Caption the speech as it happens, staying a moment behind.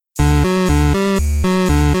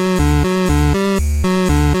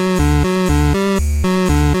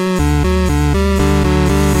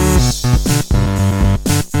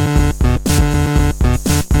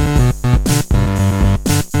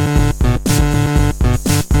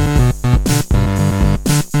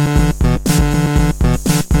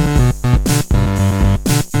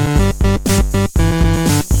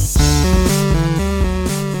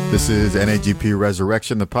is NAGP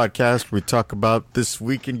Resurrection, the podcast. We talk about this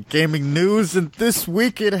week in gaming news, and this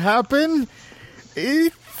week it happened.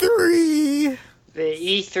 E3. The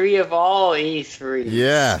E3 of all E3.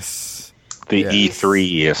 Yes. The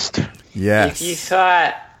E3-est. Yes. If you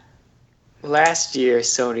thought last year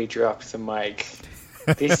Sony dropped the mic,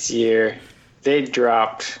 this year they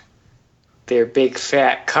dropped their big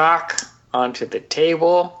fat cock onto the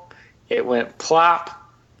table. It went plop.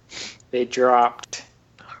 They dropped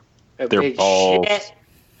their big balls shit,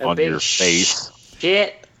 on big your face.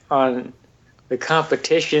 Shit on the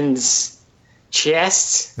competition's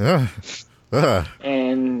chest.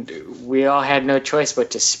 And we all had no choice but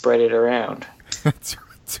to spread it around. That's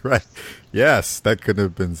right. Yes, that couldn't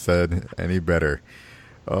have been said any better.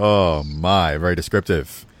 Oh my, very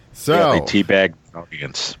descriptive. So yeah, they teabag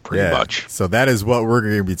audience, pretty much. So that is what we're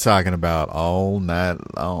going to be talking about all night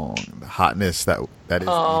long. The hotness that is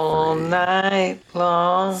all E3. night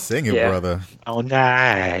long. Sing it, brother. All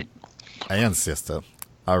night. And sister.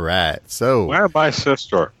 All right. So Where my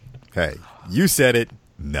sister? hey, you said it,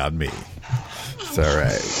 not me. It's all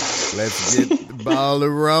right. Let's get the ball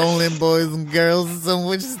rolling, boys and girls. There's so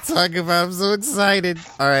much to talk about. I'm so excited.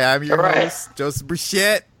 All right, I'm your host, Joseph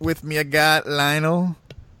Bruchette. With me, I got Lionel.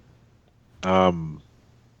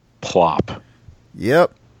 Plop.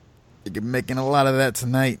 Yep. You're making a lot of that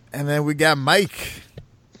tonight. And then we got Mike.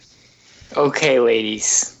 Okay,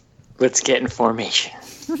 ladies. Let's get in formation.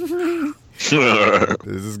 This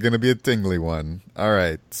is going to be a tingly one. All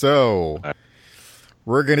right. So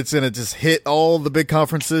we're going to just hit all the big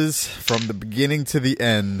conferences from the beginning to the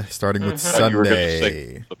end, starting with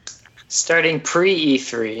Sunday. Starting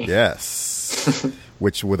pre-E3. Yes.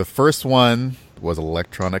 Which were the first one was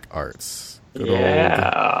Electronic Arts.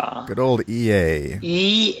 Good old EA.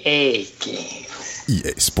 EA games.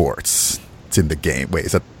 EA Sports. It's in the game. Wait,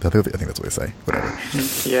 is that? I think that's what they say. Whatever.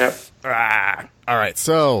 Yep. All right.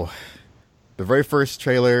 So the very first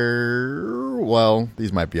trailer. Well,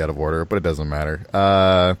 these might be out of order, but it doesn't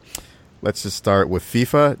matter. Let's just start with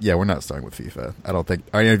FIFA. Yeah, we're not starting with FIFA. I don't think.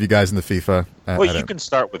 Are any of you guys in the FIFA? Well, you can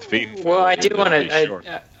start with FIFA. Well, I do want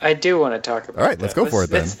to. I do want to talk about. All right, let's go for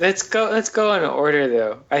it then. Let's go in order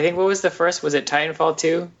though. I think what was the first? Was it Titanfall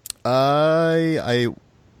 2?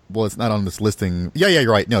 Well, it's not on this listing. Yeah,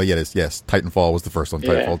 you're right. No, yeah, it is. Yes, Titanfall was the first one.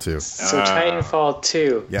 Titanfall 2. So Titanfall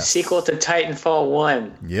 2, sequel to Titanfall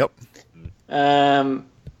 1. Yep.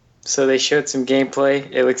 So they showed some gameplay.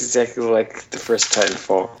 It looks exactly like the first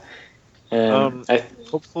Titanfall.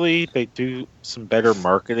 Hopefully they do some better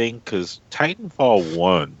marketing, because Titanfall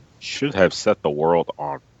 1 should have set the world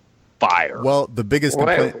on fire. Well, the biggest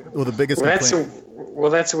complaint.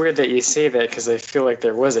 That's weird that you say that, because I feel like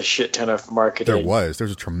there was a shit ton of marketing. There's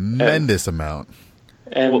a tremendous amount.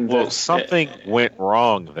 And something went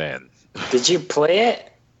wrong then. Did you play it?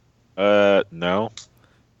 No.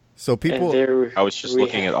 So people, I was just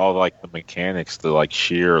looking at all the mechanics, the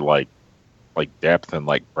sheer depth and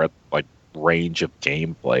breadth, range of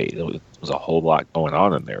gameplay. There was a whole lot going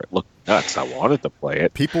on in there. It looked nuts. I wanted to play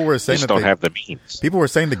it. People were saying just don't have the means. People were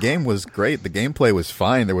saying the game was great. The gameplay was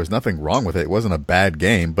fine. There was nothing wrong with it. It wasn't a bad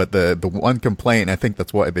game. But the one complaint, and I think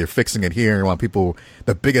that's why they're fixing it here, and why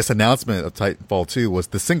the biggest announcement of Titanfall 2 was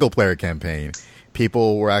the single player campaign.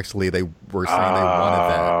 People were saying they wanted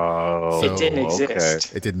that. So, it didn't exist.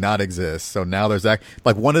 Okay. It did not exist. So now there's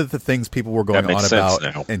one of the things people were going on about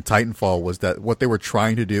in Titanfall was that what they were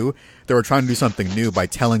trying to do, something new by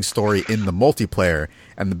telling story in the multiplayer.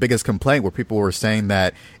 And the biggest complaint where people were saying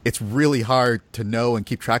that it's really hard to know and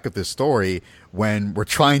keep track of this story when we're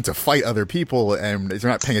trying to fight other people and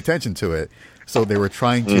they're not paying attention to it. So they were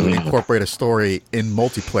trying to incorporate a story in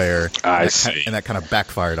multiplayer. And that kind of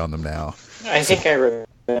backfired on them now. I think I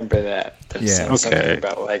remember that. Something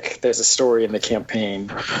about there's a story in the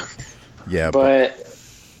campaign. Yeah, but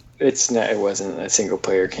it wasn't a single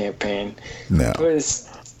player campaign. No.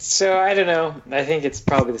 So I don't know. I think it's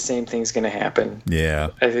probably the same thing's going to happen. Yeah.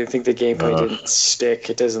 I think the gameplay didn't stick.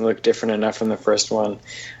 It doesn't look different enough from the first one.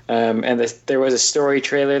 And there was a story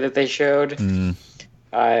trailer that they showed.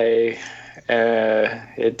 It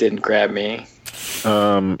didn't grab me.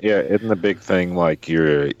 Isn't the big thing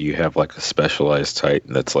you have a specialized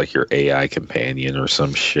Titan that's your AI companion or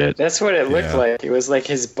some shit? That's what it looked like. It was like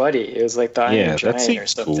his buddy. It was like the Iron Giant or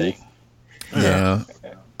something. Cool. Yeah.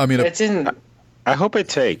 I mean, it didn't. I hope it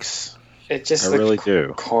takes. It just I really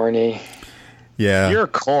do. Corny. Yeah. You're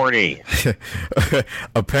corny.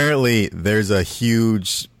 Apparently, there's a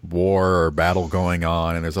huge war or battle going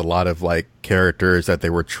on, and there's a lot of characters that they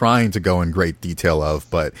were trying to go in great detail of,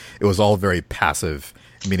 but it was all very passive,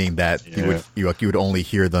 meaning that you would only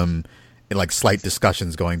hear them like slight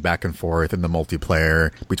discussions going back and forth in the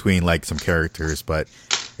multiplayer between like some characters, but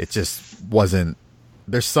it just wasn't.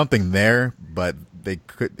 There's something there, but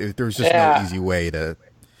there was just no easy way to.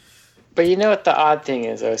 But you know what the odd thing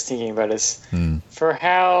is? I was thinking about is for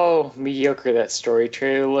how mediocre that story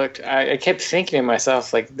trailer looked. I kept thinking to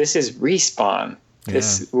myself, like, this is Respawn. Yeah.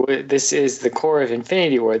 This is the core of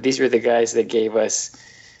Infinity Ward. These were the guys that gave us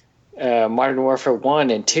Modern Warfare 1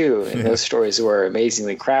 and 2, and those stories were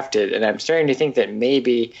amazingly crafted. And I'm starting to think that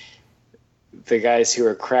maybe the guys who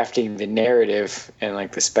are crafting the narrative and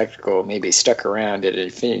like the spectacle maybe stuck around at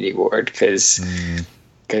Infinity Ward because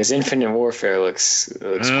Infinite Warfare looks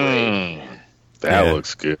great. That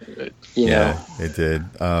looks good. You know, it did.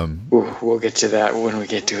 We'll get to that when we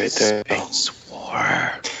get to it. Though.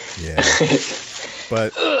 Swore. Yeah,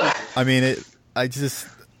 but I mean, I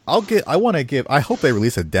hope they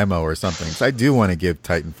release a demo or something. Because I do want to give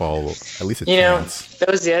Titanfall at least a chance.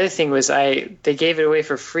 That was the other thing was they gave it away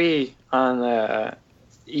for free on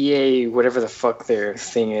EA, whatever the fuck their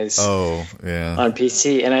thing is. Oh, yeah. On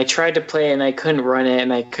PC, and I tried to play and I couldn't run it,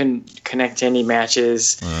 and I couldn't connect to any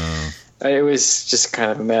matches. It was just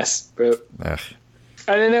kind of a mess. But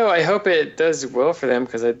I don't know. I hope it does well for them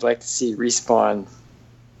because I'd like to see Respawn,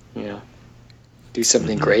 do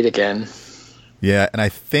something great again. Yeah, and I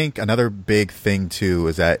think another big thing too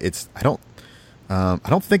is that I don't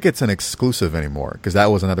think it's an exclusive anymore because that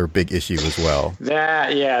was another big issue as well. I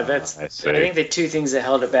think the two things that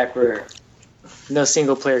held it back were no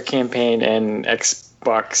single player campaign and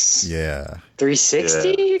Xbox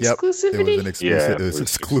 360 exclusivity. It was an exclusive. It was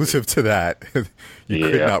exclusive to that. You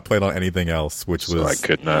could not play it on anything else, which was I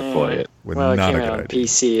could not play it. It came out on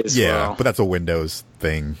PC as well. Yeah, but that's a Windows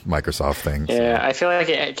thing, Microsoft thing. Yeah, so. I feel like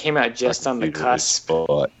it came out just on the cusp.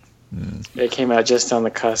 It came out just on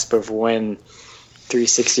the cusp of when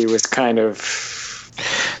 360 was kind of.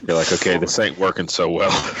 You're like, okay, this ain't working so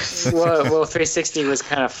well. well, 360 was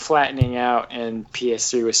kind of flattening out, and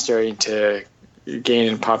PS3 was starting to gain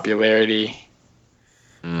in popularity.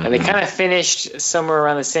 And they kind of finished somewhere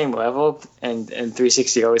around the same level, and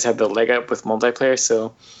 360 always had the leg up with multiplayer.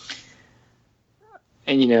 So,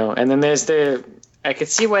 and then there's I could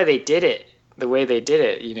see why they did it the way they did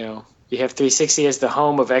it. You have 360 as the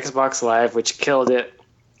home of Xbox Live, which killed it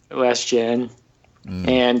last gen,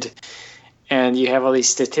 and you have all these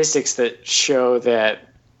statistics that show that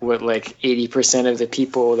 80% of the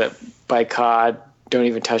people that buy COD don't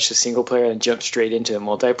even touch the single player and jump straight into the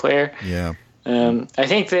multiplayer. Yeah. I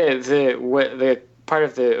think the part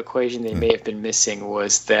of the equation they may have been missing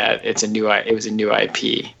was that it was a new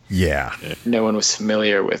IP. Yeah. No one was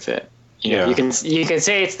familiar with it. You can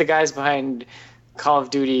say it's the guys behind Call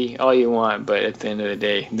of Duty all you want, but at the end of the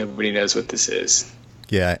day, nobody knows what this is.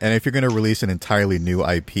 Yeah, and if you're going to release an entirely new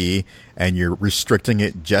IP and you're restricting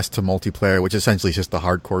it just to multiplayer, which essentially is just the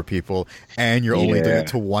hardcore people, and you're only doing it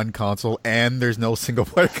to one console, and there's no single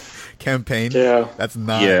player campaign, that's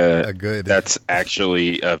not a good. That's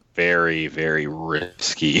actually a very, very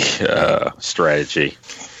risky strategy.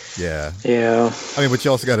 Yeah. Yeah. I mean, but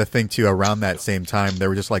you also got to think too. Around that same time, there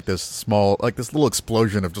were just like this little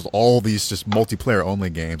explosion of just all these just multiplayer only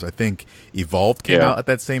games. I think Evolved came out at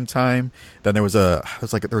that same time. Then there was a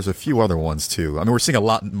few other ones too. I mean, we're seeing a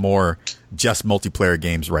lot more just multiplayer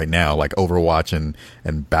games right now, like Overwatch and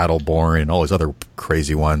Battleborn and all these other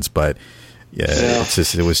crazy ones. But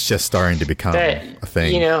it was just starting to become a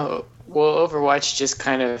thing. Overwatch just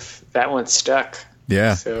kind of that one stuck.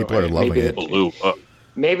 Yeah, so people are loving it. Blew up.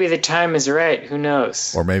 Maybe the time is right. Who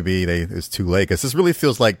knows? Or maybe it's too late. Because this really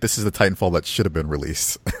feels like this is the Titanfall that should have been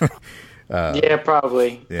released. Yeah,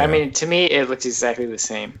 probably. Yeah. I mean, to me, it looks exactly the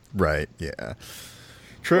same. Right, yeah.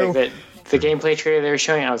 True. Like the gameplay trailer they were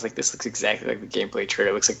showing, I was like, this looks exactly like the gameplay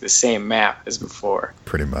trailer. It looks like the same map as before.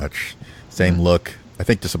 Pretty much. Same look. I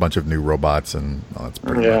think just a bunch of new robots, and that's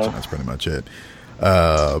pretty much it.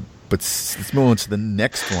 But let's move on to the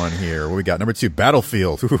next one here. What we got? Number 2,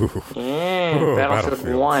 Battlefield.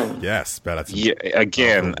 Battlefield 1. Yes, Battlefield. Yeah,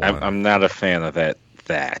 again, I'm not a fan of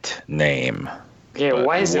that name. Yeah,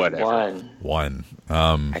 why is it 1? 1.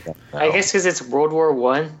 I guess because it's World War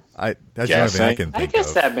One. That's the only thing I can think of. I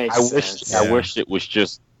guess that makes sense. I wish it was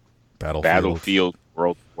just Battlefield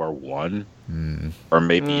World War One, or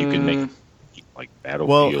maybe you can make like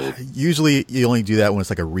Battlefield. Well, usually you only do that when it's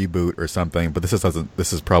like a reboot or something. But this isn't a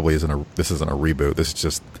reboot.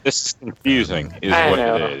 This is confusing. Is what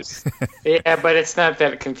it is. Yeah, but it's not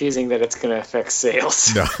that confusing that it's going to affect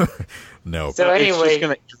sales. No. So anyway, it's just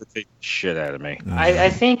going to irritate the shit out of me. I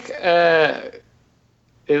think it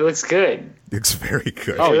looks good. It's very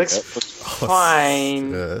good. It looks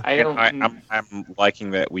fine. I'm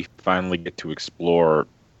liking that we finally get to explore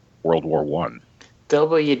World War One.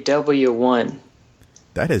 WW1.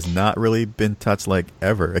 That has not really been touched like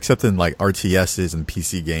ever, except in like RTSs and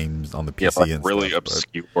PC games on the PC like and really stuff,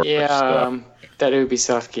 obscure Yeah, stuff. that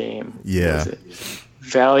Ubisoft game. Yeah. What was it?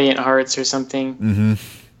 Valiant Hearts or something. Mm-hmm.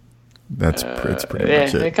 It's pretty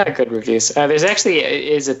much They it. got good reviews. There's actually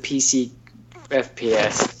is a PC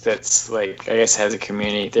FPS that's like, I guess, has a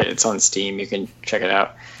community. It's on Steam. You can check it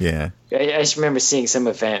out. Yeah. I just remember seeing some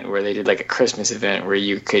event where they did like a Christmas event where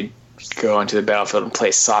you could go onto the battlefield and play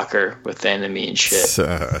soccer with the enemy and shit.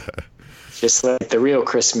 Just like the real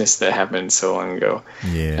Christmas that happened so long ago.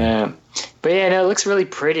 Yeah. But yeah, no, it looks really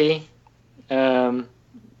pretty. I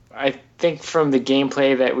think from the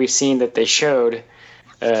gameplay that we've seen that they showed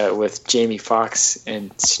with Jamie Foxx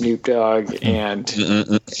and Snoop Dogg and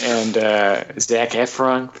Zac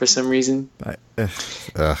Efron for some reason. That was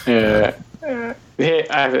nice.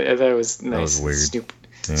 That was weird.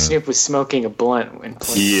 Snoop was smoking a blunt when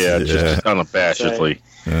playing. Yeah, just unabashedly.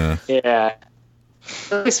 Yeah. It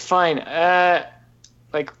looks fine.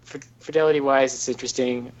 Like fidelity wise, it's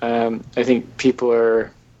interesting. I think people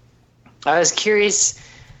are. I was curious.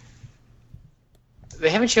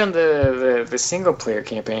 They haven't shown the single player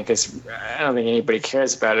campaign because I don't think anybody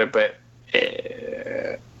cares about it. But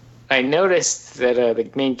I noticed that the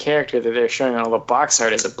main character that they're showing on all the box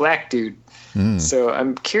art is a black dude. So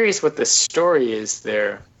I'm curious what the story is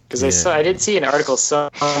there, because I did see an article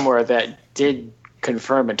somewhere that did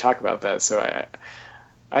confirm and talk about that. So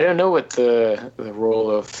I don't know what the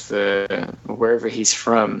role of the wherever he's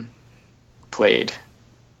from played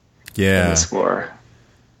in this war.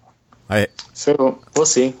 So we'll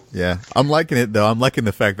see. Yeah, I'm liking it though. I'm liking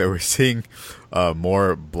the fact that we're seeing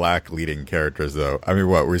more black leading characters though. I mean,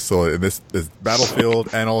 we're still in this Battlefield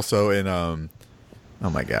and also in oh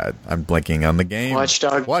my god, I'm blanking on the game. Watch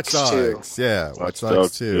Dogs 2. Yeah, Watch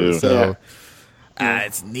Dogs 2. So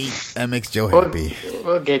it's neat. That makes Joe happy.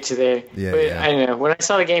 We'll get to there. Yeah, but I don't know. When I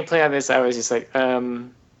saw the gameplay on this, I was just like,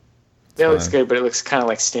 that looks good, but it looks kind of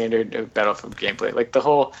like standard Battlefield gameplay. Like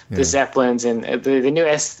the Zeppelins and the new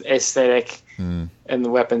aesthetic and the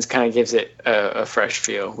weapons kind of gives it a fresh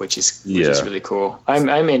feel, which is really cool.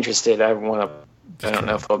 I'm interested. I don't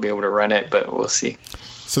know if I'll be able to run it, but we'll see.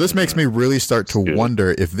 So this makes me really start to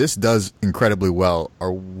wonder if this does incredibly well,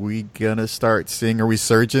 are we going to start seeing a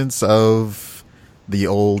resurgence of the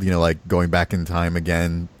old, like going back in time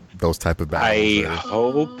again, those type of battles?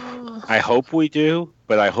 I hope we do,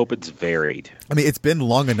 but I hope it's varied. I mean, it's been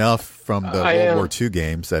long enough from the World War II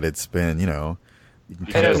games that it's been,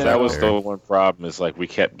 that was the one problem is like we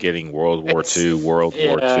kept getting World War II, World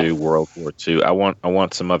War II, World War II. I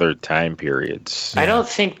want some other time periods. I don't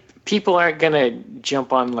think people aren't gonna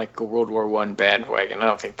jump on like a World War I bandwagon. I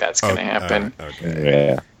don't think that's gonna happen. Okay.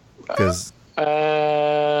 Yeah, because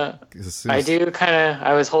I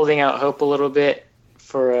was holding out hope a little bit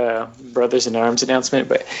for Brothers in Arms announcement,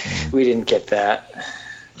 but we didn't get that.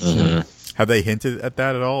 Mm-hmm. Have they hinted at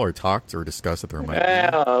that at all, or talked or discussed that there might be?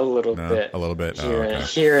 A little bit. A little bit.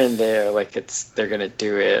 Here and there, like they're gonna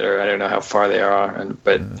do it, or I don't know how far they are,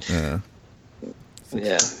 but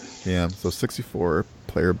yeah. So 64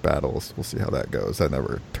 player battles. We'll see how that goes. That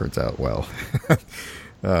never turns out well.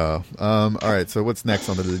 All right. So what's next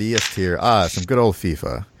on the list here? Some good old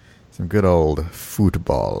FIFA, some good old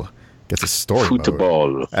football. Gets a story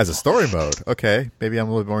mode. As a story mode. Okay. Maybe I'm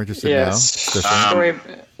a little more interested now.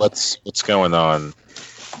 What's going on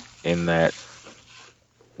in that?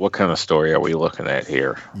 What kind of story are we looking at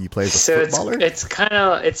here? You play as a footballer? It's kind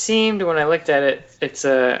of. It seemed when I looked at it, it's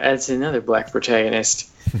another black protagonist,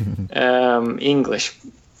 English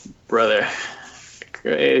brother,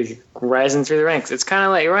 rising through the ranks. It's kind of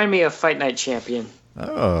like, it reminded me of Fight Night Champion.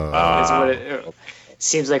 Oh, is what it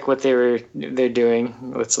seems like. What they're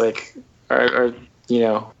doing. It's like, or we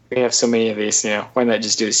have so many of these. Why not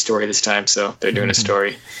just do a story this time? So they're doing a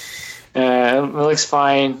story. It looks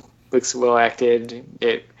fine. Looks well acted.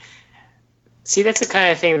 That's the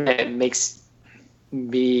kind of thing that makes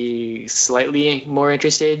me slightly more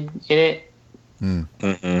interested in it.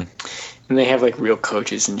 Mm-hmm. And they have like real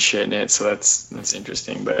coaches and shit in it, so that's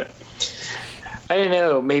interesting. But I don't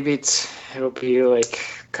know. Maybe it'll be like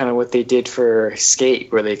kind of what they did for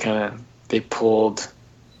Skate, where they pulled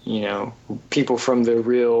people from the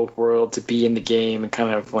real world to be in the game and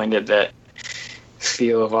kind of blended that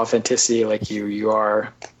feel of authenticity, like you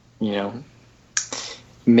are,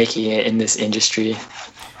 making it in this industry.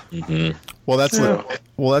 Mm-hmm. Well, that's what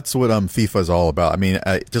FIFA is all about. I mean,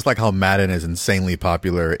 just like how Madden is insanely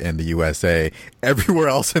popular in the USA, everywhere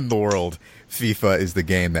else in the world, FIFA is the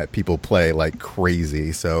game that people play like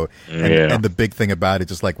crazy. So, and the big thing about it,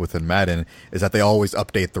 just like within Madden, is that they always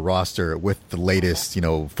update the roster with the latest,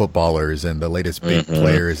 footballers and the latest big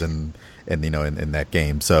players and in that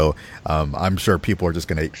game. So, I'm sure people are just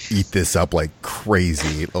going to eat this up like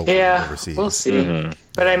crazy overseas. We'll see.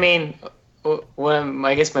 But I mean,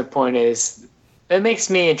 I guess my point is, it makes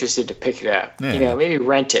me interested to pick it up. Yeah. Maybe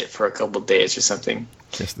rent it for a couple days or something.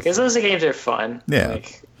 Because those games are fun. Yeah.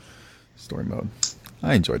 Story mode.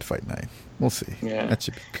 I enjoyed Fight Night. We'll see. Yeah. That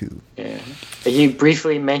should be cool. Yeah. You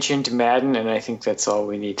briefly mentioned Madden, and I think that's all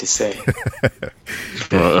we need to say.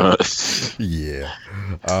 Yeah.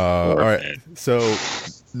 All right. So,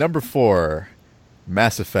 number 4,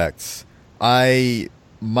 Mass Effects.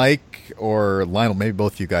 Mike or Lionel, maybe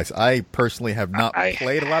both of you guys, I personally have not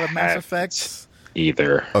played a lot of Mass Effects.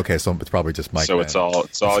 Either. Okay, so it's probably just Mike. So it's all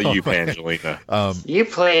you, Angelina. You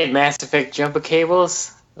played Mass Effect Jump of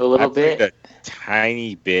Cables a little bit. A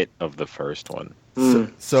tiny bit of the first one.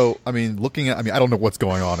 So I mean, I don't know what's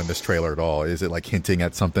going on in this trailer at all. Is it like hinting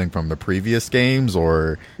at something from the previous games,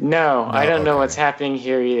 or? No, I don't know what's happening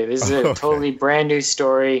here either. This is a totally brand new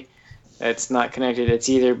story. It's not connected. It's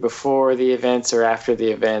either before the events or after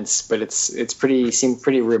the events, but it's seemed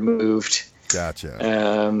pretty removed. Gotcha.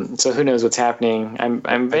 So who knows what's happening?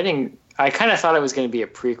 I'm betting. I kind of thought it was going to be a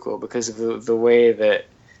prequel because of the way that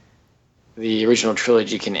the original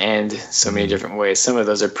trilogy can end so many different ways. Some of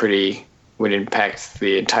those would impact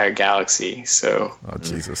the entire galaxy. So. Oh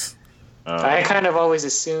Jesus. I kind of always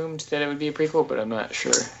assumed that it would be a prequel, but I'm not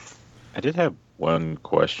sure. I did have one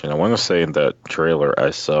question. I want to say in that trailer I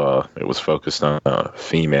saw it was focused on a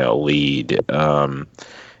female lead.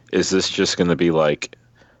 Is this just going to be like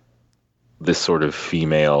this sort of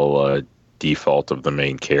female default of the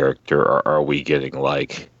main character, or are we getting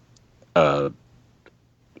like a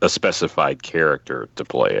specified character to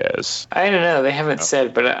play as? I don't know. They haven't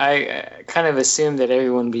said, but I kind of assumed that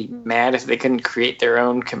everyone would be mad if they couldn't create their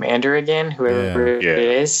own commander again, whoever it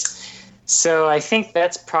is. So I think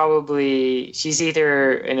that's probably, she's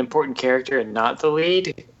either an important character and not the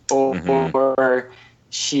lead, or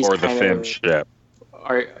she's or the femship,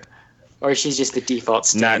 or she's just the default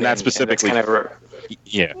stand-in. Not specifically. Kind of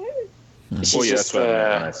yeah. She's that's what I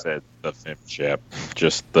meant when I said the femship.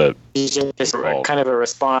 Just the. She's just kind of a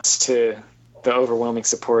response to the overwhelming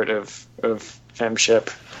support of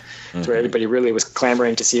femship, where everybody really was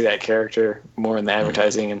clamoring to see that character more in the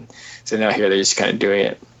advertising, and so now here they're just kind of doing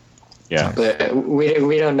it. Yeah, but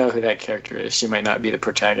we don't know who that character is. She might not be the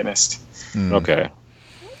protagonist. Okay.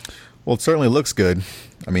 Well, it certainly looks good.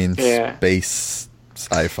 I mean, space,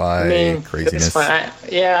 sci-fi, craziness.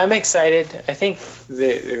 I'm excited. I think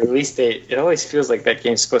the release date, it always feels like that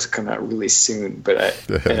game's supposed to come out really soon, but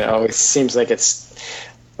it always seems like it's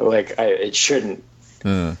like it shouldn't.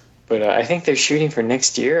 But I think they're shooting for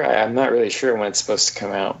next year. I'm not really sure when it's supposed to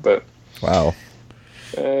come out, but wow.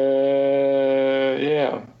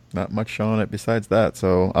 Yeah. Not much on it besides that,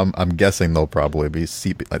 so I'm guessing they'll probably be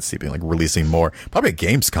releasing more. Probably at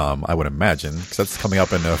Gamescom, I would imagine, because that's coming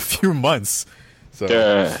up in a few months. So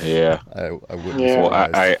yeah, I wouldn't. Well,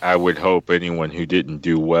 I would hope anyone who didn't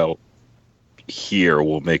do well here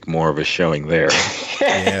will make more of a showing there.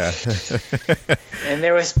 Yeah. And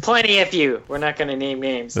there was plenty of you. We're not going to name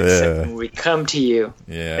names, except when we come to you.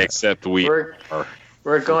 Yeah. Except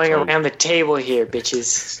we're going around the table here,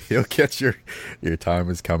 bitches. You'll get your time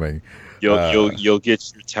is coming. You'll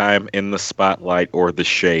get your time in the spotlight or the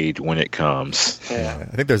shade when it comes. Yeah.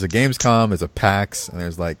 I think there's a Gamescom, there's a PAX, and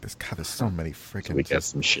there's so many freaking. We got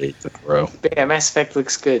some shade to throw. But yeah, Mass Effect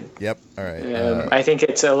looks good. Yep. All right. I think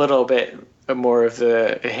it's a little bit more of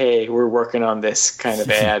the hey, we're working on this kind of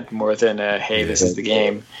ad more than hey, this is the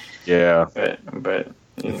game. Yeah. But.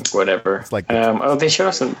 Whatever. It's like they show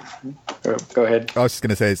us some. Go ahead. I was just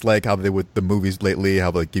gonna say it's like how they with the movies lately,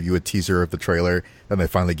 how they give you a teaser of the trailer, then they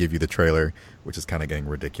finally give you the trailer, which is kind of getting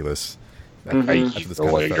ridiculous. That's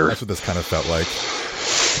what this kind of felt like.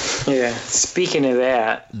 Yeah. Speaking of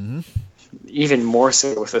that, even more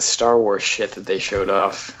so with the Star Wars shit that they showed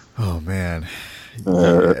off. Oh man.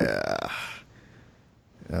 Yeah.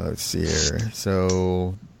 Let's see here.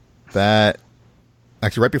 So that.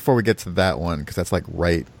 Actually, right before we get to that one, because that's like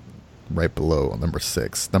right below number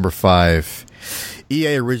 6. Number 5,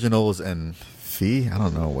 EA Originals and Fee. I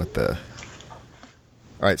don't know what the. All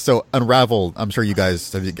right, so Unraveled. I'm sure you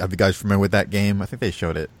guys have you guys familiar with that game? I think they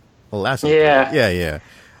showed it last. Yeah.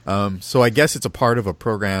 So I guess it's a part of a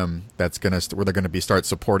program that's where they're gonna start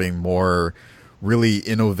supporting more really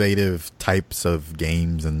innovative types of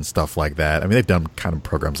games and stuff like that. I mean, they've done kind of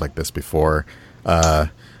programs like this before,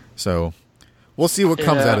 so. we'll see what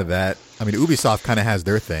comes out of that. I mean, Ubisoft kind of has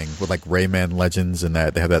their thing with like Rayman Legends, and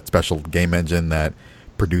that they have that special game engine that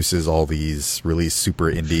produces all these really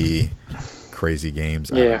super indie, crazy games.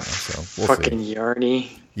 Yeah, so we'll fucking see. Yarny.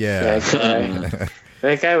 Yeah,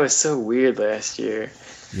 that guy was so weird last year.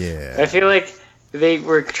 Yeah, I feel like they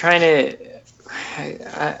were trying to.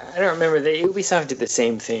 I don't remember. Ubisoft did the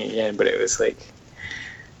same thing again, but it was like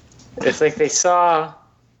it's like they saw.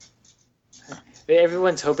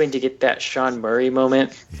 Everyone's hoping to get that Sean Murray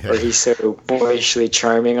moment where he's so boyishly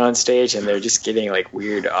charming on stage, and they're just getting like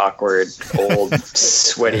weird, awkward, old,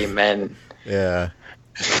 sweaty men. Yeah.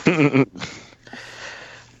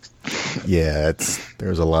 Yeah,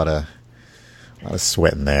 there's a lot of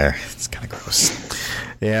sweat in there. It's kind of gross.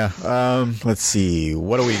 Yeah. Let's see.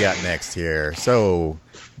 What do we got next here? So,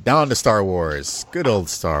 down to Star Wars. Good old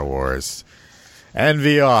Star Wars. And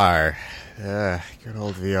VR. Good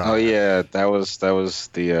old VR. Oh yeah, that was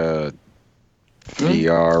the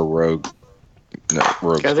VR Rogue. No,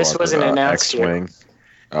 Rogue. Oh, this wasn't announced X-Wing. yet.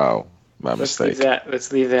 Oh, my mistake.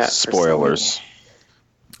 Let's leave that. Spoilers.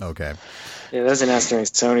 Okay. Yeah, that was announced during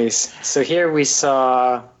Sony's. So here we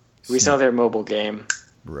saw their mobile game,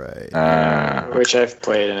 right? Which I've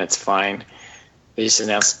played and it's fine. They just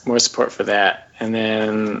announced more support for that, and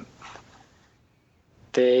then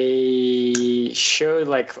they showed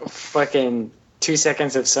like fucking 2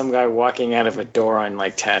 seconds of some guy walking out of a door on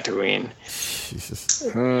like Tatooine. Jesus.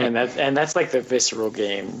 And that's like the Visceral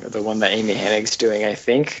game, the one that Amy Hennig's doing, I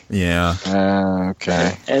think. Yeah.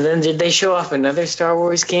 Okay. And then did they show off another Star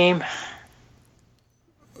Wars game?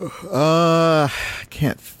 I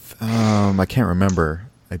can't remember.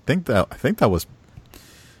 I think that was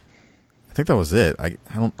it.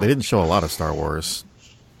 They didn't show a lot of Star Wars.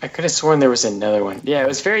 I could have sworn there was another one. Yeah, it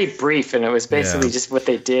was very brief, and it was basically just what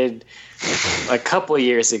they did a couple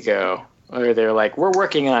years ago, where they're like, "We're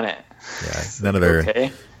working on it." Yeah, none of their.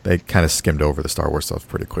 Okay. They kind of skimmed over the Star Wars stuff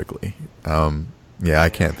pretty quickly. Yeah, I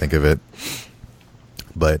can't think of it,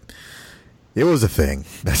 but it was a thing.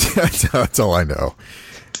 That's all I know.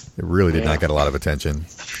 It really did not get a lot of attention.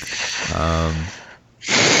 I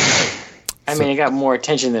mean, it got more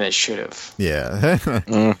attention than it should have. Yeah.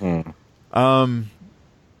 Mm-hmm.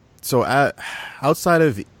 So outside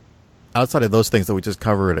of those things that we just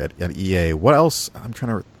covered at EA, what else? I'm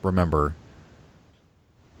trying to remember.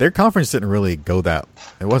 Their conference didn't really go that.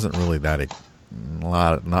 It wasn't really that.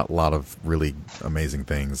 Not a lot of really amazing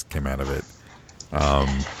things came out of it.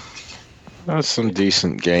 Some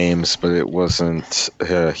decent games, but it wasn't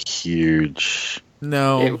huge.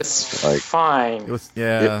 No, it was like fine. It was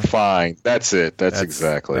fine. That's it. That's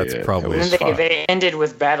exactly it. That's probably. And they ended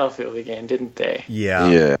with Battlefield again, didn't they?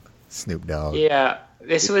 Yeah. Snoop Dogg. Yeah,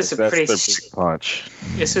 this was a pretty big punch.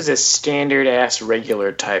 This was a standard ass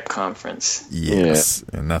regular type conference. Yes,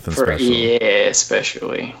 and nothing for special. EA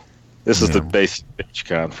especially. This is the basic bitch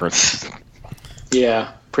conference.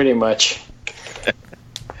 Yeah, pretty much.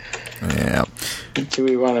 Yeah. Do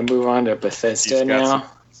we want to move on to Bethesda now?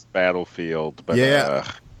 Battlefield, but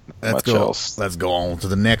let's go. Else. Let's go on to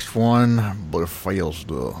the next one.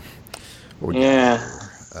 Bethesda. Yeah.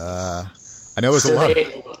 I know it's a lot.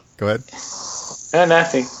 Go ahead.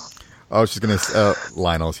 Nothing. I was just gonna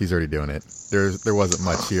Lionel. He's already doing it. There wasn't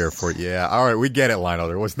much here for you. Yeah. All right, we get it, Lionel.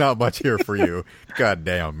 There was not much here for you. God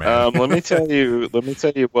damn, man. Let me tell you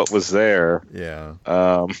what was there.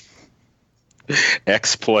 Yeah.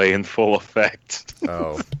 X-Play in full effect.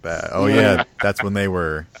 Oh, yeah. That's when they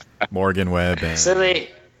were Morgan Webb. And... So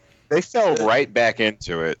they fell right back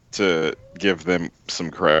into it to give them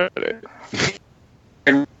some credit.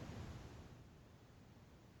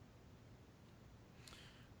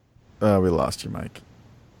 We lost your mic.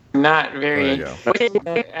 Not very.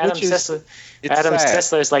 Adam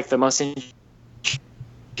Sessler is like the most interesting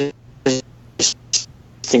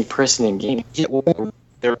person in gaming. Yeah, well,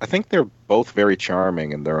 I think they're both very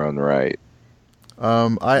charming in their own right.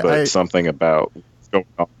 But something about going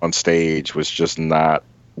on stage was just not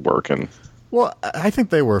working. Well, I think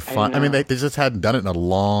they were fun. I mean, they just hadn't done it in a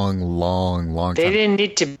long time. They didn't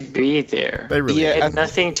need to be there. They really had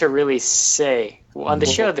nothing to really say. Well, on the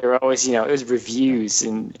show, they were always, it was reviews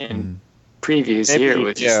and previews. Maybe, here, it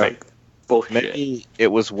was just like bullshit. Maybe it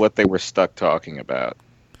was what they were stuck talking about.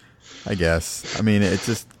 I guess. I mean, I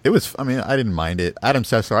didn't mind it. Adam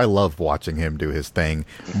Sessler, I loved watching him do his thing.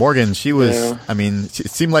 Morgan, she was,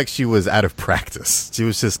 it seemed like she was out of practice. She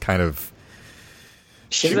was just kind of...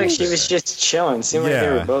 She was just chilling. It seemed like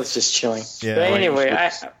they were both just chilling. Yeah. But anyway,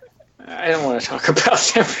 I don't want to talk about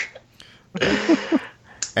them.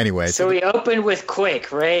 Anyway. So we opened with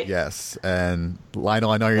Quake, right? Yes. And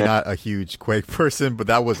Lionel, I know you're not a huge Quake person, but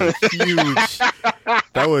that was a huge...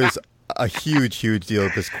 that was a huge deal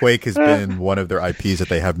because Quake has been one of their IPs that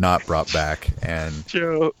they have not brought back. And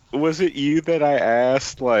Joe, was it you that I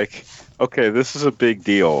asked, like, okay, this is a big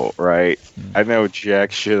deal, right? I know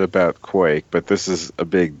jack shit about Quake, but this is a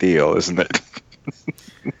big deal, isn't it?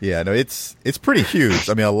 Yeah, no, it's pretty huge.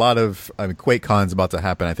 I mean, QuakeCon's about to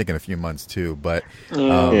happen, I think, in a few months too. But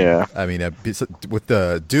yeah, I mean, with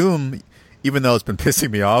the Doom, even though it's been pissing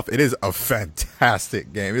me off, it is a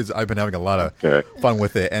fantastic game. I've been having a lot of fun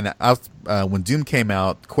with it. And when Doom came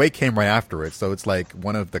out, Quake came right after it, so it's like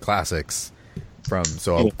one of the classics from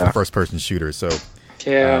a first-person shooter. So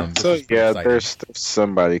yeah, there's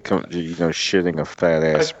somebody shitting a fat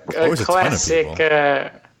ass.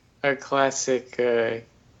 A classic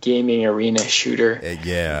gaming arena shooter.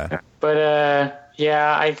 But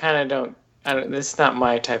I kind of don't. This is not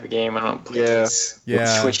my type of game. I don't play these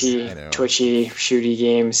twitchy, shooty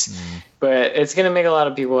games. But it's gonna make a lot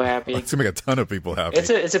of people happy. It's gonna make a ton of people happy.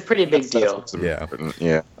 It's a pretty big deal. A lot of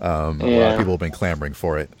people have been clamoring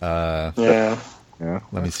for it. Yeah.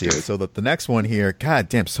 Let me see. So the next one here, god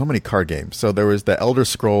damn, so many card games. So there was the Elder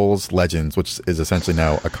Scrolls Legends, which is essentially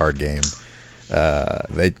now a card game. I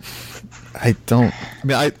like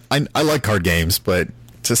card games, but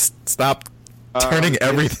just stop turning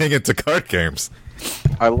everything into card games.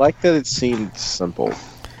 I like that it seemed simple.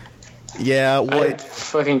 Yeah, I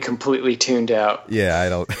fucking completely tuned out.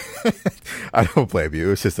 Yeah, I don't blame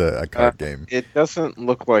you. It's just a card game. It doesn't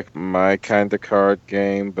look like my kind of card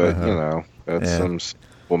game, but that's some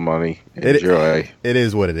simple money. Enjoy. It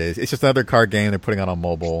is what it is. It's just another card game they're putting out on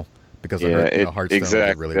mobile. Because Hearthstone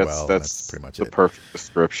did really well. That's pretty much the perfect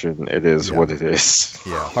description. It is what it is.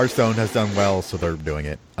 Yeah, Hearthstone has done well, so they're doing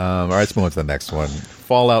it. All right, let's move on to the next one.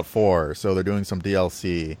 Fallout 4. So they're doing some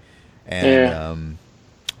DLC. And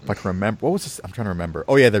if I can remember, what was this? I'm trying to remember.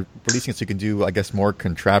 Oh, yeah, they're releasing it so you can do, I guess, more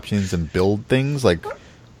contraptions and build things. Like,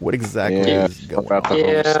 what exactly is going about on?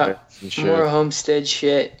 The homestead and shit. More homestead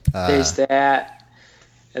shit. There's that.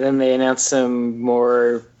 And then they announced some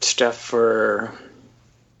more stuff for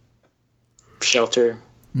Shelter,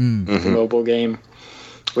 the mobile game,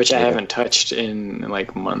 which I haven't touched in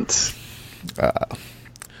like months,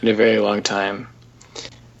 in a very long time.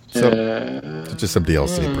 So just some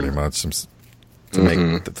DLC, pretty much, to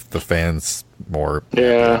make the fans more. I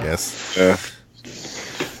guess.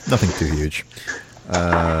 Nothing too huge.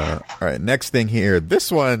 All right, next thing here.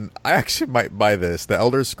 This one, I actually might buy this. The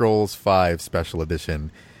Elder Scrolls V Special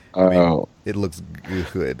Edition. I mean, it looks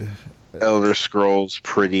good. Elder Scrolls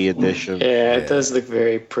Pretty Edition. Yeah, it does look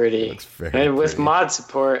very pretty. It looks very pretty. With mod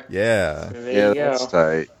support. Yeah. There you go. That's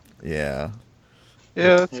tight. Yeah.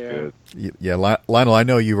 Yeah, that's good. Yeah, Lionel, I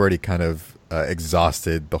know you've already kind of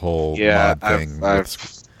exhausted the whole mod thing.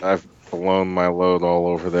 I've blown my load all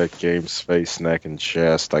over that game's face, neck, and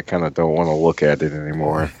chest. I kind of don't want to look at it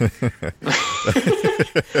anymore.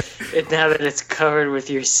 Now that it's covered with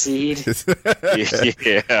your seed.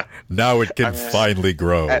 Yeah. Now it can finally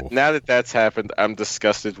grow. Now that that's happened, I'm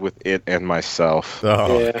disgusted with it and myself.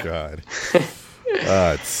 Oh, God.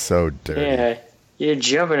 It's so dirty. Yeah, you're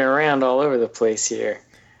jumping around all over the place here.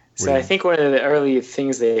 So I think one of the early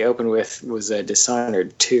things they opened with was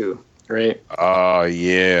Dishonored 2. Right? Oh,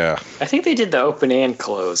 yeah. I think they did the open and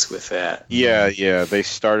close with that. Yeah. They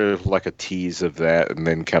started like a tease of that and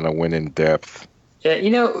then kind of went in depth.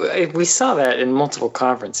 Yeah, we saw that in multiple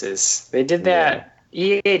conferences. They did that.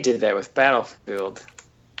 Yeah. EA did that with Battlefield.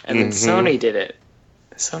 And then Sony did it.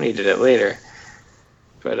 Sony did it later.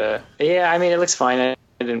 But, I mean, it looks fine. I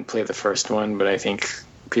didn't play the first one, but I think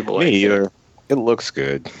people like it. It looks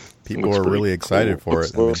good. People were really excited for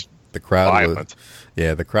it. The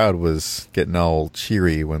crowd was getting all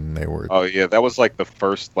cheery when they were. Oh yeah, that was like the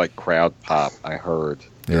first crowd pop I heard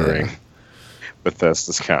during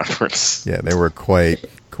Bethesda's conference. Yeah, they were quite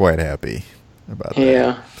happy about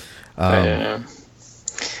that. Yeah.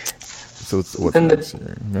 So what's next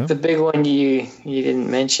here? No? The big one you didn't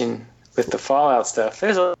mention with the Fallout stuff.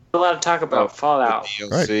 There's a lot of talk about Fallout.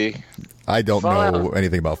 DLC. Right. I don't know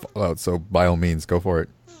anything about Fallout, so by all means, go for it.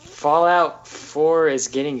 Fallout 4 is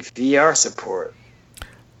getting VR support.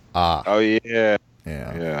 Oh yeah.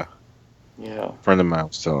 Yeah. A friend of mine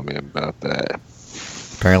was telling me about that.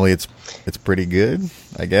 Apparently, it's pretty good.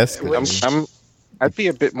 I guess. I'd be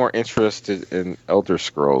a bit more interested in Elder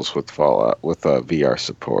Scrolls with Fallout with VR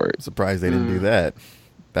support. I'm surprised they didn't do that.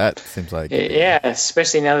 That seems like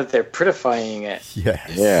especially now that they're prettifying it.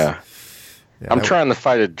 Yes. Yeah. I'm trying to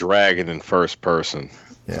fight a dragon in first person.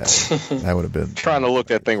 Yeah, that would have been trying to look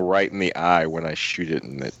that thing right in the eye when I shoot it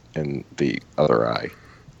in the other eye.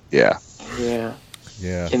 Yeah. Yeah.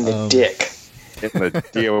 Yeah. In the dick. In the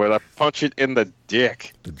deal when I punch it in the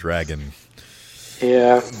dick. The dragon.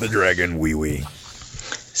 Yeah. The dragon wee wee.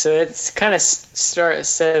 So it's kind of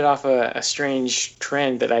set off a strange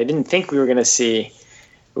trend that I didn't think we were going to see,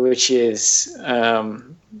 which is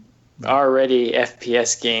already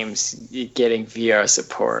FPS games getting VR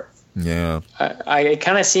support. Yeah. It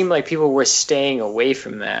kind of seemed like people were staying away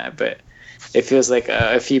from that, but it feels like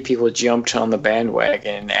a few people jumped on the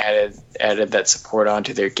bandwagon and added that support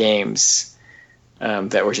onto their games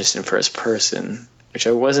that were just in first person, which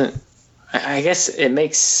I wasn't. I guess it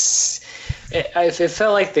makes. It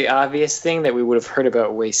felt like the obvious thing that we would have heard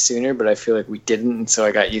about way sooner, but I feel like we didn't, and so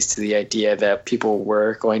I got used to the idea that people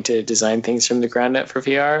were going to design things from the ground up for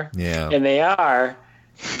VR. Yeah. And they are,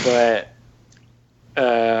 but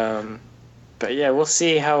yeah, we'll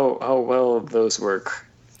see how well those work.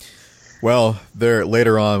 Well,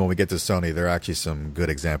 later on when we get to Sony, there are actually some good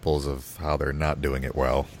examples of how they're not doing it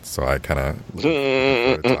well. So I kind of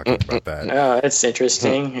talking about that. Oh, that's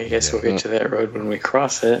interesting. I guess we'll get to that road when we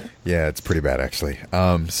cross it. Yeah, it's pretty bad actually.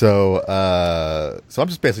 So I'm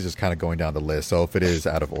just basically just kind of going down the list. So if it is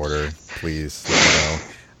out of order, please let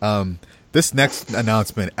me know. This next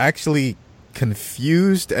announcement actually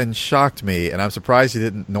confused and shocked me, and I'm surprised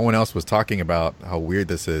no one else was talking about how weird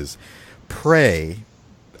this is. Prey.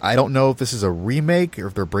 I don't know if this is a remake or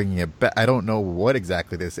if they're bringing it back. I don't know what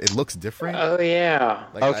exactly this. It looks different. Oh yeah.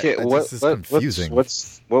 Okay. This is confusing.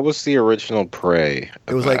 What was the original Prey?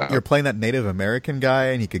 It was like you're playing that Native American guy,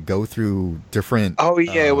 and he could go through different. Oh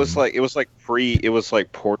yeah, it was like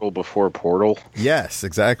Portal before Portal. Yes,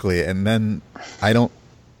 exactly. And then I don't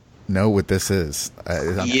know what this is.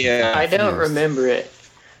 I don't remember it.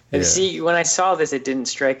 And see, when I saw this, it didn't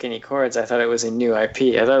strike any chords. I thought it was a new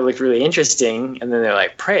IP. I thought it looked really interesting, and then they're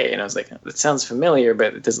like, Prey, and I was like, that sounds familiar,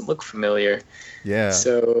 but it doesn't look familiar. Yeah.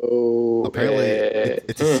 So apparently,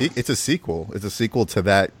 it's a sequel. It's a sequel to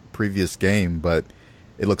that previous game, but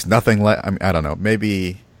it looks nothing like. I don't know.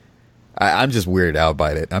 Maybe I'm just weirded out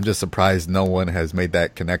by it. I'm just surprised no one has made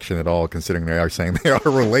that connection at all, considering they are saying they are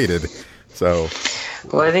related. So.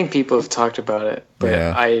 Well, I think people have talked about it, but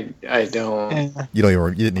I don't. You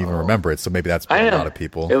didn't even remember it, so maybe that's a lot of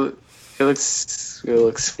people. It looks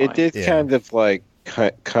fine. It did kind of like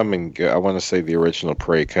come and go. I want to say the original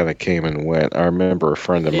Prey kind of came and went. I remember a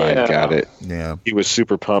friend of mine got it. Yeah, he was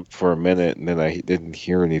super pumped for a minute, and then I didn't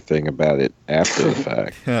hear anything about it after the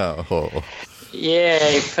fact. Oh. Yeah,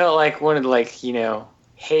 it felt like one of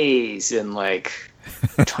Haze and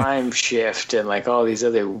Time Shift and all these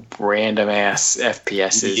other random ass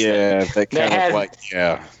FPSs. Yeah,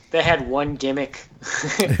 They had one gimmick.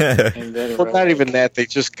 And then not even that. They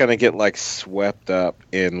just kind of get swept up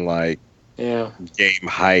in game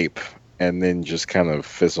hype, and then just kind of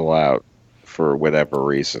fizzle out for whatever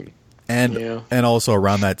reason. And also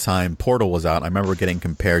around that time, Portal was out. I remember getting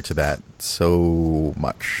compared to that so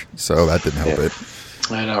much, so that didn't help it.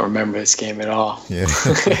 I don't remember this game at all. Yeah.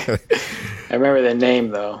 I remember the name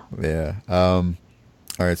though. Yeah. All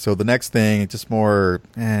right. So the next thing, it's just more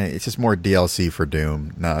DLC for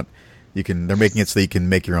Doom. They're making it so you can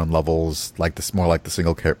make your own levels, more like the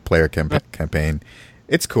single player campaign.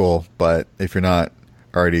 It's cool, but if you're not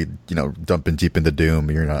already, dumping deep into Doom,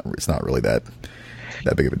 it's not really that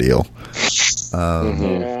big of a deal.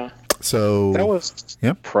 So that was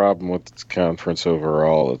the problem with this conference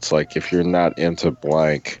overall. It's like if you're not into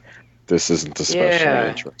blank, this isn't a special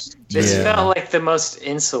interest. This felt like the most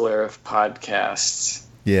insular of podcasts.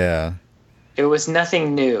 Yeah. It was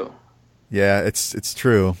nothing new. Yeah, it's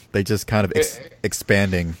true. They just kind of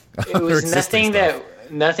expanding. It was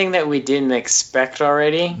nothing that we didn't expect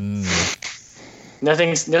already.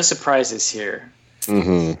 No surprises here.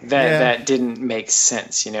 Mm-hmm. That didn't make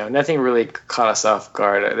sense. Nothing really caught us off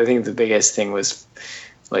guard. I think the biggest thing was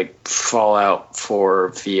Fallout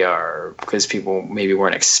 4 VR, because people maybe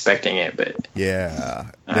weren't expecting it, but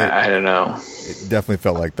I don't know. It definitely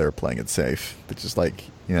felt like they were playing it safe. It's just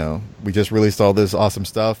we just released all this awesome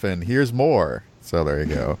stuff, and here's more. So there you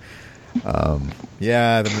go.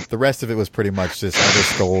 The rest of it was pretty much just Elder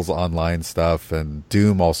Scrolls Online stuff, and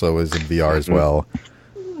Doom also is in VR as well.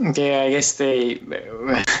 Yeah, I guess they.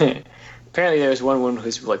 Apparently, there was one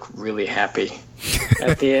who's really happy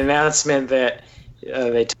at the announcement that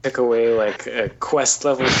they took away quest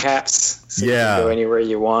level caps, so you can go anywhere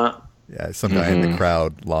you want. Yeah, some guy in the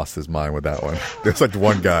crowd lost his mind with that one. There's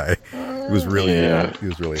one guy who was really, he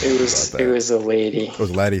was really. It was a lady. It was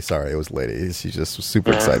a lady. Sorry, it was a lady. She just was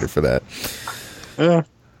super excited for that. Yeah.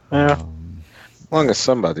 As long as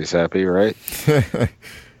somebody's happy, right?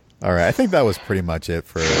 All right, I think that was pretty much it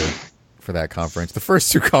for that conference. The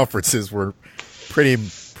first two conferences were pretty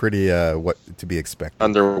pretty what to be expected.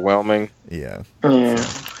 Underwhelming. Yeah. Yeah.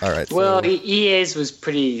 All right. Well, EA's was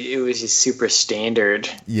pretty. It was just super standard.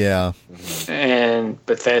 Yeah. And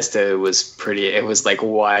Bethesda was pretty. It was like,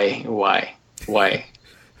 why?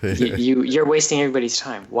 You're wasting everybody's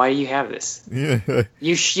time. Why do you have this? Yeah.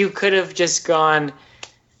 You could have just gone.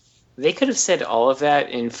 They could have said all of that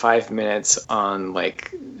in 5 minutes on like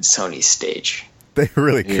Sony's stage. They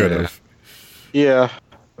really could have. Yeah,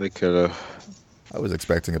 they could have. I was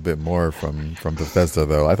expecting a bit more from Bethesda,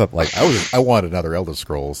 though. I thought I wanted another Elder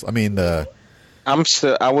Scrolls. I mean, I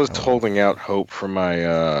was holding out hope for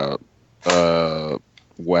my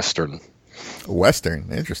Western.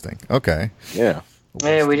 Western, interesting. Okay. Yeah.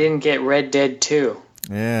 Yeah, we didn't get Red Dead 2.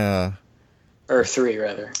 Yeah. Or 3,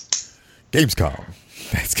 rather. Gamescom.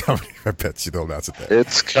 That's coming. I bet you they'll announce it there.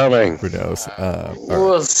 It's coming. Who knows?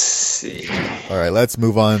 We'll see. All right, let's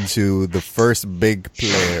move on to the first big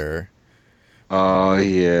player. Oh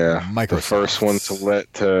yeah, Microsoft. The first one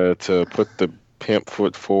to put the pimp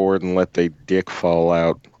foot forward and let their dick fall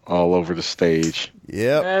out all over the stage.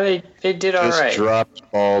 Yep. They did all right. Just dropped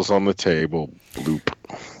balls on the table. Bloop.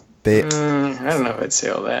 I don't know if I'd say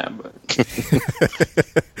all that, but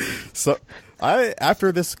so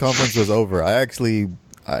after this conference was over, I don't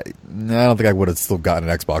think I would have still gotten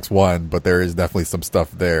an Xbox One, but there is definitely some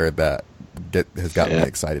stuff there that has gotten me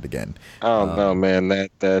excited again. Oh no, man!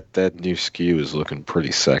 That new SKU is looking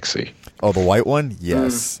pretty sexy. Oh, the white one?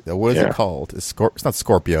 Yes. What is it called? It's not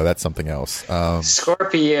Scorpio. That's something else.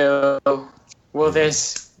 Scorpio. Well,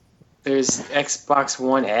 there's Xbox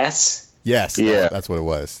One S. Yes. Yeah. That's what it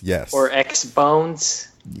was. Yes. Or X-Bones.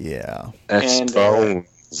 Yeah.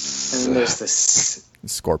 X-Bones. And there's the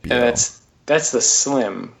Scorpio. And that's the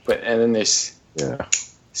Slim. And then there's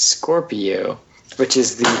Scorpio, which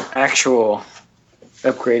is the actual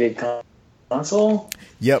upgraded console.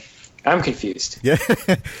 Yep. I'm confused. Yeah.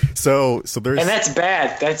 So there's, and that's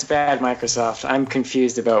bad. That's bad, Microsoft. I'm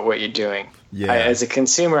confused about what you're doing. Yeah. As a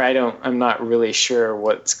consumer, I'm not really sure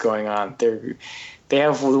what's going on. They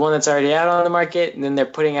have the one that's already out on the market, and then they're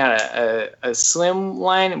putting out a slim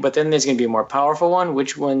line, but then there's going to be a more powerful one.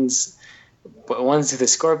 Which one's the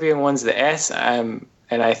Scorpio and one's the S? And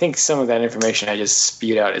I think some of that information I just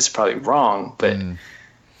spewed out is probably wrong, but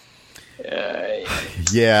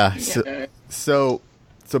yeah. So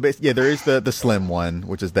basically, there is the slim one,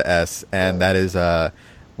 which is the S, and that is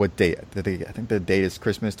what date? I think the date is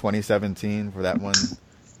Christmas 2017 for that one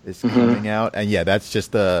is coming out, and that's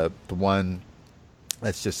just the one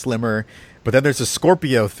that's just slimmer. But then there's a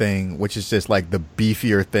Scorpio thing, which is just like the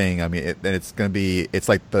beefier thing. I mean, it's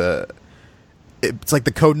like the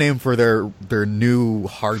code name for their new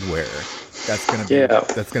hardware. That's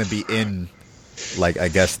gonna be in, like, I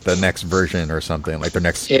guess the next version or something, like their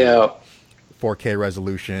next 4K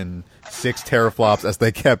resolution, 6 teraflops, as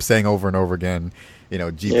they kept saying over and over again.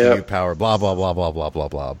 GPU power, blah blah blah blah blah blah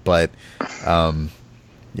blah. But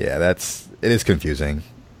it is confusing.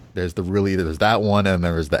 There's that one, and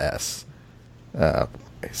there's the S.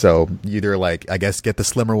 So either, like, I guess, get the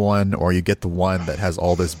slimmer one, or you get the one that has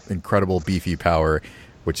all this incredible beefy power,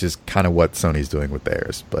 which is kind of what Sony's doing with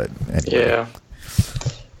theirs. But anyway.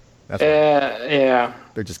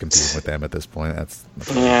 They're just competing with them at this point.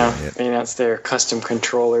 That's their custom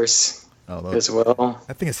controllers as well.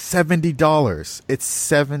 I think it's $70.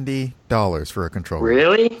 It's $70 for a controller.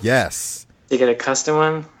 Really? Yes. You get a custom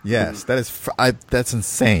one? Yes, that is. That's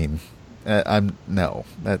insane. I'm not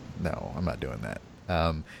doing that.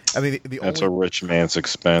 I mean, that's a rich man's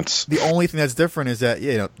expense. The only thing that's different is that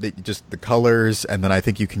just the colors, and then I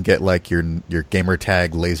think you can get like your gamer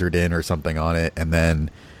tag lasered in or something on it, and then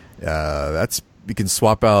you can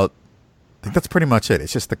swap out. I think that's pretty much it.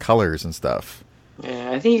 It's just the colors and stuff.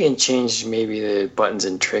 Yeah, I think you can change maybe the buttons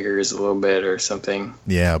and triggers a little bit or something.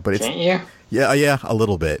 Yeah, but can't you? Yeah, a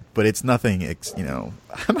little bit, but it's nothing. I'm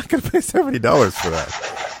not going to pay $70 for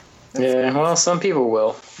that. Yeah, well, some people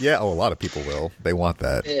will. Yeah, a lot of people will. They want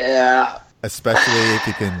that. Yeah. Especially if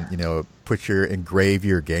you can, engrave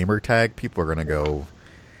your gamer tag. People are going to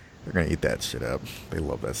they're going to eat that shit up. They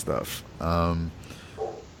love that stuff.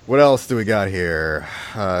 What else do we got here?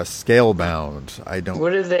 Scalebound. What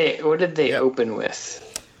did they open with?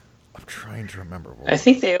 I'm trying to remember. I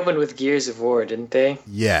think they opened with Gears of War, didn't they?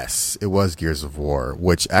 Yes, it was Gears of War,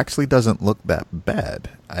 which actually doesn't look that bad.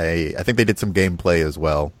 I think they did some gameplay as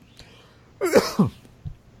well.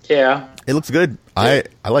 Yeah, it looks good. I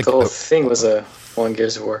like the whole thing was one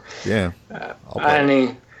Gears of War. Yeah,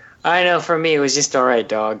 I know. For me, it was just all right,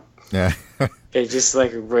 dog. Yeah, it's just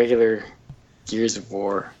like a regular Gears of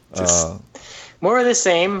War. Just more of the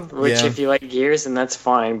same. Which, if you like Gears, then that's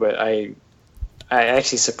fine. But I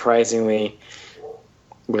actually surprisingly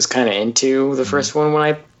was kind of into the first one when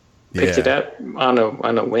I picked it up on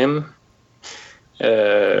a whim.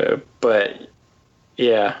 But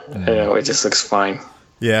yeah, I don't know, it just looks fine.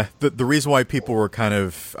 Yeah, the reason why people were kind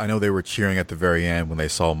of, I know they were cheering at the very end when they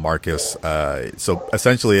saw Marcus. So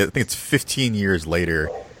essentially, I think it's 15 years later,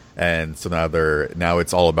 and so now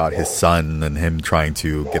it's all about his son and him trying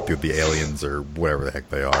to get through the aliens or whatever the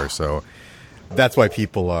heck they are. So that's why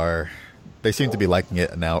they seem to be liking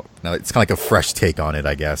it now. Now it's kind of like a fresh take on it,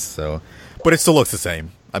 I guess. So, but it still looks the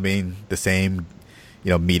same. I mean, the same,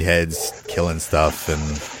 meatheads killing stuff and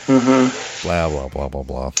blah blah blah blah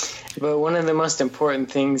blah. But one of the most important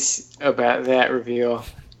things about that reveal,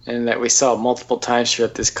 and that we saw multiple times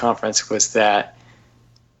throughout this conference, was that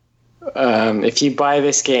if you buy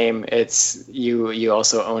this game, it's you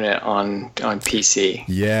also own it on PC.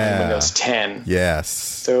 Yeah, on Windows 10. Yes.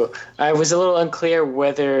 So I was a little unclear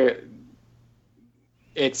whether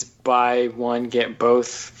it's buy one get both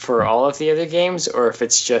for all of the other games, or if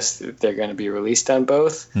it's just they're going to be released on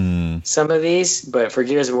both some of these. But for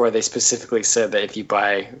Gears of War, they specifically said that if you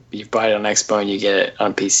buy it on Xbox, you get it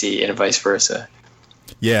on PC, and vice versa.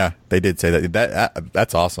 Yeah, they did say that.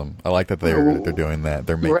 That's awesome. I like that they're doing that.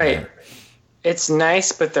 They're making it. It's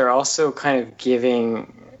nice, but they're also kind of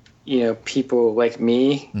giving people like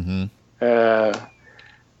me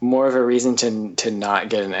more of a reason to not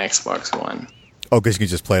get an Xbox One. Oh, because you can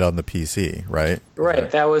just play it on the PC, right?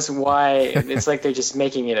 Right. That was why it's like they're just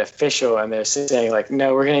making it official, and they're saying like,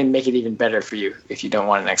 no, we're going to make it even better for you if you don't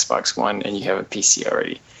want an Xbox One and you have a PC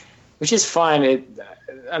already, which is fine.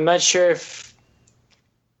 I'm not sure if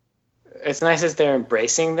it's nice that they're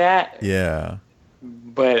embracing that. Yeah.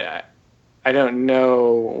 But I don't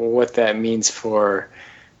know what that means for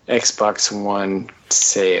Xbox One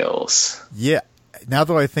sales. Yeah. Now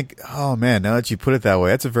that I think, now that you put it that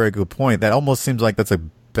way, that's a very good point. That almost seems like that's a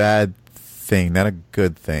bad thing, not a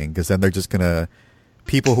good thing, because then they're just going to,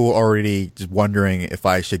 people who are already just wondering if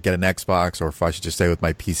I should get an Xbox or if I should just stay with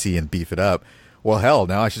my PC and beef it up. Well, hell,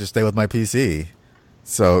 now I should just stay with my PC.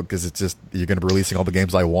 So, because it's just, you're going to be releasing all the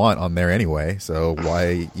games I want on there anyway. So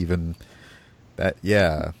why even that?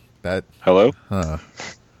 Yeah. That. Hello? Huh.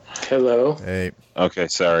 Hello. Hey. Okay,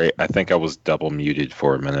 sorry. I think I was double muted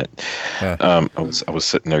for a minute. Yeah. I was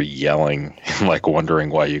sitting there yelling and like wondering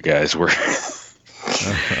why you guys were.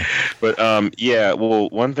 But well,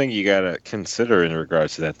 one thing you gotta consider in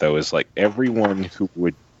regards to that though is like everyone who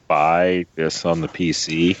would buy this on the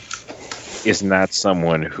PC is not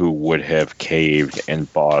someone who would have caved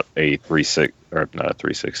and bought a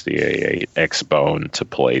 360 a Xbone to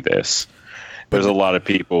play this. There's a lot of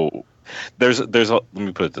people. Let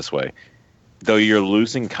me put it this way. Though you're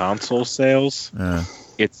losing console sales,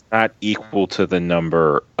 it's not equal to the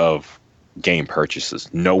number of game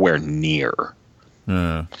purchases. Nowhere near.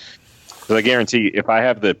 So I guarantee you, if I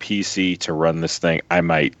have the PC to run this thing,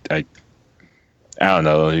 I don't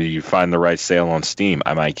know, you find the right sale on Steam,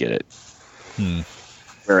 I might get it.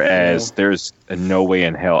 Whereas there's no way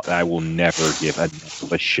in hell I will never give enough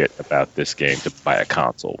of a shit about this game to buy a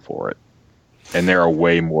console for it. And there are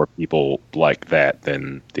way more people like that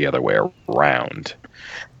than the other way around.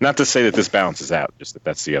 Not to say that this balances out, just that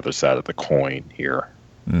that's the other side of the coin here.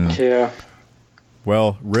 Yeah.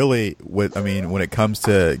 Well, really, when it comes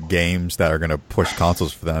to games that are going to push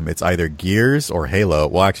consoles for them, it's either Gears or Halo.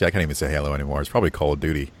 Well, actually, I can't even say Halo anymore. It's probably Call of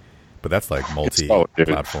Duty. But that's like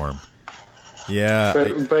multi-platform.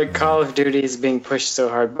 Yeah, but Call of Duty is being pushed so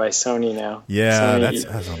hard by Sony now. Yeah,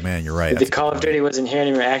 Sony, man, you're right. The Call of Duty wasn't here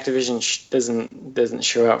anymore. Activision doesn't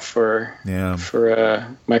show up for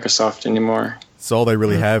Microsoft anymore. So all they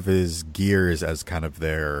really have is Gears as kind of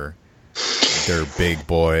their big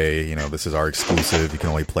boy. This is our exclusive. You can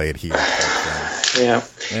only play it here. Yeah,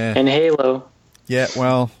 and Halo. Yeah,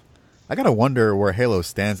 well, I gotta wonder where Halo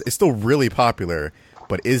stands. It's still really popular.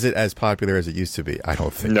 But is it as popular as it used to be? I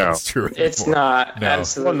don't think that's true anymore. It's not. No.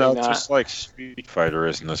 Absolutely not. Just like Street Fighter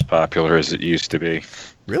isn't as popular as it used to be.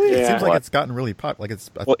 Really? Yeah. It seems like it's gotten really popular. It's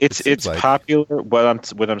popular.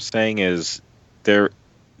 What I'm saying is both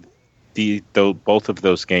of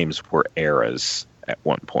those games were eras at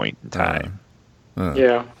one point in time.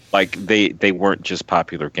 Yeah. Like they weren't just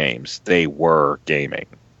popular games. They were gaming.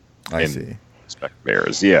 I see. Respective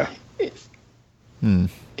eras. Yeah.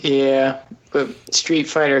 Yeah, but Street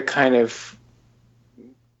Fighter kind of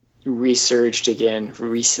resurged again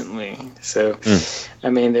recently. So,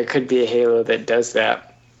 there could be a Halo that does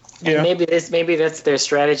that. Yeah. And maybe that's their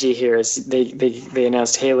strategy here. Is they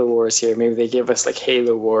announced Halo Wars here. Maybe they give us like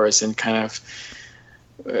Halo Wars and kind of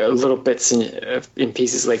little bits in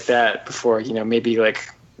pieces like that before maybe like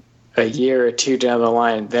a year or two down the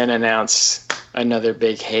line, then announce another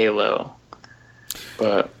big Halo.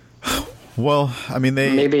 But well, I mean,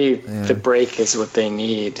 the break is what they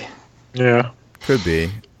need. Yeah, could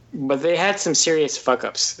be. But they had some serious fuck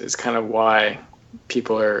ups. Is kind of why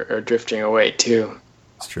people are drifting away too.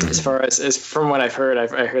 It's true. As far as from what I've heard,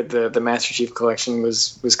 I heard the Master Chief Collection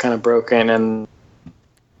was kind of broken, and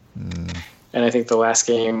I think the last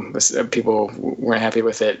game was people weren't happy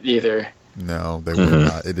with it either. No, they were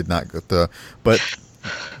not. It did not go through.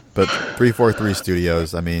 But 343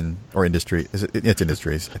 Studios, I mean, or Industry, it's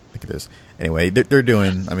Industries, I think it is. Anyway, they're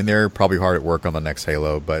doing. I mean, they're probably hard at work on the next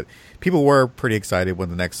Halo, but people were pretty excited when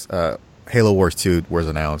the next Halo Wars 2 was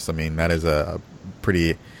announced. I mean, that is a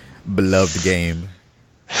pretty beloved game.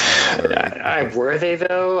 Were they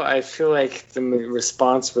though? I feel like the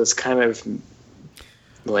response was kind of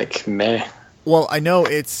like meh. Well, I know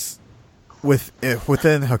it's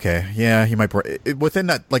within. Okay, yeah, you might within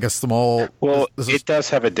that like a small. Well, it does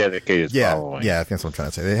have a dedicated following. Yeah, that's what I'm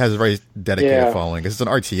trying to say. It has a very dedicated following because it's an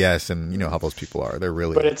RTS, and you know how those people are. They're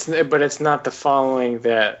really. But it's not the following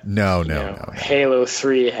that. No. Halo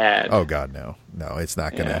 3 had. Oh God, no, it's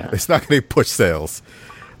not gonna. It's not gonna push sales.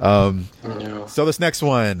 No. So this next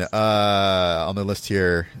one on the list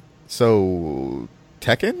here. So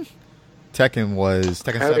Tekken was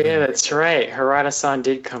Tekken 7. Oh yeah, that's right. Harada-san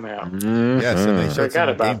did come out. Yes, and they showed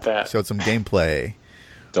showed some gameplay.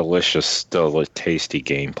 Delicious, tasty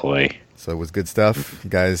gameplay. So it was good stuff. You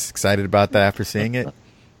guys excited about that after seeing it?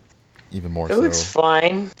 Even more so. It looks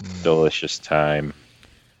fine. Delicious time.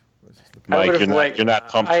 Mike, you're not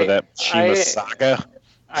pumped for that Shima saga?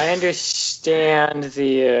 I understand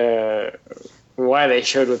the why they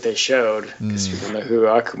showed what they showed, because people know who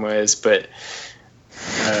Akuma is, but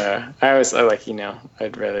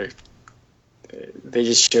I'd rather they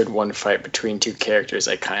just showed one fight between two characters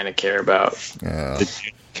I kind of care about. The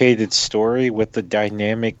dedicated story with the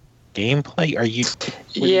dynamic gameplay.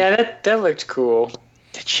 That looked cool.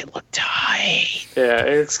 That shit looked tight. Yeah,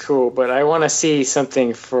 it looks cool, but I want to see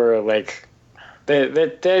something for like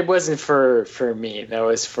that wasn't for me. That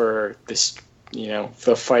was for this,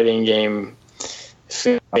 the fighting game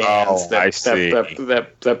fans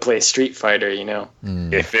that play Street Fighter.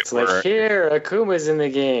 If it's like here, Akuma's in the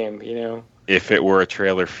game. If it were a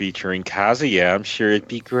trailer featuring Kazuya, I'm sure it'd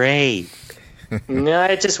be great. No,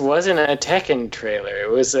 it just wasn't a Tekken trailer. It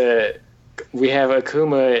was we have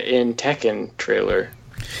Akuma in Tekken trailer.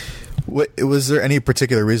 Was there any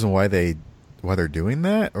particular reason why they're doing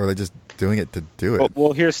that, or are they just doing it to do it?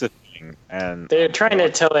 Well, here's the thing, and they're trying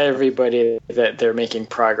to tell everybody that they're making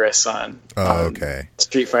progress on. Oh, okay.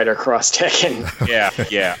 Street Fighter Cross Tekken.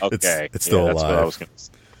 Yeah, okay. It's still alive. That's what I was gonna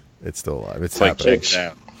say. It's still alive. It's like happening. check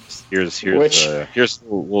it out. Here's a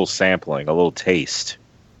little sampling, a little taste.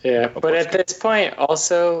 Yeah, but at this point,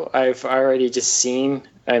 also, I've already just seen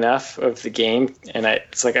enough of the game, and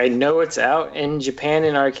it's like I know it's out in Japan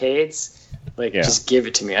in arcades. Just give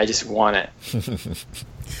it to me. I just want it.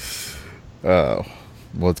 Oh,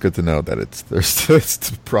 well, it's good to know that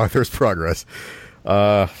there's progress.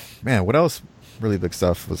 Man, what else really big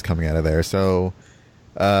stuff was coming out of there? So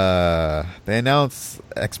they announced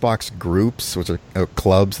Xbox groups, which are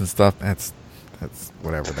clubs and stuff. That's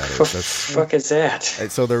whatever that is. What the fuck is that?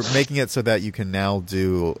 So they're making it so that you can now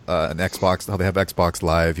do an Xbox. How they have Xbox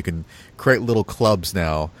Live, you can create little clubs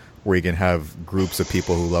now where you can have groups of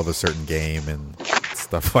people who love a certain game and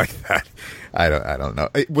stuff like that. I don't know.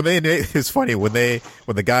 It's funny when the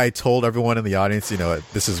guy told everyone in the audience,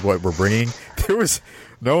 this is what we're bringing.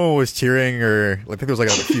 No one was cheering, or I think there was like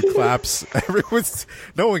a few claps.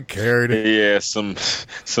 No one cared. Yeah, some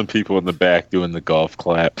people in the back doing the golf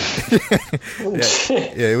clap.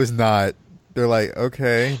 yeah, it was not. They're like,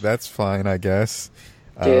 okay, that's fine, I guess.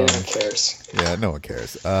 Yeah, no one cares. Yeah, no one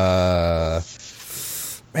cares.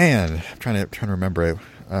 Man, I'm trying to remember it.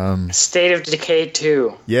 State of Decay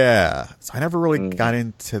 2. Yeah, so I never really got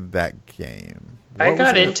into that game. I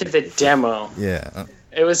got into the demo. Yeah,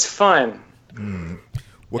 it was fun.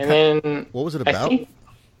 What was it about?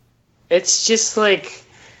 It's just like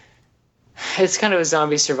it's kind of a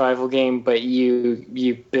zombie survival game, but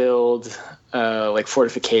you build like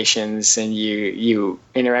fortifications, and you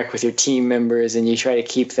interact with your team members, and you try to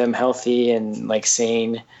keep them healthy and like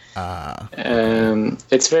sane.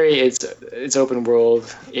 It's open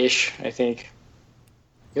world ish. I think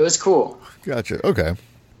it was cool. Gotcha. Okay.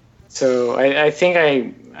 So I think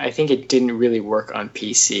it didn't really work on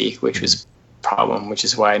PC, which was a problem, which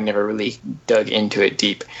is why I never really dug into it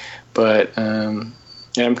deep. But and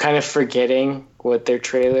I'm kind of forgetting what their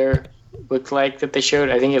trailer looked like that they showed.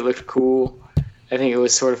 I think it looked cool. I think it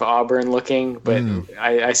was sort of Auburn looking, but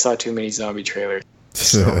I saw too many zombie trailers,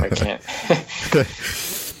 so I can't.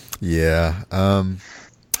 Yeah.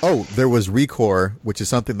 Oh, there was Recore, which is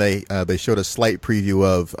something they showed a slight preview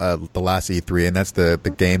of the last E3, and that's the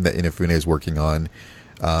game that Inafune is working on.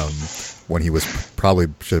 When he was probably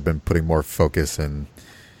should have been putting more focus in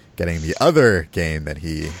getting the other game that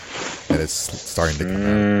is starting to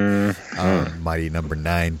come out, Mighty Number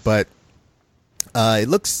 9. But it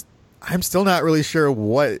looks. I'm still not really sure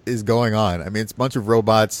what is going on. I mean, it's a bunch of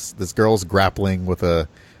robots. This girl's grappling with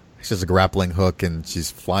it's just a grappling hook, and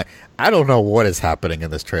she's flying. I don't know what is happening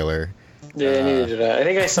in this trailer. Yeah, neither did I. I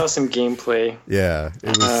think I saw some gameplay. Yeah,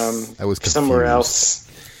 it was. I was confused. Somewhere else,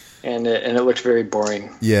 and it looked very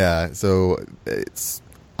boring. Yeah, so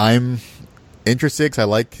I'm interested because I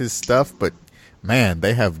like his stuff, but man,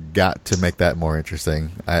 they have got to make that more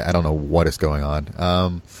interesting. I don't know what is going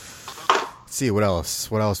on. Let's see, what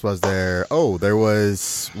else? What else was there? Oh, there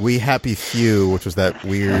was We Happy Few, which was that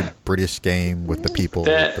weird British game with the people.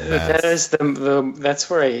 That is that's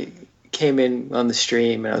where I came in on the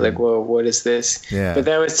stream, and I was like, "Whoa, what is this?" Yeah. But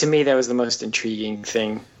that was the most intriguing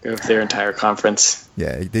thing of their entire conference.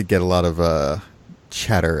 Yeah, it did get a lot of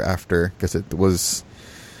chatter after because it was.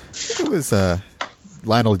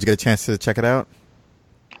 Lionel, did you get a chance to check it out?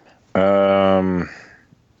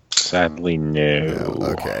 Sadly, no.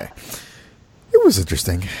 Oh, okay. It was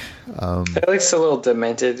interesting. It looks a little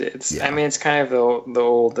demented. I mean, it's kind of the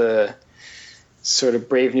old sort of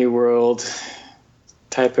Brave New World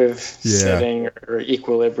type of setting or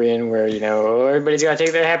Equilibrium, where everybody's got to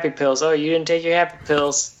take their happy pills. Oh, you didn't take your happy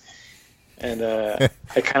pills, and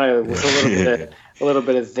I kind of with a little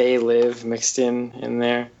bit of They Live mixed in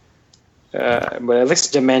there. But it looks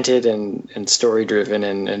demented and story driven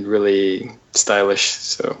and really stylish.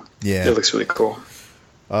 So it looks really cool.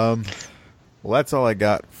 Well, that's all I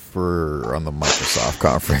got on the Microsoft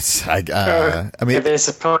conference. I mean, there's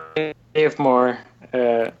plenty of more.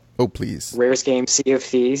 Oh, please. Rare's game, Sea of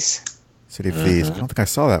Thieves. City of Thieves. I don't think I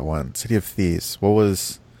saw that one. City of Thieves. What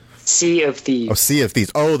was... Sea of Thieves. Oh, Sea of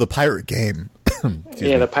Thieves. Oh, the pirate game.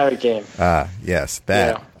 The pirate game. Yes,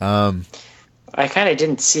 that. Yeah. I kind of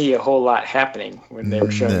didn't see a whole lot happening when they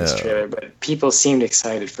were showing this trailer, but people seemed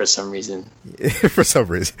excited for some reason. For some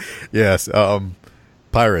reason. Yes.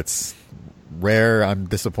 Pirates. Rare, I'm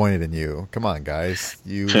disappointed in you. Come on, guys.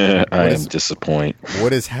 I am disappointed.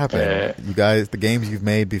 What is happening? You guys, the games you've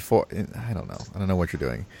made before, I don't know. I don't know what you're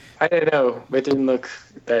doing. I don't know. It didn't look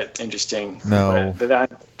that interesting. No.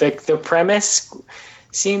 The premise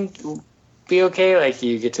seemed to be okay. Like,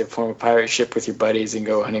 you get to form a pirate ship with your buddies and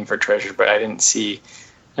go hunting for treasure, but I don't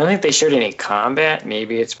think they showed any combat.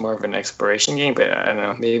 Maybe it's more of an exploration game, but I don't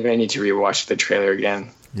know. Maybe I need to rewatch the trailer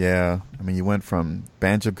again. Yeah, I mean, you went from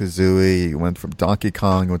Banjo-Kazooie, you went from Donkey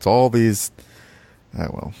Kong, you went to all these,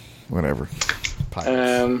 whatever.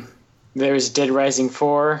 Pirates. There's Dead Rising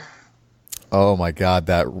 4. Oh my god,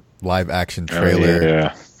 that live-action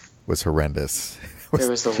trailer was horrendous. There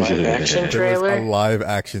was the live-action trailer? There was a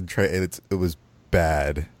live-action trailer. It was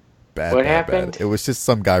bad. What happened? It was just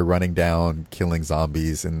some guy running down, killing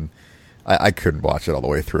zombies, and I couldn't watch it all the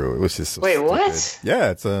way through. It was just so stupid. What?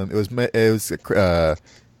 Yeah, it was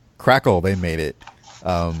Crackle. They made it,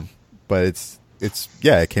 but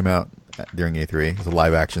it came out during E3. It's a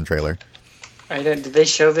live action trailer. Did they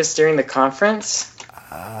show this during the conference?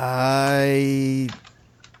 I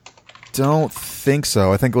don't think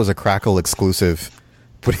so. I think it was a Crackle exclusive,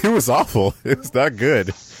 but it was awful. It was not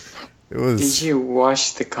good. Did you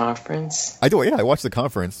watch the conference? I do. Yeah, I watched the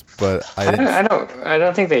conference, but I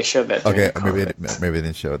don't think they showed that. Okay, maybe they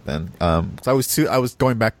didn't show it then. So I was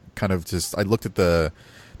going back, kind of just. I looked at the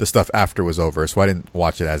stuff after it was over, so I didn't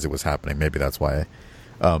watch it as it was happening. Maybe that's why.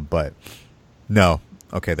 But no.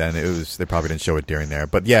 Okay, then they probably didn't show it during there.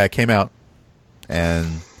 But yeah, it came out,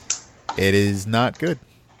 and it is not good.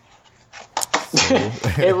 So.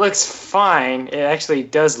 It looks fine. It actually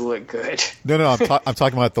does look good. No, I'm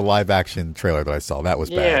talking about the live action trailer that I saw. That was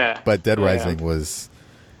bad. Yeah. But Dead Rising was...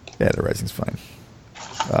 Yeah, Dead Rising's fine.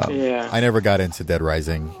 I never got into Dead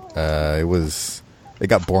Rising. It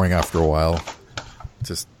got boring after a while.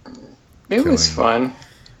 It was fun.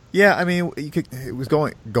 Yeah, I mean, it was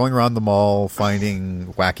going around the mall,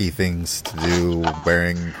 finding wacky things to do,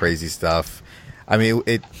 wearing crazy stuff. I mean,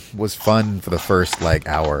 it was fun for the first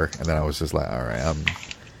hour, and then I was just like, all right,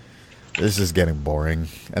 this is getting boring.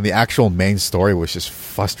 And the actual main story was just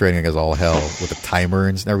frustrating as all hell with the timer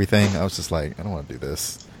and everything. I was just like, I don't want to do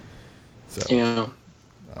this. So, yeah.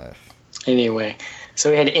 Anyway,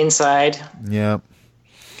 so we had Inside. Yeah.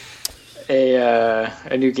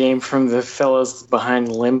 A new game from the fellows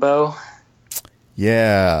behind Limbo.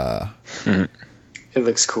 Yeah. It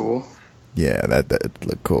looks cool. Yeah, that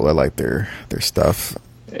looked cool. I like their stuff.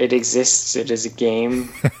 it exists. It is a game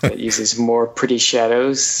that uses more pretty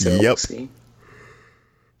shadows. So yep. We'll see.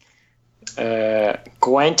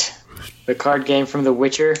 Gwent, the card game from The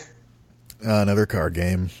Witcher. Another card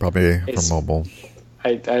game, probably for mobile.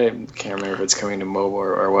 I can't remember if it's coming to mobile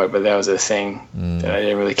or what, but that was a thing that I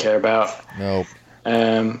didn't really care about. Nope.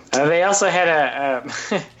 They also had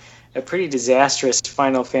a pretty disastrous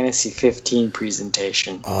Final Fantasy 15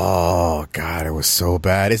 presentation. Oh, God, it was so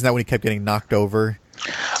bad. Isn't that when he kept getting knocked over?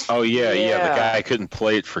 Oh, yeah. The guy couldn't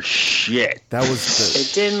play it for shit. That was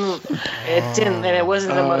It didn't, and it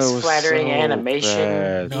wasn't the most flattering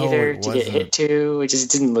animation either to get hit to. It just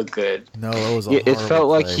didn't look good. No, it was. It felt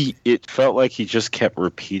like he just kept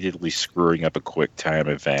repeatedly screwing up a quick time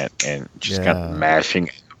event and just kind of mashing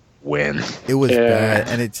win. It was bad,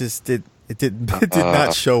 and it just did. It did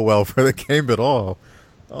not show well for the game at all.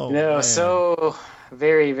 Oh, no, man. So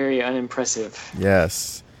very, very unimpressive.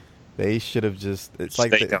 Yes. They should have just. It's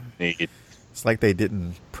like they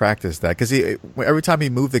didn't practice that because every time he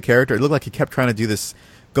moved the character, it looked like he kept trying to do this,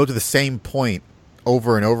 go to the same point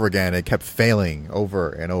over and over again. It kept failing over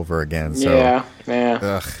and over again. So, yeah.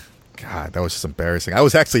 Ugh, God, that was just embarrassing. I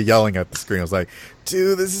was actually yelling at the screen. I was like,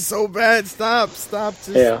 "Dude, this is so bad! Stop! Just,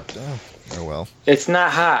 yeah. Oh well. It's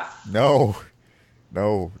not hot. No.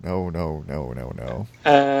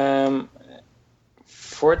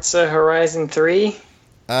 Forza Horizon 3.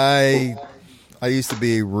 I used to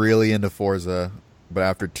be really into Forza, but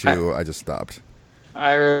after 2, I just stopped.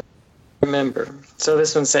 I remember. So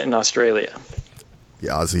this one's set in Australia. The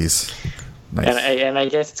Aussies. Nice. And I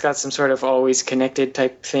guess it's got some sort of always connected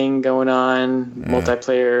type thing going on.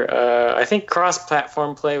 Multiplayer. I think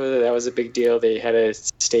cross-platform play, that was a big deal. They had a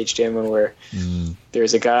stage demo where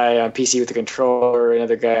there's a guy on PC with a controller,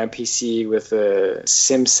 another guy on PC with a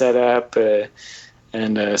sim setup,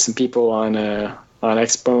 and some people on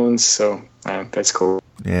Xbones, so that's cool.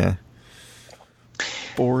 Yeah.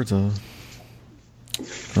 Forza.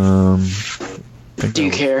 Do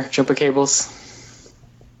you care? Jumper cables?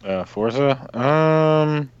 Forza?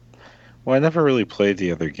 Well, I never really played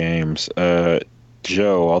the other games.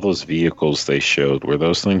 Joe, all those vehicles they showed, were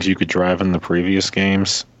those things you could drive in the previous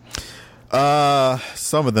games?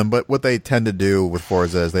 Some of them, but what they tend to do with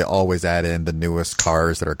Forza is they always add in the newest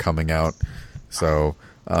cars that are coming out. So...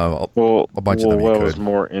 a bunch of them. What I was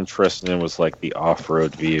more interested in was like the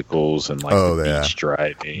off-road vehicles and like the beach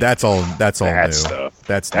driving. That's all new. Stuff.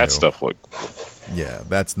 That new. Stuff looked cool. Yeah,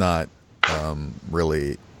 that's not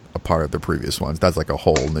really a part of the previous ones. That's like a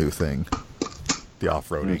whole new thing. The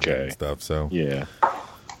off-roading and stuff. So yeah,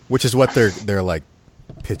 which is what they're like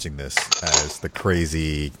pitching this as the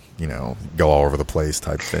crazy, go all over the place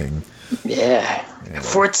type thing. Yeah.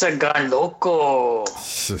 Forza Gun Loco.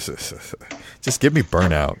 Just give me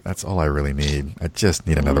Burnout. That's all I really need. I just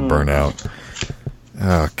need another Burnout.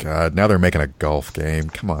 Oh, God. Now they're making a golf game.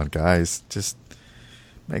 Come on, guys. Just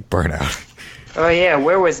make Burnout. Oh, yeah.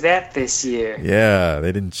 Where was that this year? Yeah.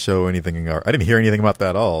 They didn't show anything. I didn't hear anything about that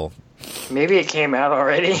at all. Maybe it came out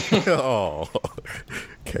already. Oh.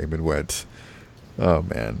 Came and went. Oh,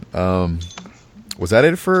 man. Was that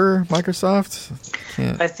it for Microsoft?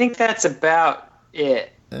 I think that's about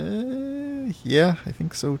it. Yeah, I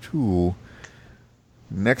think so too.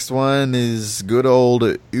 Next one is good old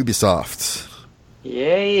Ubisoft.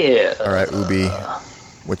 Yeah. All right, Ubi.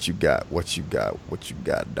 What you got,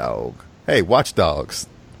 dog? Hey, Watch Dogs.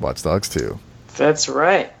 Watch Dogs 2. That's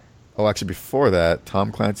right. Oh, actually, before that,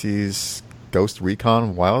 Tom Clancy's Ghost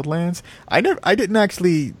Recon Wildlands. I didn't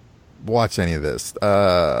actually watch any of this.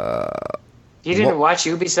 You didn't watch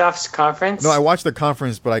Ubisoft's conference? No, I watched the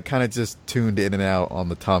conference, but I kind of just tuned in and out on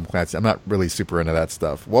the Tom Clancy. I'm not really super into that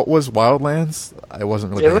stuff. What was Wildlands? I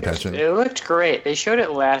wasn't really paying attention. It looked great. They showed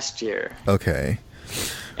it last year. Okay.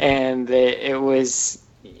 And it was...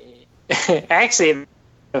 Actually,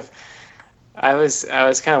 I was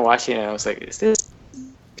kind of watching it, and I was like,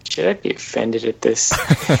 should I be offended at this?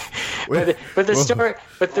 but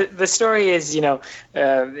the story is,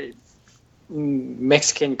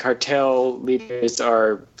 Mexican cartel leaders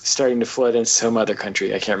are starting to flood in some other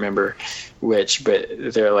country. I can't remember which, but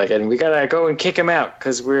they're like, and we gotta go and kick them out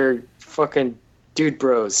because we're fucking dude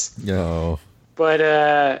bros. No. But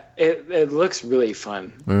it looks really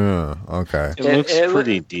fun. Yeah. Okay. It looks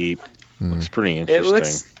pretty deep. Looks pretty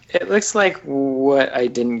interesting. It looks like what I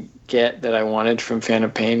didn't get that I wanted from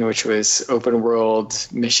Phantom Pain, which was open world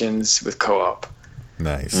missions with co-op.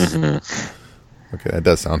 Nice. Mm-hmm. Okay, that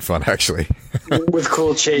does sound fun, actually. With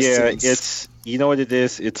cool chase scenes. It's, you know what it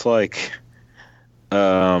is? It's like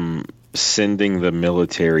sending the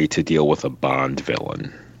military to deal with a Bond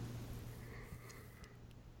villain.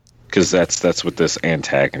 Because that's what this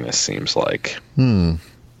antagonist seems like.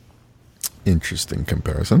 Interesting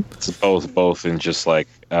comparison. It's both in just like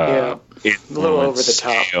a little over the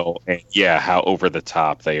top. And how over the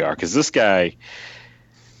top they are. Because this guy,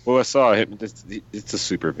 I saw him. It's a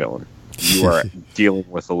super villain. You are dealing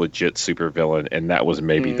with a legit super villain, and that was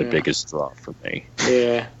maybe the biggest draw for me.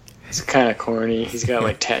 Yeah, it's kind of corny. He's got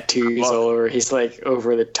like tattoos all over. He's like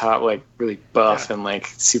over the top, like really buff and like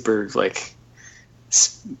super like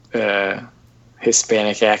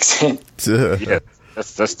Hispanic accent. Yeah,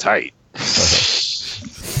 that's tight.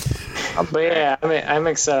 But yeah, I'm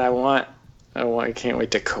excited. I can't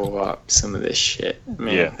wait to co-op some of this shit.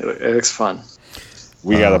 Man, it looks fun.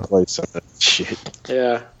 We gotta play some of that shit.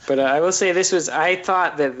 Yeah, but I will say I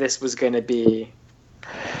thought that this was going to be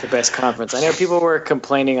the best conference. I know people were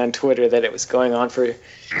complaining on Twitter that it was going on for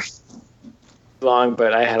long,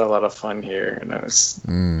 but I had a lot of fun here, and I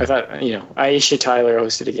thought, Aisha Tyler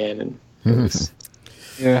hosted again, and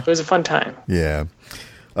it was a fun time. Yeah.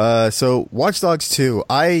 So Watch Dogs 2,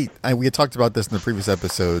 we had talked about this in the previous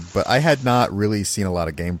episode, but I had not really seen a lot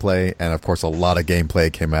of gameplay, and of course a lot of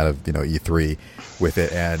gameplay came out of, E3 with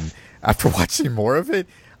it, and after watching more of it,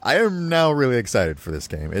 I am now really excited for this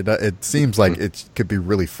game. It seems like it could be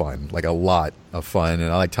really fun, like a lot of fun,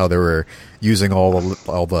 and I liked how they were using all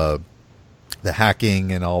the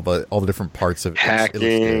hacking and all the different parts of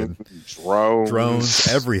hacking, drones,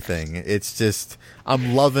 everything. It's just,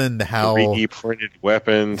 I'm loving how 3D printed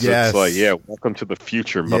weapons. Yes. It's like, welcome to the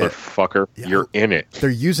future, motherfucker. Yeah. You're in it.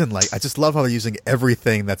 They're using I just love how they're using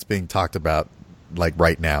everything that's being talked about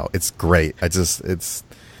right now. It's great.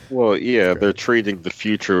 Well, yeah, they're treating the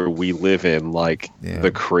future we live in like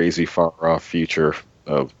the crazy far off future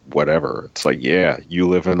of whatever. It's like, you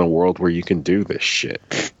live in a world where you can do this shit.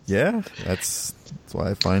 Yeah, that's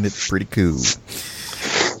why I find it pretty cool.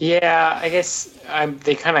 Yeah, I guess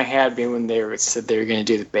they kind of had me when they said they were going to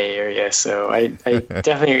do the Bay Area, so I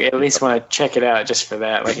definitely at least want to check it out just for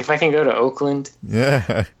that. Like, if I can go to Oakland,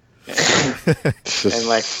 and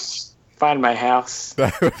like find my house,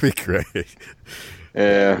 that would be great.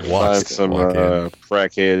 Yeah, find some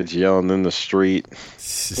crackheads yelling in the street.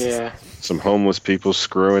 Yeah, some homeless people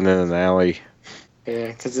screwing in an alley. Yeah,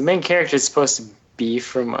 because the main character is supposed to be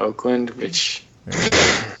from Oakland, which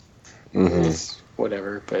is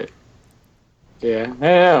whatever. But yeah, I don't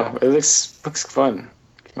know. It looks fun.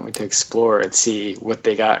 Can't wait to explore and see what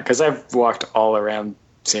they got. Because I've walked all around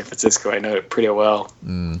San Francisco. I know it pretty well.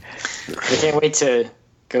 I can't wait to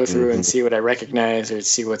go through and see what I recognize or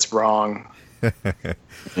see what's wrong.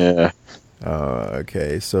 Yeah.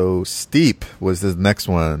 Okay, so Steep was the next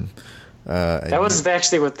one. That was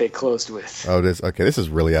actually what they closed with. Oh, this okay. This is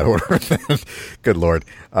really out of order. Good lord.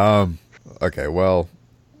 Okay, well,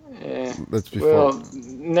 next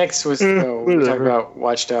was we were talking about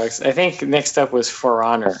Watch Dogs. I think next up was For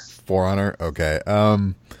Honor. For Honor. Okay.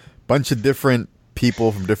 Bunch of different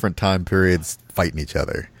people from different time periods fighting each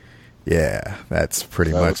other. Yeah, that's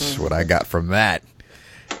pretty much what I got from that.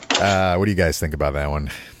 What do you guys think about that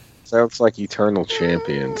one? Sounds like Eternal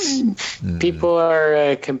Champions. People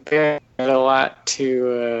are comparing it a lot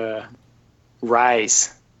to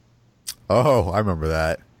Rise. Oh, I remember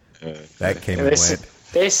that. That came and went.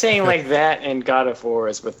 They're saying like that and God of War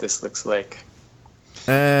is what this looks like.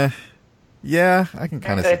 Yeah, I can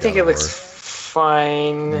kind of see I think it looks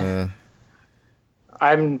fine.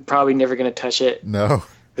 I'm probably never going to touch it. No.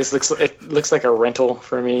 It looks like a rental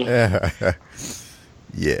for me.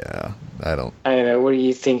 Yeah, I don't know. What do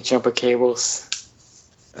you think, Jumper Cables?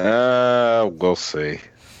 We'll see.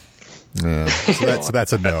 Yeah, so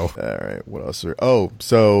that's a no. All right, what else?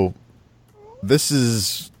 So this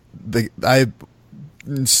is I'm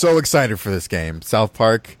so excited for this game. South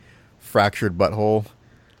Park, Fractured Butthole.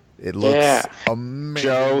 It looks amazing.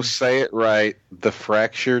 Joe, say it right. The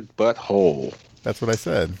Fractured Butthole. That's what I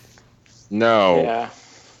said. No. Yeah.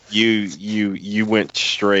 You went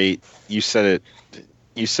straight. You said it.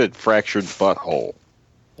 You said Fractured Butthole.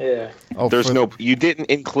 Yeah. Oh, you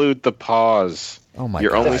didn't include the pause. Oh my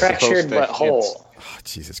You're God. only the Fractured Butthole. Oh,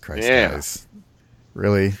 Jesus Christ, guys.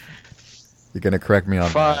 Really? You're going to correct me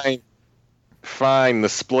on that? Fine. The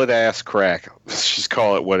split ass crack. Let's just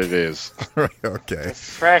call it what it is. Okay. The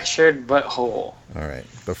Fractured Butthole. All right.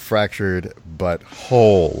 The Fractured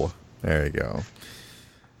Butthole. There you go.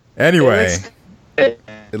 Anyway, it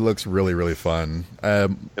looks really, really fun.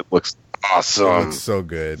 It looks awesome. It looks so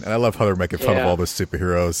good. And I love how they're making fun of all the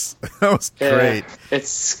superheroes. That was great.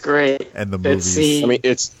 It's great. And the movies. I mean,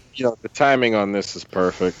 it's, the timing on this is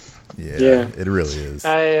perfect. Yeah, it really is.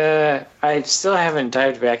 I still haven't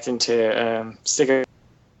dived back into Sticker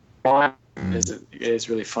One. It's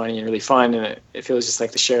really funny and really fun, and it feels just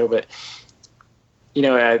like the show. But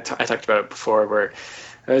I talked about it before, where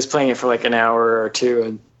I was playing it for like an hour or two,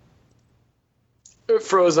 and it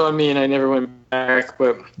froze on me, and I never went back.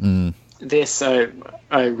 But this, I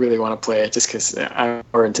really want to play it just because I'm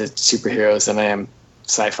more into superheroes than I am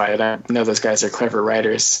sci-fi, and I know those guys are clever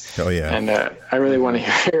writers. Oh yeah, and I really want to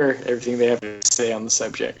hear everything they have to say on the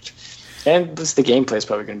subject. And the gameplay is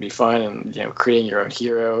probably going to be fun, and creating your own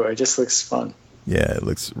hero, it just looks fun. Yeah, it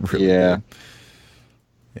looks really good.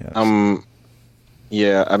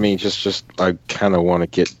 Yeah. I mean, just I kind of want to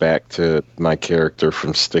get back to my character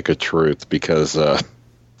from Stick of Truth because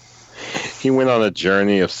he went on a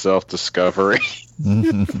journey of self-discovery.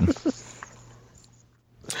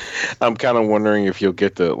 I'm kind of wondering if you'll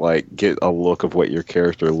get to get a look of what your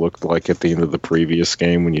character looked like at the end of the previous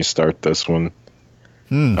game when you start this one.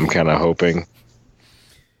 I'm kind of hoping.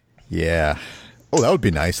 Yeah. Oh, that would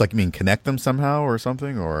be nice. Connect them somehow or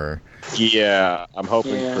something, or. Yeah, I'm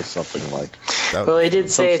hoping for something like. That. Well, they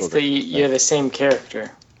did say you're the same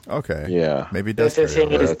character. Okay. Yeah. Maybe that's the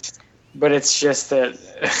thing is, but it's just that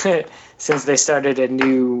since they started a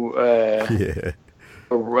new a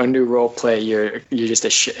new role play, you're just a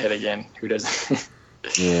shithead again. Who doesn't?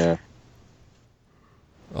 Yeah.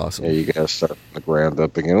 Awesome. Yeah, you gotta start from the ground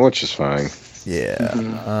up again, which is fine. Yeah.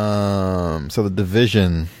 So the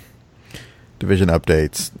Division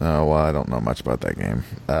updates. Well, I don't know much about that game.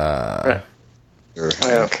 I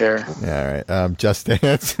don't care. Yeah, all right. Just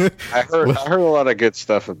Dance. I heard a lot of good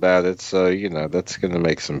stuff about it, so that's going to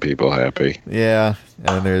make some people happy. Yeah,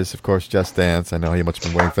 and there's of course Just Dance. I know you much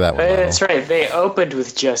been waiting for that one. That's right. They opened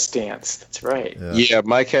with Just Dance. That's right. Yeah,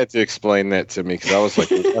 Mike had to explain that to me because I was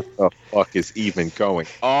like, "What the fuck is even going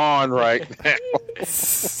on right now?"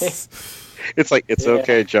 It's like, it's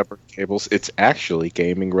okay, Jumper Cables. It's actually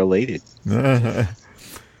gaming related.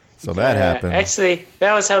 So that happened. Actually,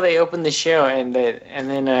 that was how they opened the show, and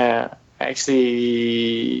then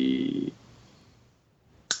actually,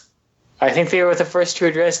 I think they were the first to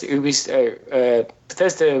address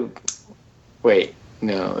Bethesda. Wait,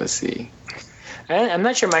 no, let's see. I'm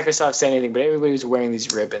not sure Microsoft said anything, but everybody was wearing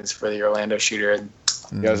these ribbons for the Orlando shooter.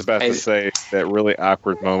 Yeah, I was about to say that really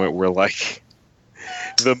awkward moment where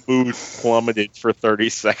the mood plummeted for 30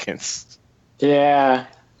 seconds. Yeah.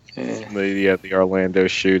 The Orlando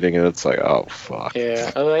shooting, and it's like, oh fuck.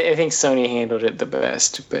 Yeah, although I think Sony handled it the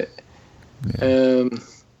best, but they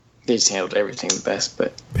just handled everything the best.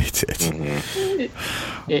 But they did.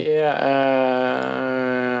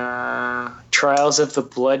 Trials of the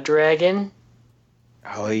Blood Dragon.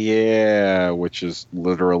 Oh yeah, which is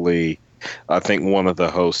literally, I think one of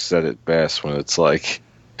the hosts said it best when it's like,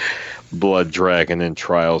 Blood Dragon and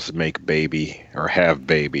Trials make baby or have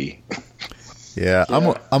baby. Yeah,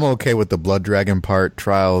 I'm okay with the Blood Dragon part.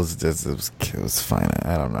 Trials, it was fine.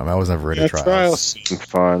 I don't know. I was never into Trials. Trials seemed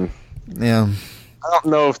fun. Yeah. I don't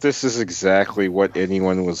know if this is exactly what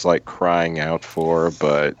anyone was crying out for,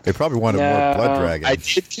 but they probably wanted more Blood Dragons. I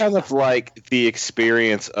did kind of like the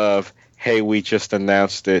experience of, hey, we just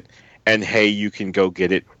announced it, and hey, you can go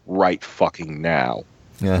get it right fucking now.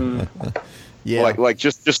 Yeah. Yeah. Like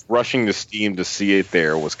just rushing to Steam to see it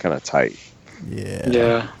there was kind of tight. Yeah.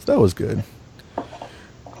 Yeah. That was good.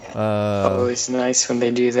 Always nice when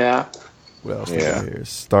they do that. What else is here?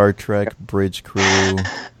 Star Trek Bridge Crew.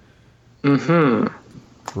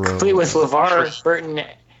 Complete with LeVar Burton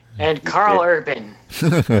and Carl Urban.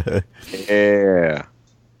 Yeah.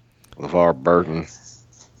 LeVar Burton.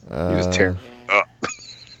 He was tearing up.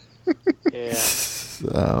 Yeah.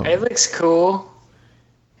 It looks cool.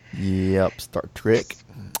 Yep, Star Trek.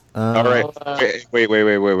 All right.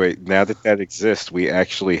 Wait. Now that exists, we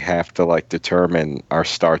actually have to determine our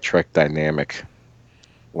Star Trek dynamic,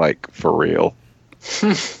 for real.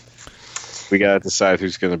 We gotta decide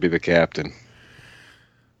who's going to be the captain.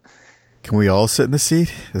 Can we all sit in the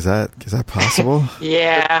seat? Is that possible?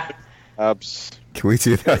 Yeah. Can we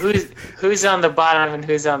do that? Who's on the bottom and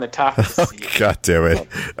who's on the top of the seat? God damn it!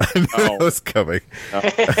 I knew that was coming.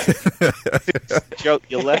 Joe,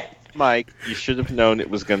 you left Mike. You should have known it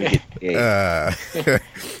was going to get gay.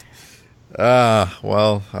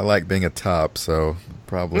 Well, I like being a top, so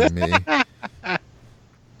probably me.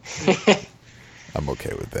 I'm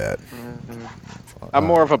okay with that. I'm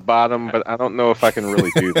more of a bottom, but I don't know if I can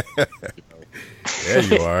really do that. Yeah,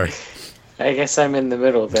 you are. I guess I'm in the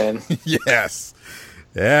middle then. Yes.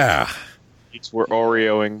 Yeah. We're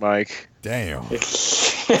Oreoing Mike. Damn.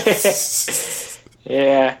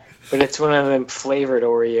 Yeah, but it's one of them flavored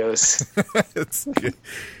Oreos. It's good.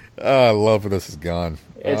 Oh, I love where this is gone.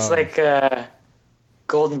 It's like a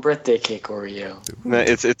golden birthday cake Oreo. No,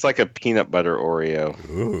 it's like a peanut butter Oreo.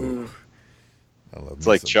 Ooh. I love it's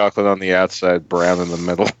like chocolate on the outside, brown in the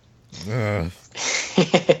middle.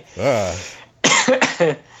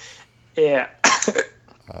 Yeah.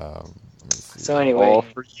 So anyway, all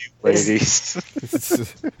for you, ladies.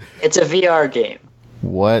 It's a VR game.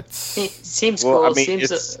 What? Seems cool. I mean,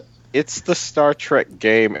 it's the Star Trek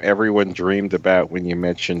game everyone dreamed about when you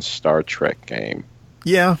mentioned Star Trek game.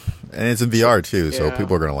 Yeah, and it's in VR too, so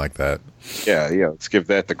people are going to like that. Yeah. Let's give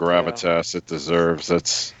that the gravitas it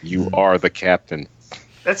deserves. You are the captain.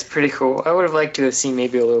 That's pretty cool. I would have liked to have seen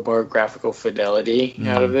maybe a little more graphical fidelity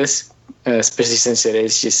out of this, especially since it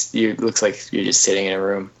is just looks like you're just sitting in a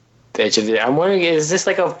room. The edge of it. I'm wondering, is this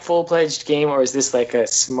like a full-fledged game, or is this like a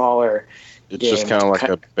smaller It's game? just kind of like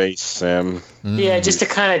a base sim. Yeah, just to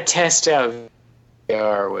kind of test out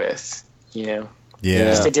VR with, Yeah.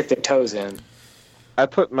 Just to dip their toes in. I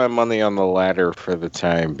put my money on the latter for the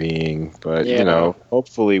time being, but,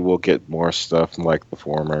 hopefully we'll get more stuff like the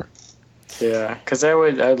former. Yeah, because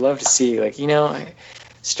I'd love to see,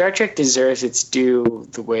 Star Trek deserves its due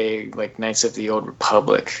the way, Knights of the Old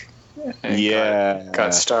Republic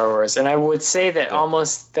got Star Wars. And I would say that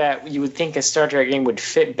almost that you would think a Star Trek game would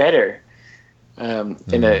fit better in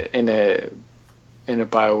a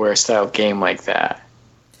BioWare style game like that.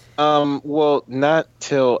 Well, not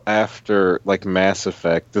till after Mass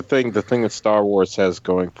Effect. The thing that Star Wars has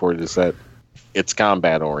going for it is that it's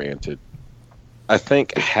combat oriented. I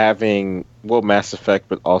think having Mass Effect,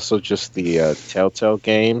 but also just the Telltale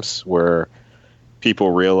games where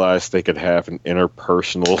people realized they could have an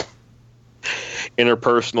interpersonal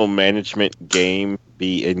management game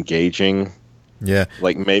be engaging. Yeah.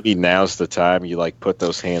 Maybe now's the time you put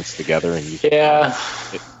those hands together and you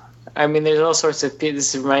I mean, there's all sorts of.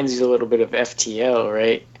 This reminds you a little bit of FTL,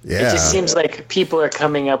 right? Yeah. It just seems like people are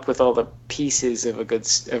coming up with all the pieces of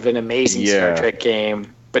an amazing Star Trek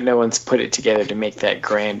game, but no one's put it together to make that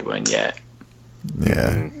grand one yet.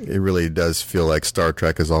 Yeah, it really does feel like Star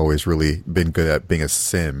Trek has always really been good at being a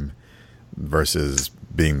sim versus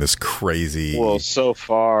being this crazy. Well, so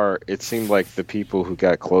far it seemed like the people who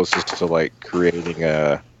got closest to creating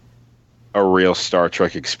a real Star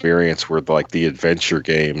Trek experience were the adventure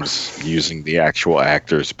games using the actual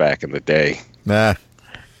actors back in the day. Nah.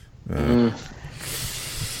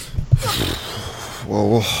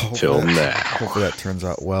 Well, till now. Hopefully that turns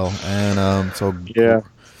out well. And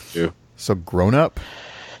So grown up.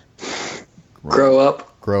 Grow up.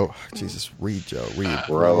 Jesus, read, Joe. Read.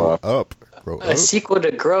 Grow up. Grow up. A sequel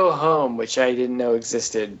to Grow Home, which I didn't know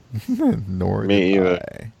existed. Nor Me did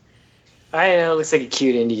either. I know, it looks like a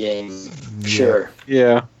cute indie game. Sure.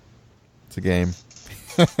 Yeah. It's a game.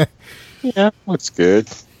 Yeah, looks good.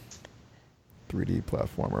 3D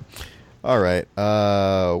platformer. All right.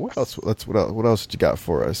 What else? What else did you got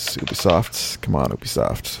for us, Ubisoft? Come on,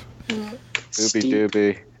 Ubisoft. Doobie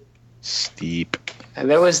doobie. Steep. And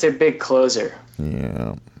that was their big closer.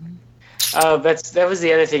 Yeah. That was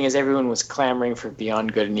the other thing, is everyone was clamoring for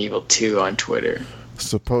Beyond Good and Evil 2 on Twitter.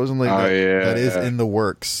 Supposedly that is in the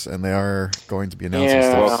works, and they are going to be announcing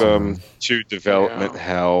stuff. Welcome to development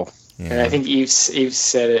hell. Yeah. And I think Eve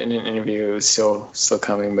said it in an interview. It was still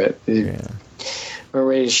coming, but we're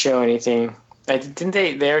ready to show anything. Didn't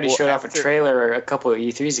they? They already showed off a trailer a couple of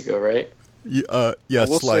E3s ago, right? Yeah,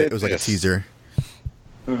 slight. It was like a teaser.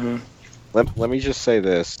 Mm-hmm. Let me just say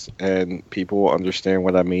this, and people will understand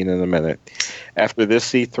what I mean in a minute. After this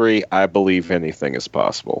E3, I believe anything is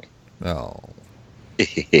possible. Oh.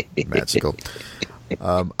 Magical.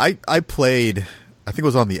 I played, I think it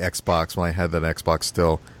was on the Xbox when I had that Xbox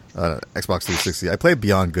still, Xbox 360. I played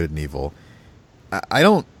Beyond Good and Evil. I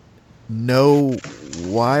don't know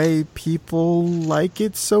why people like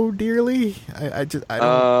it so dearly. I don't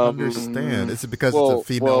understand. Is it because it's a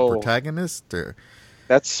female protagonist? Or?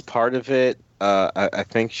 That's part of it. I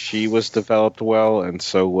think she was developed well, and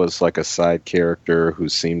so was a side character who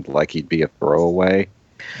seemed like he'd be a throwaway.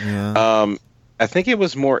 Yeah. I think it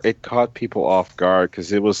was more, it caught people off guard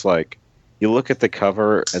because it was you look at the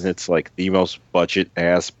cover and it's the most budget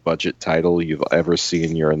title you've ever seen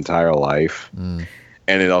in your entire life. And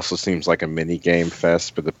it also seems like a mini game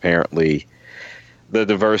fest, but apparently the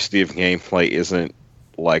diversity of gameplay isn't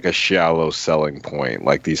a shallow selling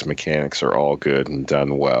point. These mechanics are all good and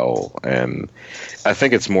done well. And I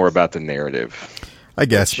think it's more about the narrative. I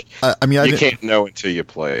guess. I mean, you can't know until you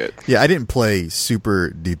play it. Yeah, I didn't play super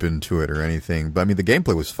deep into it or anything, but I mean, the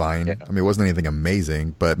gameplay was fine. Yeah. I mean, it wasn't anything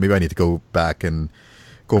amazing, but maybe I need to go back and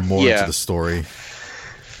go more into the story.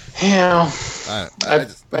 Yeah,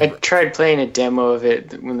 I tried playing a demo of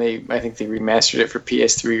it when I think they remastered it for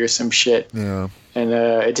PS3 or some shit. Yeah, and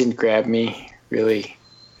it didn't grab me really.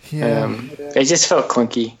 Yeah, it just felt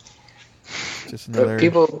clunky. But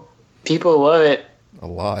people love it a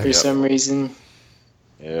lot for some reason.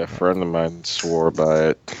 Yeah, a friend of mine swore by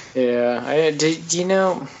it. Yeah, do you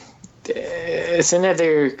know? it's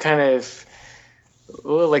another kind of a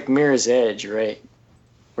little like Mirror's Edge, right?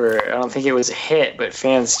 Where I don't think it was a hit, but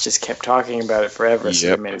fans just kept talking about it forever,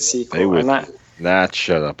 so they made a sequel. They would not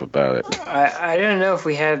shut up about it. I don't know if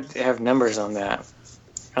we have numbers on that.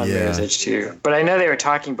 On Mirror's Edge 2. But I know they were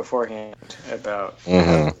talking beforehand about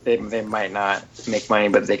they might not make money,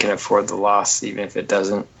 but they can afford the loss even if it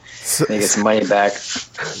doesn't. They get some money back.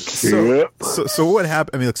 So what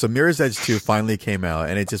happened? I mean, look, so Mirror's Edge 2 finally came out,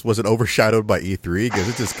 and it just wasn't overshadowed by E3 because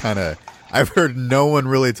it just kind of. I've heard no one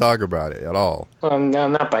really talk about it at all. Well, no,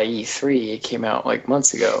 not by E3. It came out like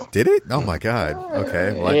months ago. Did it? Oh my god.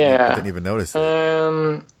 Okay. Well, I didn't even notice it.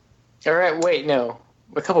 All right. Wait. No.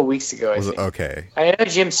 A couple weeks ago. I think. Okay. I know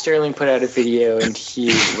Jim Sterling put out a video, and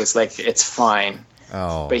he was like, "It's fine."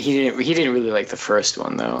 Oh. But he didn't really like the first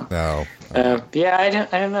one though. No. Yeah. I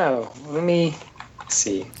don't know. Let me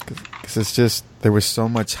see. Because it's just there was so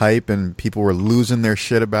much hype, and people were losing their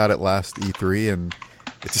shit about it last E3, and.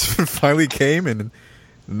 It just finally came, and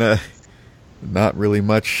not really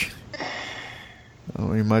much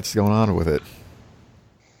going on with it.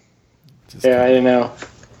 I don't know.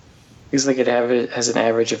 Looks like it has an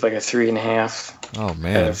average of like a 3.5. Oh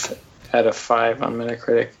man! Out of 5 on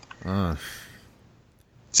Metacritic.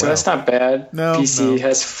 So that's not bad. No, PC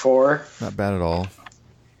has 4. Not bad at all.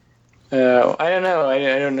 I don't know.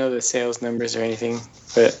 I don't know the sales numbers or anything,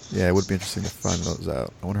 but yeah, it would be interesting to find those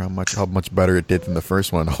out. I wonder how much better it did than the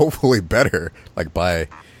first one. Hopefully better, like by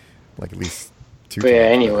at least 2 times. But yeah,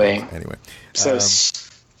 anyway. So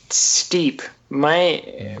Steep.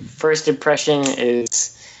 My first impression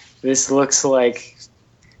is this looks like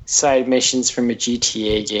side missions from a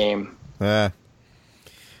GTA game.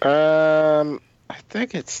 I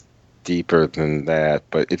think it's deeper than that,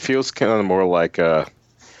 but it feels kind of more like a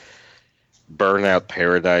Burnout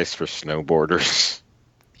Paradise for snowboarders.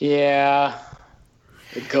 Yeah.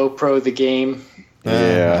 The GoPro, the game.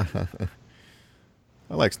 Yeah.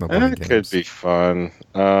 I like snowboarding games. It could be fun.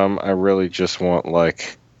 I really just want,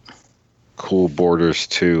 like, Cool Borders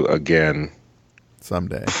 2 again.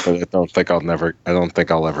 Someday. But I don't think I'll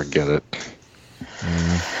ever get it.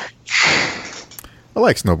 I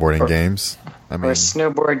like snowboarding games. Or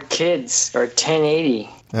Snowboard Kids, or 1080.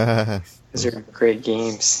 Those are great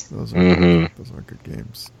games. Those are good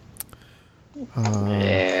games.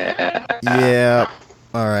 Yeah.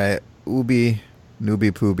 All right. Ubi,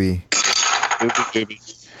 Nooby Pooby.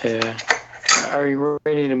 Yeah. Are you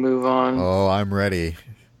ready to move on? Oh, I'm ready.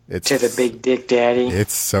 It's to the big dick daddy.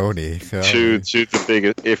 It's Sony. To the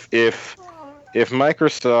biggest. If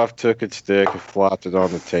Microsoft took its dick and flopped it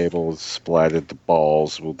on the table and splatted the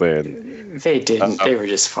balls, well then they didn't. They were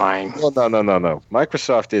just fine. Well, no.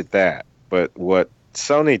 Microsoft did that. But what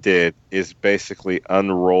Sony did is basically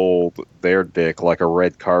unrolled their dick like a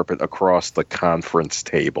red carpet across the conference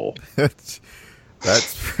table. That's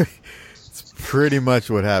pretty much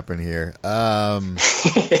what happened here. I mean,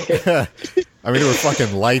 there were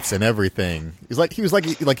fucking lights and everything. He was like he was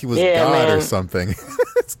God or something.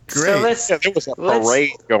 It's great. So there was a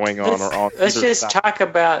parade going on. Let's just talk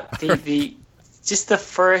about the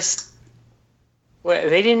first.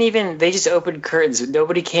 Well, they just opened curtains.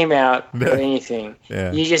 Nobody came out or anything.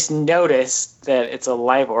 Yeah. You just notice that it's a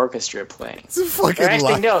live orchestra playing. It's a fucking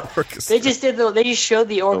live orchestra. They just showed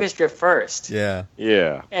the orchestra first. Yeah.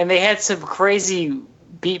 Yeah. And they had some crazy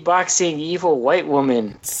beatboxing evil white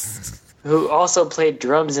woman who also played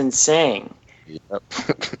drums and sang. Yep.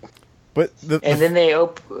 But then they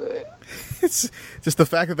it's just the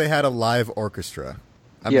fact that they had a live orchestra.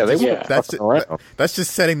 That's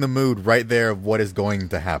just setting the mood right there of what is going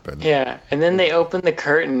to happen. Yeah, and then they open the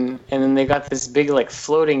curtain, and then they got this big like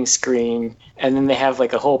floating screen, and then they have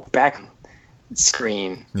like a whole back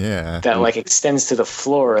screen. Yeah, that like extends to the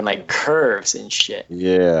floor and like curves and shit.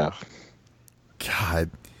 Yeah.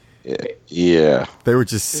 God. Yeah. They were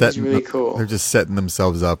just setting. Really cool. They're just setting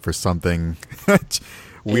themselves up for something.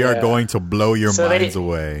 We are going to blow your minds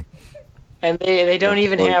away. And they don't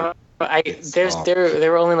even have.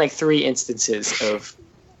 There were only like 3 instances of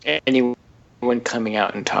anyone coming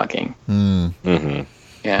out and talking. Mm-hmm.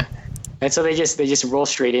 Yeah, and so they just roll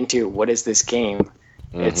straight into what is this game?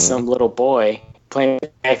 Mm-hmm. It's some little boy playing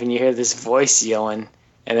with a knife, and you hear this voice yelling,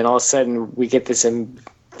 and then all of a sudden we get this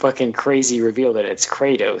fucking crazy reveal that it's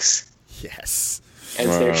Kratos. Yes, and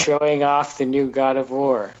they're showing off the new God of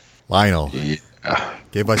War. Lionel,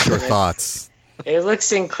 give us your thoughts. It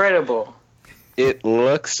looks incredible. It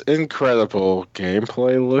looks incredible.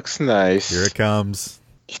 Gameplay looks nice. Here it comes.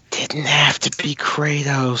 It didn't have to be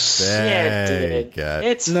Kratos. Yeah, it did.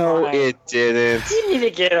 It's fine. It didn't. You need to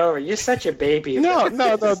get over it. You're such a baby. No.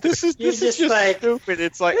 This is just like stupid.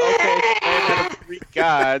 It's like, okay, man out of Greek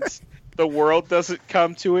gods, the world doesn't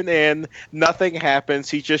come to an end. Nothing happens.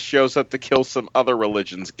 He just shows up to kill some other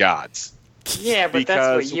religion's gods. Yeah, but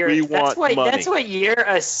that's what you're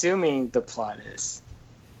assuming the plot is.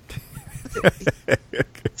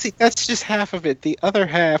 See, that's just half of it. The other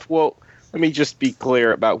half, well, let me just be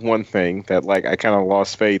clear about one thing that, like, I kind of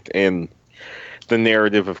lost faith in the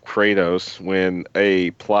narrative of Kratos when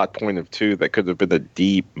a plot point of 2 that could have been a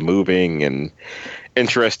deep, moving, and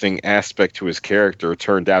interesting aspect to his character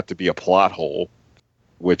turned out to be a plot hole,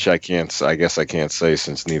 which I guess I can't say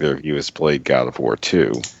since neither of you has played God of War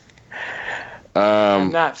 2.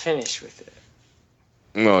 I'm not finished with it.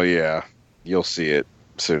 Well, yeah, you'll see it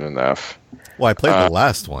soon enough. Well, I played the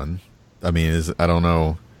last one. I mean, I don't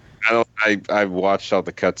know. I watched all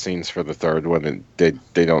the cutscenes for the third one, and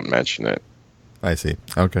they don't mention it. I see.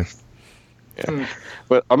 Okay. Yeah.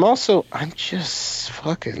 But I'm just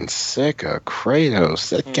fucking sick of Kratos.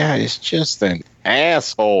 That guy is just an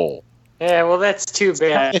asshole. Yeah, well, that's too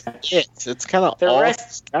bad. It's kind of all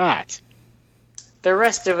he's got. The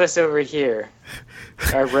rest of us over here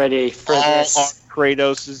are ready for this. On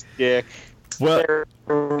Kratos' dick. Well,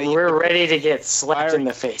 we're ready to get slapped in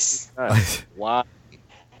the face. Why?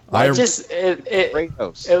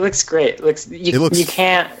 It looks great. You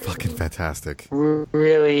can't fucking fantastic.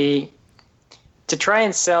 Really, to try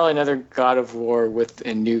and sell another God of War with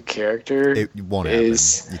a new character, it won't happen.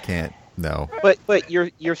 You can't. No. But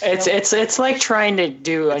you're. It's like trying to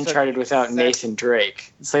do Uncharted without Nathan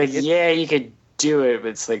Drake. It's like you could do it, but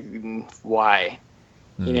it's like why,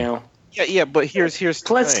 you know. Yeah, but here's the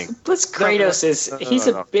thing. Plus Kratos he's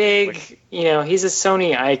a big, he's a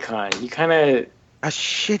Sony icon. You kind of a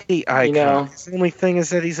shitty icon. The only thing is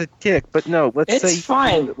that he's a dick. But no, let's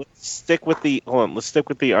fine. Let's stick with the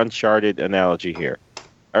Uncharted analogy here.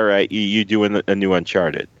 All right, you do a new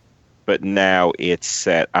Uncharted, but now it's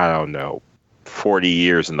set, I don't know, 40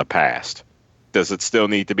 years in the past. Does it still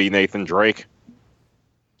need to be Nathan Drake?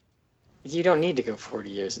 You don't need to go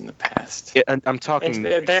 40 years in the past. Yeah, I'm talking.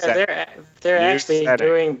 They're actually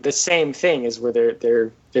doing the same thing as where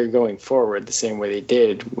they're going forward the same way they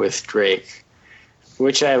did with Drake,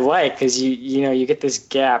 which I like because you get this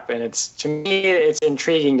gap, and to me it's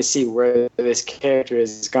intriguing to see where this character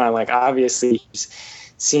has gone. Like obviously he's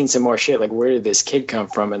seen some more shit. Like where did this kid come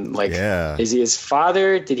from? And is he his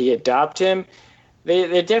father? Did he adopt him?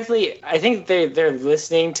 They're definitely. I think they're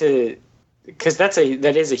listening to. Because that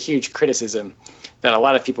is a huge criticism that a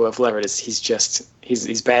lot of people have levered is he's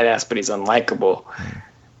badass but he's unlikable.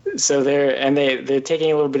 So they're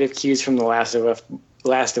taking a little bit of cues from the Last of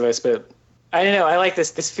Us, but I don't know. I like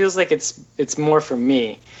this. This feels like it's more for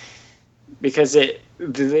me because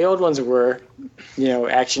the old ones were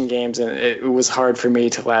action games and it was hard for me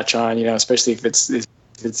to latch on, especially if it's a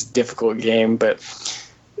difficult game. But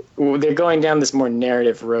they're going down this more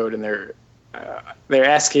narrative road and they're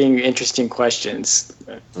asking interesting questions.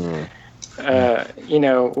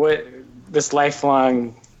 What this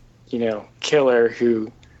lifelong, killer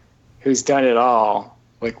who's done it all.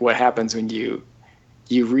 Like what happens when you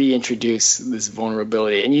reintroduce this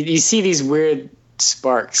vulnerability, and you see these weird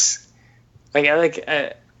sparks.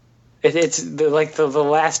 It's the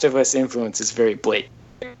Last of Us influence is very blatant.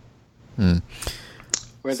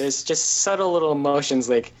 Where there's just subtle little emotions,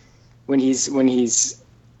 like when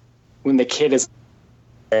the kid is,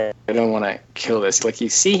 I don't want to kill this. Like you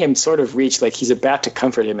see him sort of reach, like he's about to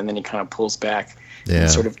comfort him, and then he kind of pulls back and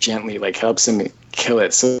sort of gently like helps him kill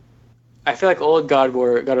it. So I feel like old God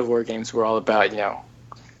of War games were all about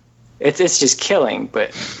it's just killing,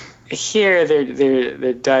 but here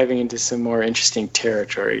they're diving into some more interesting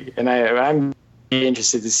territory, and I'm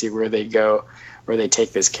interested to see where they go, where they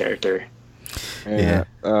take this character. Yeah.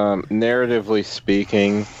 Narratively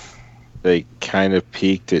speaking, they kind of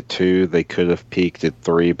peaked at 2. They could have peaked at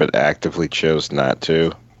 3, but actively chose not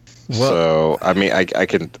to. Well, so I mean,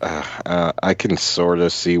 I can sort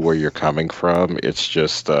of see where you're coming from. It's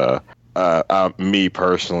just me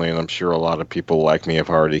personally, and I'm sure a lot of people like me have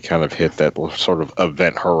already kind of hit that sort of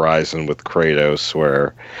event horizon with Kratos,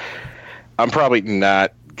 where I'm probably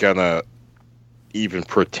not gonna even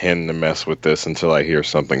pretend to mess with this until I hear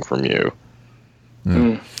something from you.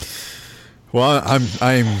 Well,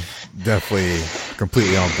 I'm definitely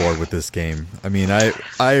completely on board with this game. I mean, I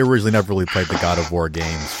originally never really played the God of War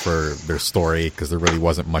games for their story because there really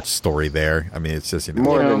wasn't much story there. I mean, it's just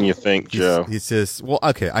more than you think, Joe. It's just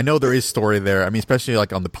I know there is story there. I mean, especially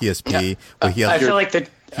like on the PSP. I feel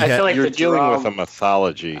like you're dealing with a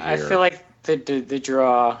mythology here. I feel like the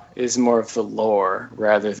draw is more of the lore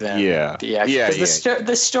rather than the action.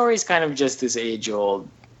 The story's kind of just this age-old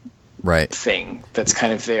thing that's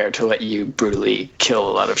kind of there to let you brutally kill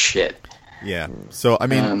a lot of shit. Yeah. So I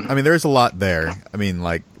mean, there's a lot there. I mean,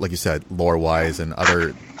 like you said, lore wise and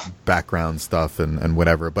other background stuff and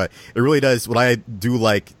whatever. But it really does. What I do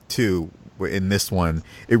like too in this one,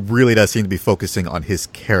 it really does seem to be focusing on his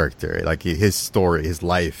character, like his story, his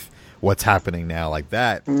life, what's happening now, like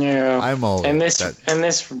that. Yeah. I'm all and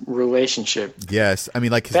this relationship. Yes, I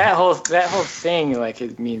mean, like that whole thing, like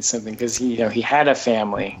it means something because he had a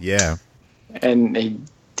family. Yeah. And he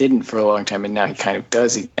didn't for a long time, and now he kind of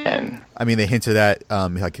does again. I mean, they hinted at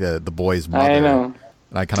like the boy's mother. I know.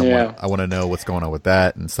 And I kind of want to know what's going on with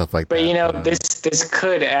that and stuff like that. But this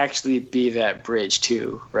could actually be that bridge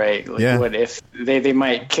too, right? Like, yeah. What if they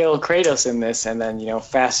might kill Kratos in this, and then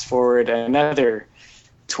fast forward another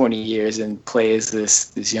 20 years and play as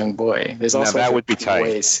this young boy? There's also that would be tight.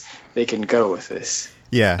 Ways they can go with this.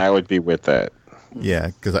 Yeah, I would be with that.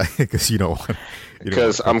 Yeah, because you don't want.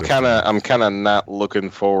 Because I'm kind of not looking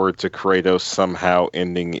forward to Kratos somehow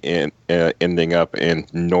ending up in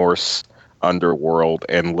Norse underworld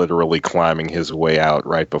and literally climbing his way out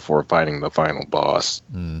right before fighting the final boss.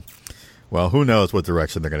 Well, who knows what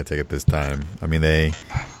direction they're going to take it this time? I mean, I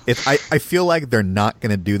feel like they're not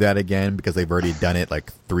going to do that again because they've already done it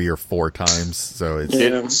like 3 or 4 times. So it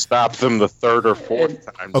didn't stop them the 3rd or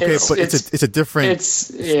 4th time. Okay, but it's a different. It's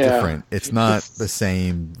different. It's not the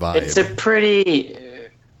same vibe.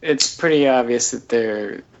 It's pretty obvious that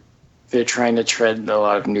they're trying to tread a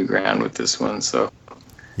lot of new ground with this one. So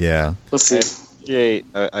yeah, we'll see. Jay,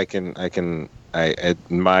 I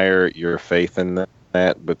admire your faith in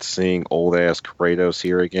that, but seeing old ass Kratos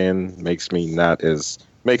here again makes me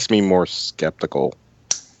more skeptical.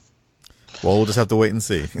 Well, we'll just have to wait and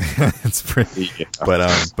see. It's pretty, but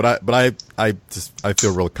I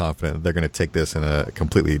feel real confident that they're going to take this in a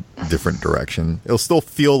completely different direction. It'll still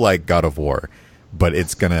feel like God of War, but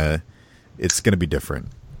it's gonna be different.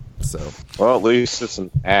 So, well, at least it's an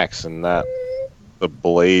axe and not the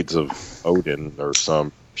blades of Odin or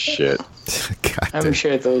some shit. I'm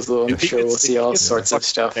sure we'll see all sorts of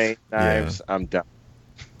stuff. Knives, I'm done.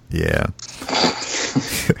 Yeah.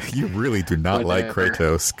 You really do not like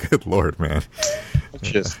Kratos. Good Lord, man. I'm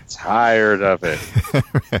just tired of it.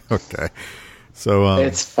 Okay. So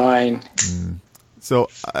it's fine. So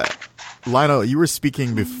Lionel, you were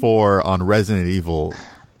speaking before on Resident Evil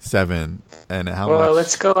 7 and how much. Well,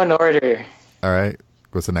 let's go in order. All right.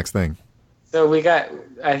 What's the next thing? So we got,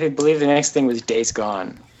 I believe the next thing was Days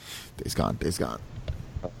Gone. Days Gone.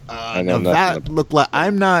 I know that looked like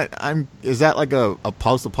is that like a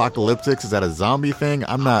post-apocalyptic? Is that a zombie thing?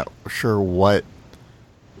 I'm not sure what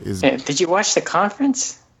is. Did you watch the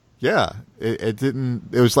conference? Yeah, it didn't.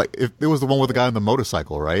 It was like it was the one with the guy on the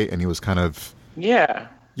motorcycle, right? And he was kind of. Yeah.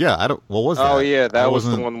 Yeah, I don't. What was that? Oh yeah, that was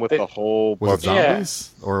the one with the whole. Was it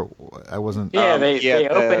zombies or I wasn't? Yeah,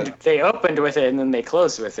 they opened with it and then they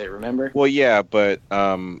closed with it. Remember? Well, yeah, but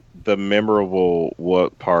the memorable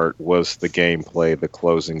part was the gameplay, the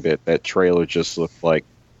closing bit. That trailer just looked like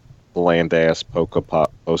bland ass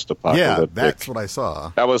post-apocalyptic. Yeah, that's what I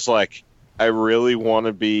saw. I was like, I really want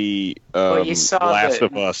to be Last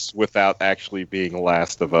of Us without actually being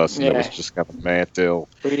Last of Us, and it was just kind of mad till.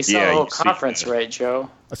 But you saw the whole conference, right, Joe?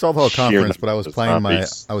 I saw the whole conference, but I was playing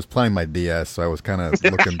my DS, so I was kind of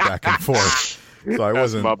looking back and forth. So I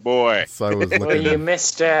wasn't my boy. So I was looking. Well, you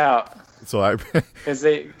missed out. So because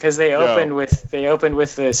they opened with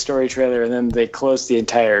the story trailer and then they closed the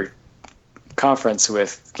entire conference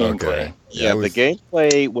with gameplay. Okay. Yeah, the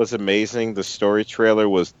gameplay was amazing. The story trailer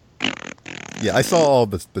was. Yeah, I saw all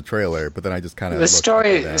the trailer, but then I just kind of the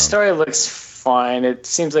story looks fine. It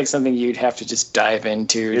seems like something you'd have to just dive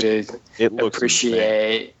into to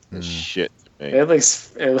appreciate. Shit to me. It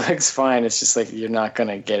looks fine. It's just like you're not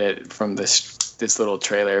gonna get it from this little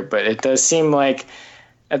trailer, but it does seem like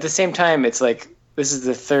at the same time it's like this is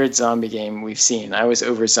the 3rd zombie game we've seen. I was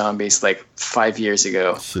over zombies like 5 years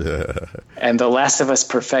ago, and The Last of Us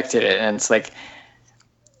perfected it, and it's like.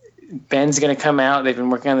 Ben's going to come out. They've been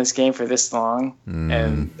working on this game for this long,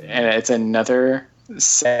 and it's another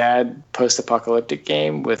sad post-apocalyptic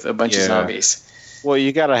game with a bunch of zombies. Well,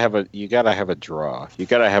 you gotta have a draw. You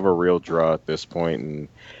gotta have a real draw at this point. And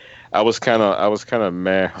I was kind of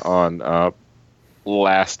meh on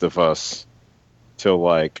Last of Us till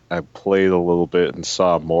like I played a little bit and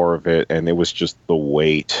saw more of it, and it was just the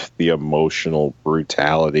weight, the emotional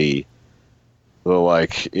brutality. The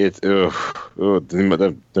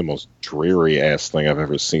most dreary ass thing I've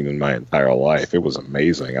ever seen in my entire life. It was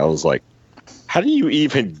amazing. I was like, how do you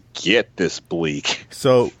even get this bleak?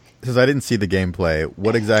 So, since I didn't see the gameplay,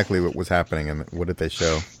 what exactly was happening and what did they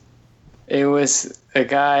show? It was a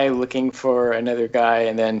guy looking for another guy,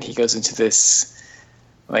 and then he goes into this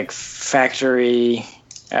like factory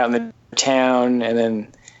out in the town, and then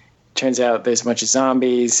turns out there's a bunch of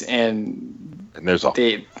zombies, and there's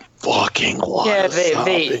a fucking lot. Yeah,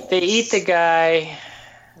 they eat the guy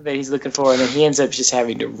that he's looking for, and then he ends up just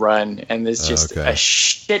having to run, and there's just a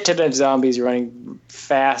shit ton of zombies running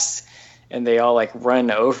fast, and they all like run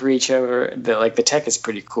over each other. The tech is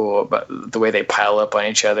pretty cool, but the way they pile up on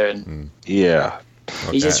each other, and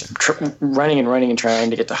he's just running and trying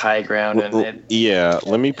to get to high ground. And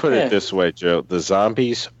let me put it this way, Joe: the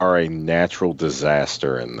zombies are a natural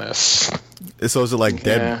disaster in this. So is it like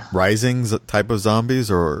Dead Rising type of zombies,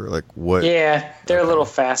 or like what? Yeah, they're a little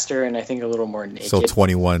faster and I think a little more naked. So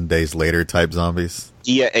 21 days later type zombies?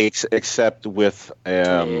 Yeah, except with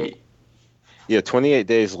 28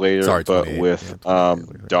 days later, but with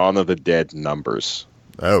Dawn of the Dead numbers.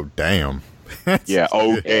 Oh, damn. Yeah,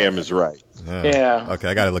 damn is right. Yeah. Okay,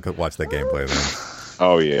 I gotta watch that gameplay then.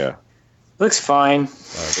 Oh, yeah. Looks fine.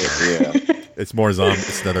 Okay. Yeah. It's more zombie.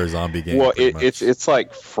 It's another zombie game. Well, it's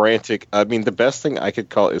like frantic. I mean, the best thing I could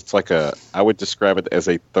call it's like I would describe it as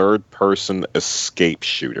a third-person escape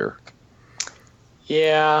shooter.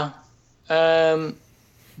 Yeah.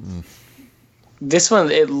 This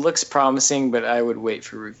one, it looks promising, but I would wait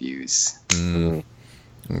for reviews.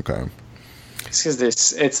 Okay. Just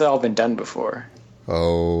because it's all been done before.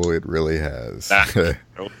 Oh, it really has.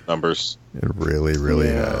 Numbers. It really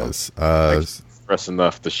has. Express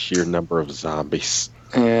enough the sheer number of zombies.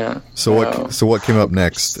 Yeah. So what came up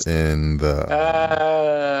next in the?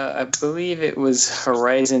 I believe it was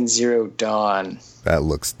Horizon Zero Dawn. That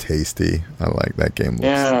looks tasty. I like that game.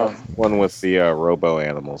 One with the robo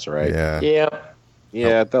animals, right? Yeah. Yep.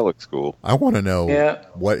 Yeah, that looks cool. I want to know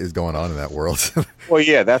what is going on in that world. Well,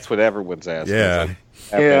 yeah, that's what everyone's asking.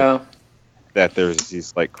 Yeah. That there's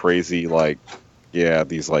these like crazy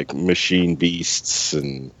these like machine beasts,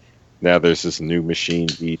 and now there's this new machine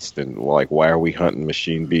beast, and like why are we hunting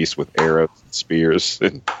machine beasts with arrows and spears,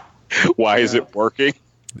 and why is it working?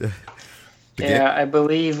 Yeah, I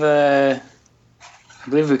believe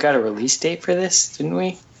we got a release date for this, didn't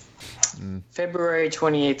we? February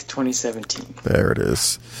 28th, 2017. There it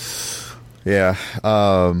is. Yeah.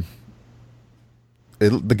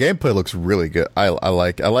 The gameplay looks really good. I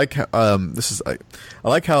like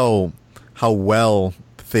how well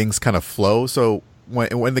things kind of flow. So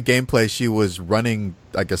when the gameplay, she was running,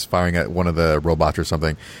 I guess firing at one of the robots or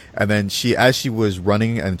something, and then as she was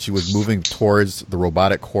running and she was moving towards the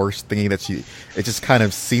robotic horse thingy it just kind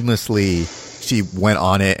of seamlessly she went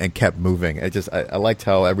on it and kept moving. I liked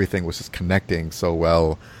how everything was just connecting so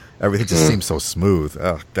well. Everything just seems so smooth.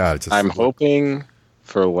 Oh God! I'm hoping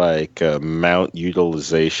for like mount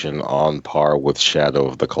utilization on par with Shadow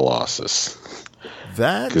of the Colossus.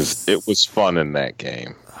 Because it was fun in that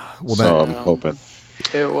game. I'm hoping.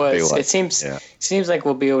 It was. It seems like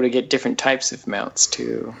we'll be able to get different types of mounts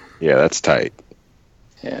too. Yeah, that's tight.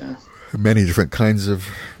 Yeah. Many different kinds of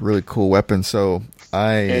really cool weapons. So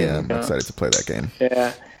I am excited to play that game.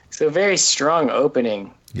 Yeah. So very strong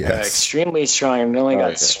opening. Yes. Extremely strong, and it only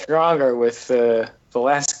got stronger with the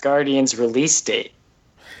Last Guardian's release date.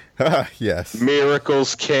 Yes.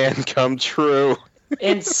 Miracles can come true.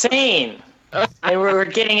 Insane. And we're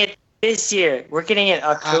getting it this year. We're getting it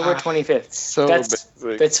October 25th. So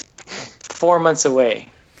that's 4 months away.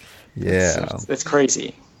 Yeah. That's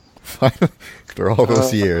crazy. After all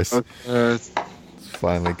those years. It's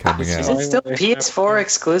finally coming out. Is it still PS4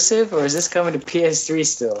 exclusive, or is this coming to PS3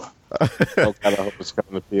 still? Oh God, I hope it's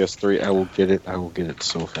coming to PS3. I will get it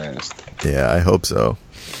so fast. Yeah, I hope so.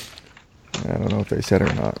 I don't know if they said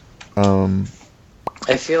it or not.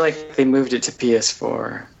 I feel like they moved it to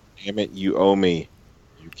PS4. Damn it, you owe me.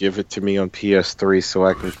 You give it to me on PS3 so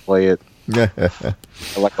I can play it.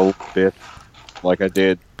 Like a little bit, like I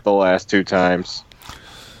did the last 2 times.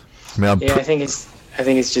 I think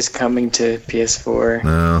it's just coming to PS4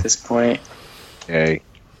 at this point. Okay.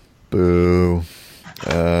 Boo.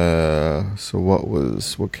 So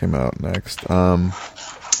what came out next? I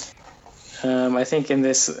think in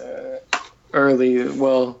this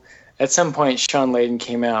at some point Sean Layden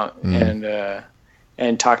came out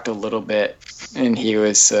and talked a little bit, and he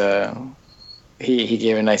was he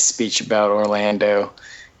gave a nice speech about Orlando,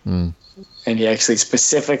 and he actually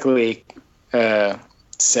specifically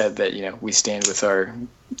said that we stand with our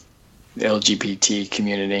LGBT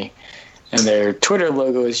community, and their Twitter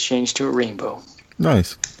logo is changed to a rainbow.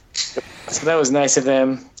 Nice. So that was nice of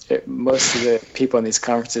them. Most of the people in these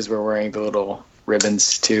conferences were wearing the little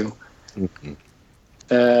ribbons too. Mm-hmm.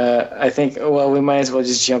 I think, we might as well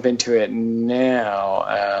just jump into it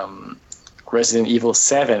now. Resident Evil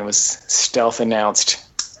 7 was stealth announced.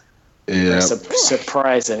 Yeah.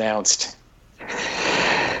 Surprise announced.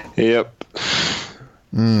 Yep.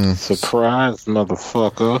 Surprise,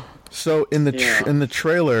 motherfucker. So in the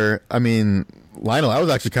trailer, I mean, Lionel, I was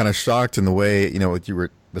actually kind of shocked in the way, you know, when you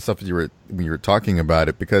were talking about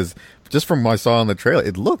it, because just from what I saw in the trailer,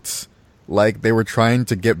 it looked like they were trying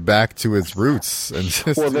to get back to its roots. And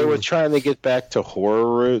they were trying to get back to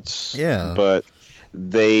horror roots. Yeah. But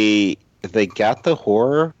they got the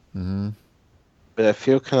horror, but I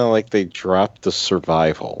feel kind of like they dropped the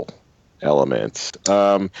survival element.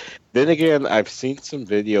 Then again, I've seen some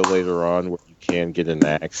video later on where you can get an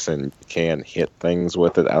axe and you can hit things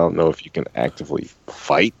with it. I don't know if you can actively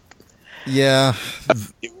fight. Yeah.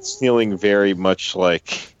 It's feeling very much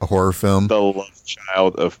like a horror film. The love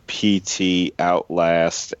child of PT,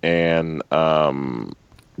 Outlast, and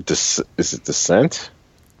is it Descent?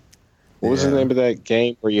 What was the name of that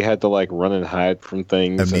game where you had to like run and hide from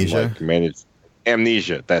things? Amnesia? And, like, manage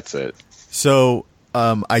Amnesia, that's it. So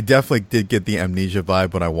I definitely did get the Amnesia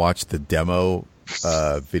vibe when I watched the demo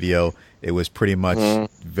video. It was pretty much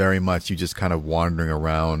very much you just kind of wandering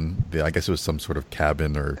around. I guess it was some sort of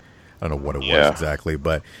cabin, or I don't know what it was exactly.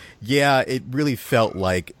 But yeah, it really felt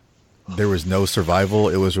like there was no survival.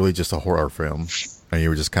 It was really just a horror film. And you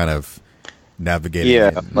were just kind of navigating.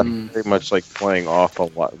 Yeah, very much like playing off a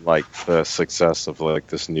lot like the success of like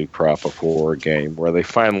this new crop of horror game, where they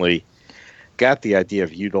finally got the idea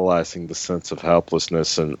of utilizing the sense of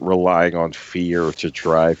helplessness and relying on fear to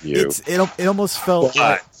drive you. It almost felt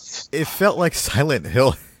it felt like Silent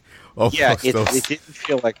Hill. Yeah, it didn't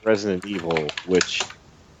feel like Resident Evil,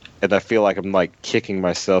 and I feel like I'm like kicking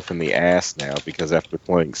myself in the ass now, because after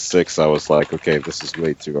playing 6, I was like, okay, this is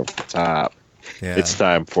way too over the top. Yeah. It's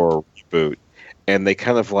time for a reboot. And they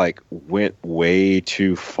kind of like went way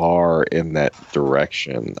too far in that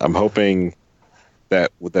direction. I'm hoping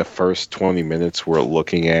that with the first 20 minutes we're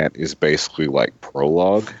looking at is basically like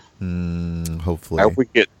prologue. Hopefully. I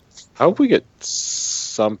hope we get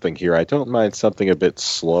something here. I don't mind something a bit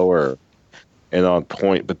slower and on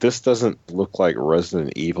point, but this doesn't look like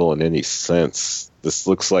Resident Evil in any sense. This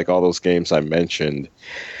looks like all those games I mentioned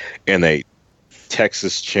in a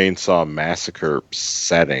Texas Chainsaw Massacre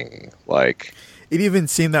setting. Like, it even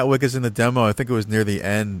seemed that way because in the demo, I think it was near the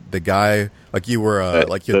end, the guy, like you were,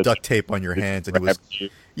 like you had duct tape on your hands, and he was, he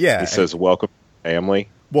says, "Welcome, family."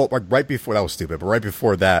 Well, like right before, that was stupid, but right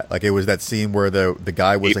before that, like it was that scene where the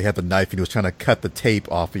guy was, he had the knife and he was trying to cut the tape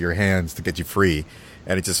off of your hands to get you free.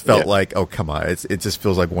 And it just felt like, oh, come on. It just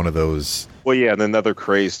feels like one of those. Well, yeah, and another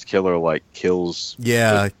crazed killer, like, kills.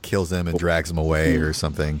 Yeah, kills him and drags him away or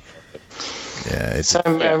something. Yeah. So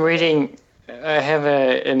I'm reading, I have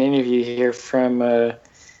an interview here from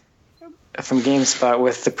GameSpot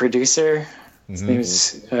with the producer. His name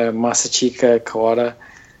is Masachika Kawada.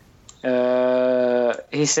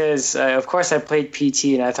 He says, of course I played PT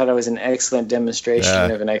and I thought it was an excellent demonstration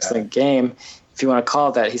of an excellent game. If you want to call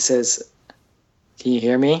it that, he says... Can you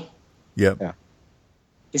hear me? Yep. Yeah.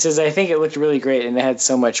 He says, I think it looked really great and it had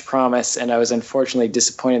so much promise, and I was unfortunately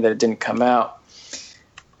disappointed that it didn't come out.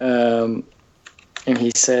 And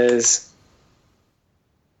he says,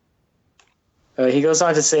 he goes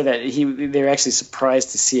on to say that they were actually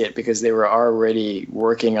surprised to see it because they were already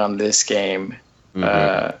working on this game,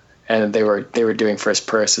 and they were doing first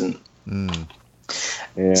person.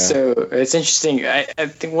 Yeah. So it's interesting. I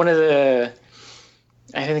think one of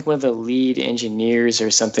the lead engineers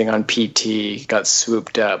or something on PT got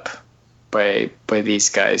swooped up by these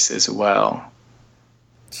guys as well.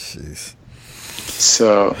 Jeez.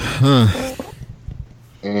 So.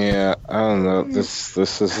 Yeah, I don't know. This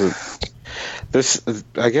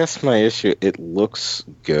I guess my issue. It looks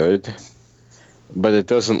good, but it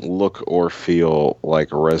doesn't look or feel like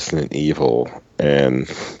Resident Evil. And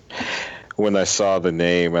when I saw the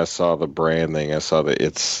name, I saw the branding, I saw that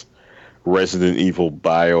it's Resident Evil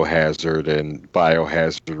Biohazard and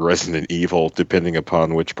Biohazard Resident Evil, depending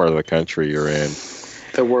upon which part of the country you're in.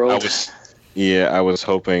 The world. I was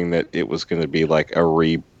hoping that it was going to be like a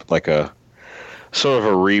sort of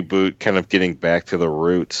a reboot, kind of getting back to the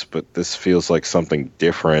roots, but this feels like something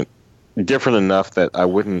different enough that I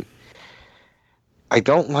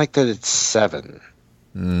don't like that it's 7.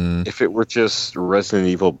 If it were just Resident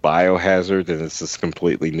Evil Biohazard and it's this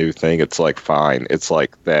completely new thing, it's like fine. It's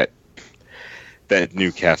like that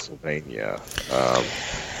new Castlevania.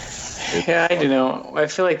 I don't know. I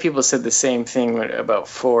feel like people said the same thing about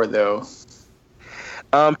 4, though.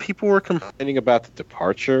 People were complaining about the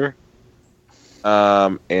departure,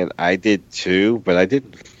 and I did too, but I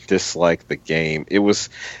didn't dislike the game. It was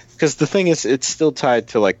because the thing is, it's still tied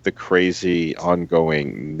to like the crazy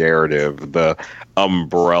ongoing narrative, the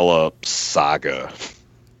Umbrella saga.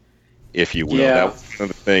 if you will. Yeah. That was one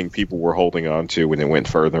of the things people were holding on to when it went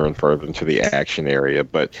further and further into the action area,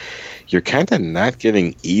 but you're kind of not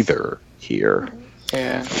getting either here.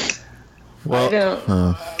 Yeah.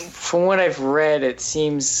 Well, from what I've read, it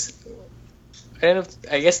seems. I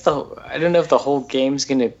don't know if the whole game's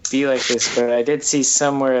going to be like this, but I did see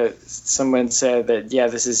somewhere someone said that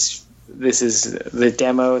this is the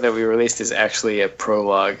demo that we released is actually a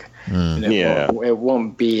prologue. It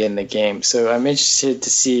won't be in the game. So I'm interested to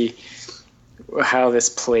see how this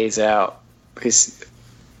plays out, because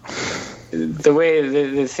the way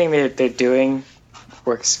the thing that they're doing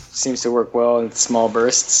seems to work well in small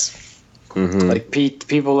bursts. Mm-hmm. Like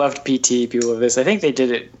people loved PT, people love this. I think they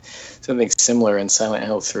did it something similar in Silent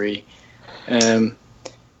Hill 3. I'm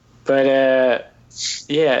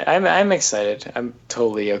excited. I'm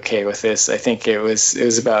totally okay with this. I think it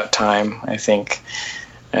was about time. I think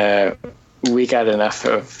we got enough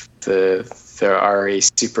of the RE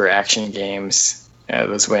super action games.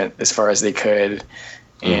 Those went as far as they could,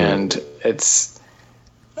 and it's.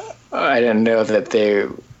 I don't know that they.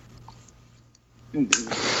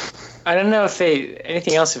 I don't know if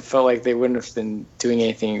anything else. It felt like they wouldn't have been doing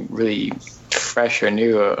anything really fresh or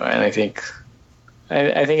new, and I think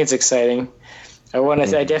it's exciting.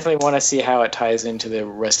 I definitely want to see how it ties into the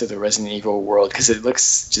rest of the Resident Evil world, because it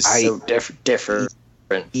looks just so different.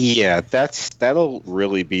 Yeah, that'll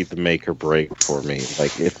really be the make or break for me.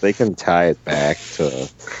 Like, if they can tie it back to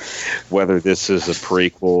whether this is a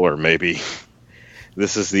prequel or maybe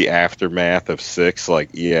this is the aftermath of 6. Like,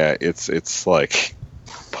 it's like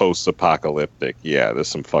post-apocalyptic. Yeah, there's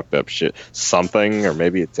some fucked up shit. Something, or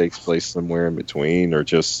maybe it takes place somewhere in between, or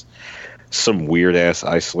just some weird-ass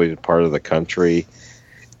isolated part of the country.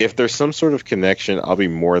 If there's some sort of connection, I'll be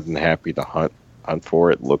more than happy to hunt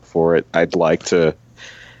for it, look for it. I'd like to...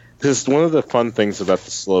 Because one of the fun things about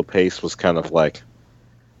the slow pace was kind of like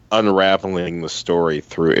unraveling the story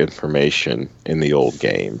through information in the old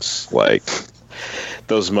games. Like,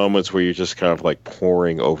 those moments where you're just kind of like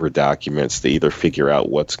poring over documents to either figure out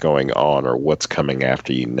what's going on or what's coming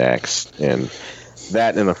after you next. And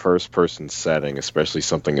that in a first-person setting, especially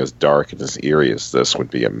something as dark and as eerie as this,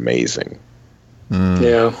 would be amazing.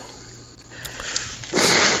 Yeah.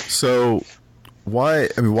 So, why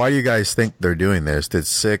do you guys think they're doing this? Did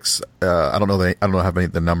 6? I don't know how many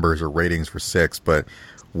the numbers or ratings for 6, but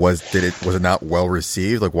was it not well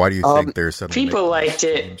received? Like, why do you think there's something? People liked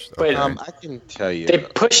it, but I can tell you they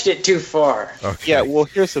pushed it too far. Okay. Yeah, well,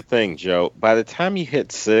 here's the thing, Joe. By the time you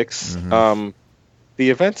hit 6, the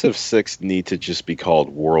events of 6 need to just be called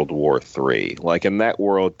World War III. Like, in that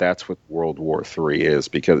world, that's what World War III is,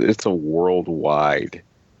 because it's a worldwide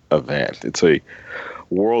event. It's a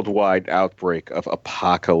worldwide outbreak of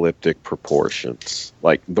apocalyptic proportions.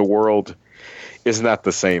 Like, the world is not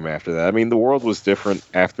the same after that. I mean, the world was different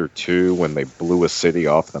after 2 when they blew a city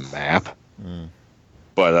off the map.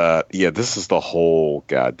 But, this is the whole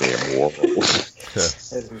goddamn world.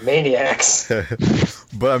 It's maniacs.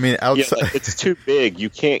 But, I mean, outside... it's too big. You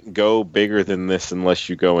can't go bigger than this unless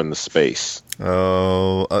you go into space.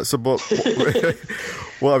 Oh,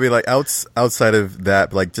 well, I mean, like, outside of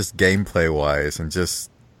that, like, just gameplay-wise, and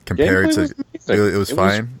just compared to... It was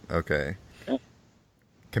fine? Okay.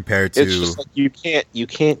 Compared to... It's just like you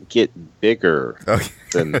can't get bigger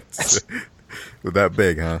than that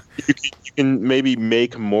big, huh? You can maybe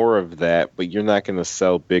make more of that, but you're not going to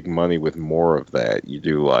sell big money with more of that. You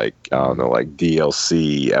do, like, I don't know, like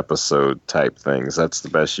DLC episode type things. That's the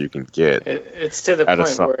best you can get. It's to the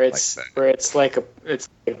point where it's like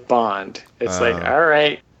Bond. It's like, all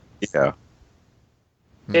right, get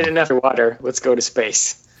enough water. Let's go to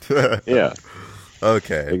space. Yeah.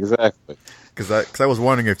 Okay. Exactly. Because I was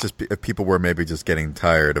wondering if people were maybe just getting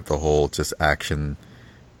tired of the whole just action,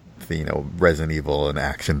 Resident Evil in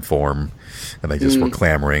action form, and they just were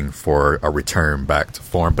clamoring for a return back to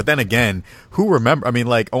form. But then again, who remember? I mean,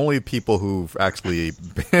 like, only people who've actually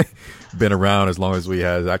been around as long as we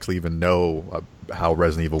have actually even know how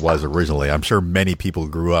Resident Evil was originally. I'm sure many people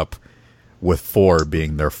grew up with 4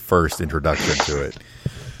 being their first introduction to it.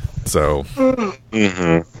 So,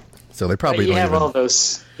 so they probably you have all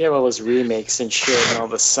those remakes and shit and all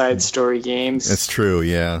the side story games. It's true,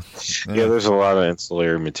 yeah. Yeah, there's a lot of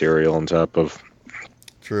ancillary material on top of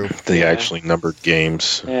the actually numbered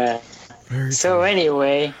games. Yeah. So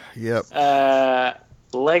anyway,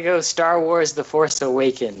 Lego Star Wars: The Force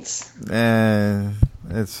Awakens. I'm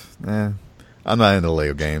not into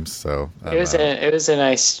Lego games, so it was a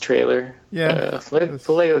nice trailer. Yeah, the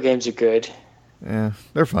Lego games are good. Yeah,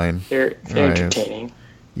 they're fine. They're entertaining.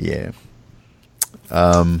 Yeah.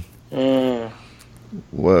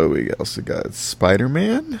 What we also got?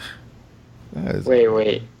 Spider-Man?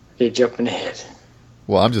 Wait. You're jumping ahead.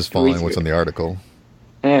 Well, I'm just following what's in the article.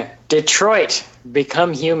 Detroit,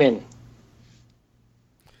 Become Human.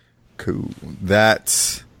 Cool.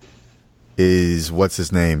 That is what's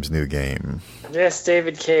his name's new game. Yes,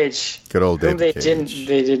 David Cage. Good old David Cage.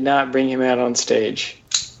 They did not bring him out on stage.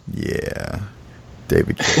 Yeah,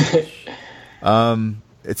 David Cage.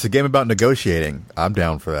 It's a game about negotiating. I'm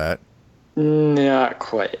down for that. Not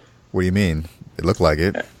quite. What do you mean? It looked like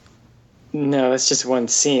it. No, that's just one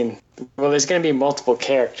scene. Well, there's going to be multiple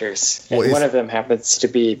characters, and one of them happens to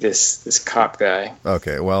be this cop guy.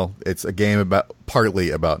 Okay, well, it's a game partly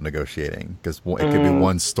about negotiating, because it could be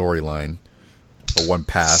one storyline or one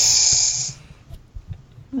path.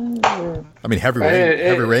 I mean, Heavy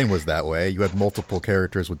Rain was that way. You had multiple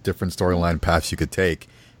characters with different storyline paths you could take.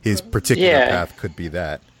 His particular path could be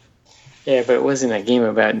that. Yeah, but it wasn't a game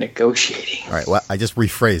about negotiating. All right, well, I just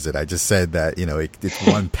rephrased it. I just said that, it's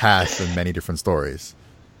one path in many different stories.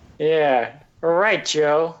 Yeah. All right,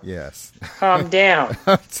 Joe. Yes. Calm down.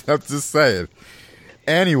 I'm just saying.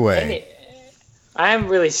 Anyway. I'm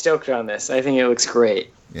really stoked on this. I think it looks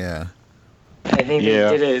great. Yeah. I think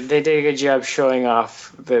they did a good job showing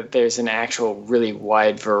off that there's an actual really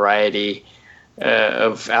wide variety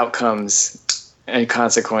of outcomes and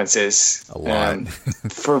consequences. A lot.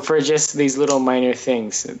 for just these little minor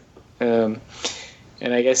things. And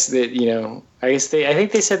I guess that, I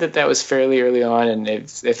think they said that was fairly early on, and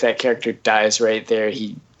if that character dies right there,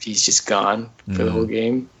 he's just gone for the whole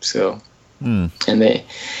game. So, but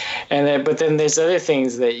then there's other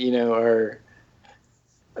things that are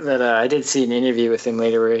that I did see an interview with him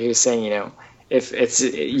later where he was saying, if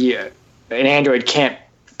an android can't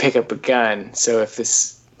pick up a gun, so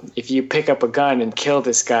if you pick up a gun and kill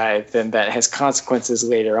this guy, then that has consequences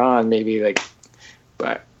later on. Maybe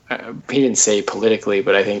but. He didn't say politically,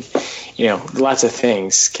 but I think, lots of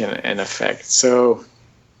things can affect. So,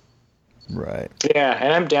 right. Yeah,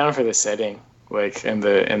 and I'm down for the setting, and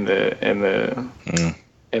the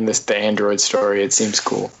android story. It seems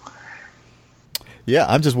cool. Yeah,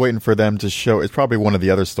 I'm just waiting for them to show. It's probably one of the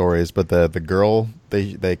other stories, but the girl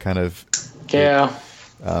they kind of I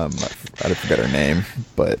forget her name,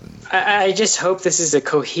 but I just hope this is a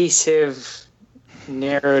cohesive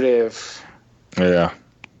narrative. Yeah.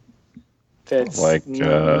 That's not,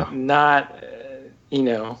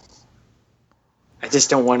 I just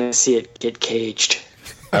don't want to see it get caged.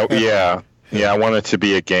 Yeah, I want it to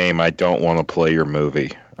be a game. I don't want to play your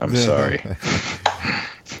movie. I'm sorry.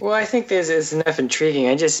 Well, I think there's enough intriguing.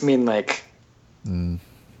 I just mean,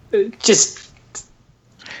 just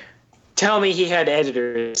tell me he had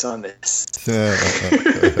editors on this.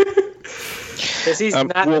 Because he's not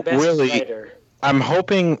the best writer. I'm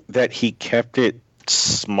hoping that he kept it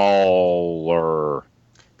smaller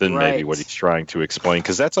than maybe what he's trying to explain,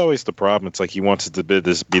 because that's always the problem. It's like he wants it to be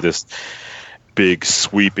this big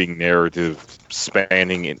sweeping narrative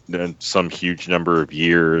spanning in some huge number of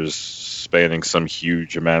years, spanning some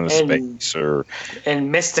huge amount of space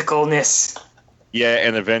and mysticalness. Yeah,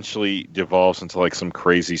 and eventually devolves into some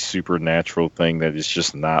crazy supernatural thing that is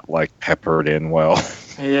just not peppered in well.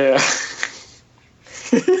 Yeah.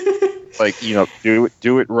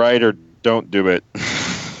 Do it right or don't do it.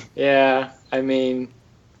 Yeah, I mean,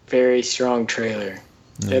 very strong trailer.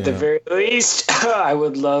 Yeah. At the very least, I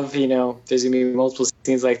would love, there's going to be multiple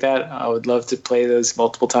scenes like that. I would love to play those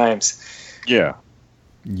multiple times. Yeah.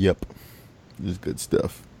 Yep. It's good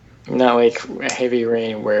stuff. Not like Heavy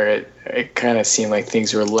Rain, where it kind of seemed like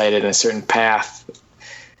things were led in a certain path.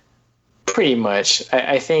 Pretty much.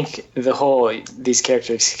 I think these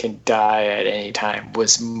characters can die at any time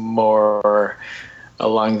was more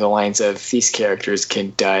along the lines of these characters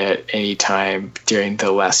can die at any time during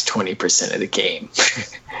the last 20% of the game.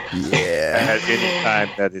 Yeah. At any time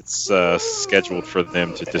that it's scheduled for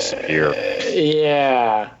them to disappear.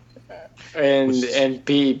 Yeah. And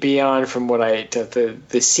Beyond, from what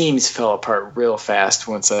the scenes fell apart real fast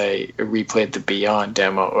once I replayed the Beyond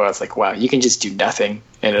demo. Where I was like, wow, you can just do nothing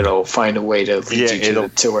and it'll find a way to lead you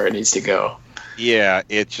to where it needs to go. Yeah,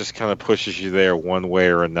 it just kind of pushes you there one way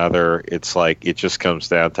or another. It's it just comes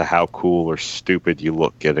down to how cool or stupid you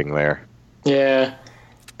look getting there. Yeah,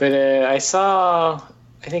 but I saw,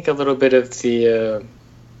 I think, a little bit of the.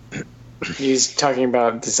 He was talking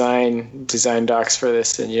about design docs for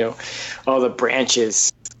this, and all the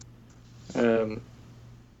branches. I don't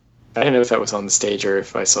know if that was on the stage or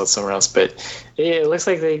if I saw it somewhere else, but it looks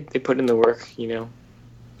like they put in the work. Yeah.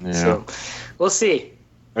 So we'll see.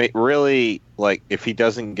 I mean, really, if he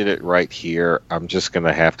doesn't get it right here, I'm just going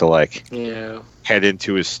to have to, head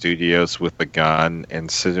into his studios with a gun and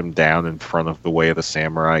sit him down in front of the Way of the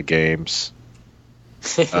Samurai games.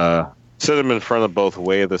 Set them in front of both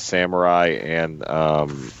Way of the Samurai and I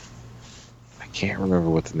can't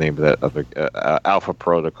remember what the name of that other Alpha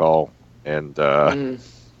Protocol, and it'd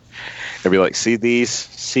be like, see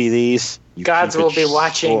these. Gods will be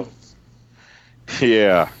watching.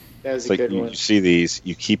 Yeah, that was a good one. You see these,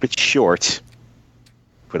 you keep it short,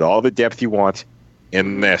 put all the depth you want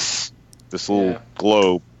in this little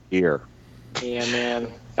globe here. Yeah,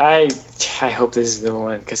 man. I hope this is the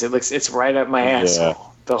one because it's right up my asshole.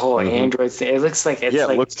 The whole Android thing. It looks like it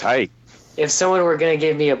looks tight. If someone were gonna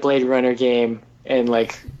give me a Blade Runner game and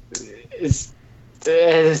like it's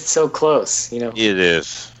so close, It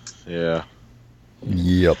is. Yeah.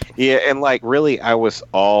 Yep. Yeah, and like really, I was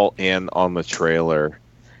all in on the trailer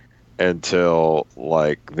until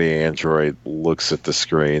like the android looks at the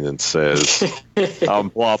screen and says,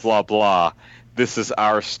 blah blah blah. This is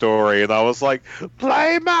our story, and I was like,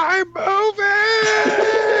 play my movie.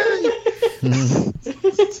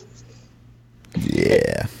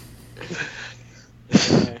 Yeah.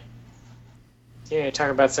 Yeah,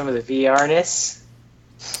 talk about some of the VR-ness.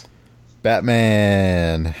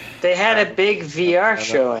 Batman. They had a big VR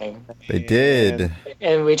showing. They did.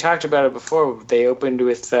 And we talked about it before. They opened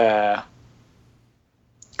with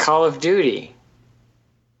Call of Duty.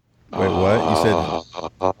 Wait, what? You said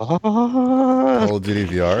Call of Duty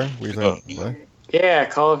VR? What? Yeah,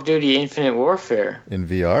 Call of Duty Infinite Warfare. In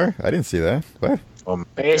VR? I didn't see that. What? I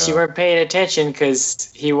guess you weren't paying attention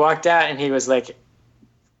because he walked out and he was like,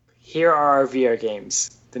 here are our VR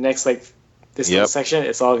games. The next, this little section,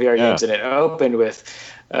 it's all VR games. And it opened with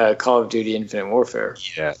Call of Duty Infinite Warfare.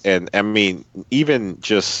 Yeah, and I mean, even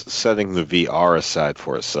just setting the VR aside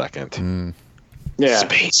for a second. Yeah.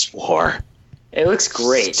 Space War. It looks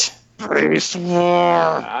great. Space War.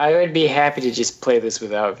 I would be happy to just play this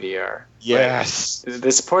without VR. Yes.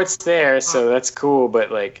 The support's there, so that's cool, but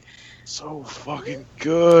so fucking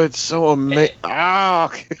good. So amazing.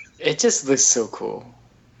 It just looks so cool.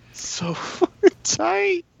 So fucking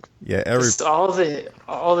tight. Yeah, just all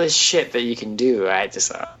this shit that you can do. I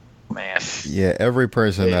just man. Yeah, every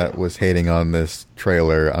person that was hating on this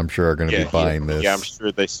trailer, I'm sure are going to be buying this. Yeah, I'm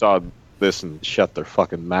sure they saw this and shut their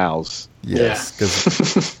fucking mouths. Yes,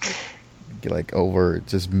 because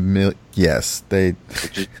yes, they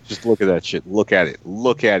just look at that shit. Look at it.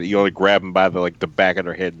 You only grab them by the back of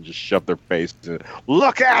their head and just shove their face to it.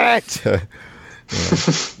 Look at it.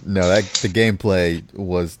 No, the gameplay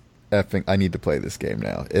was effing. I need to play this game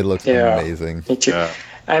now. It looks amazing.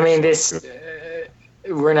 I mean, this.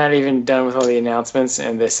 We're not even done with all the announcements,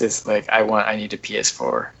 and this is I need a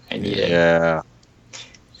PS4. I need it. Yeah.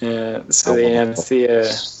 So they announced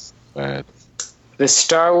the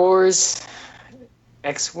Star Wars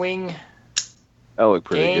X-Wing. That looked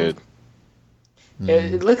pretty game. good.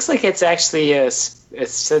 It looks like it's actually it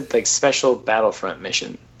said special Battlefront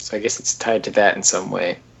mission, so I guess it's tied to that in some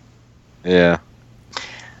way. Yeah.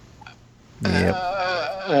 Yep.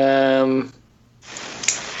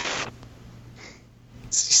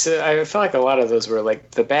 So I felt like a lot of those were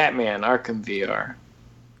the Batman Arkham VR.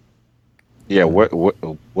 Yeah,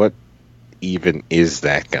 what even is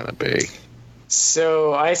that gonna be?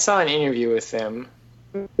 So I saw an interview with them.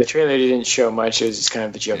 The trailer didn't show much. It was just kind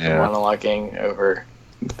of the Joker monologuing over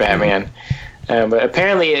Batman. But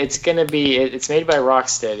apparently it's gonna be. It's made by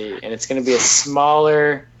Rocksteady, and it's gonna be a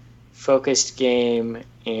smaller, focused game,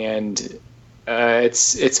 and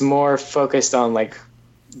it's more focused on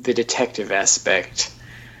the detective aspect.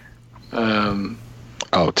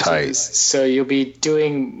 Tight. So you'll be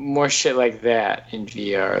doing more shit like that in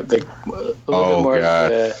VR. A little bit more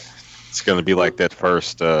God. of It's going to be like that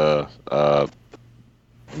first Metroid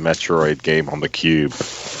game on the Cube.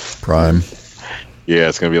 Prime. Yeah,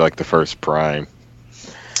 it's going to be like the first Prime.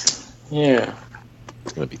 Yeah.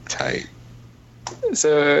 It's going to be tight.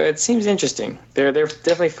 So it seems interesting. They're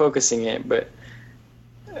definitely focusing it, but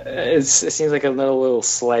it seems like a little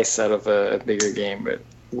slice out of a bigger game, but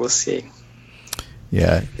we'll see.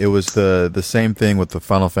 Yeah, it was the same thing with the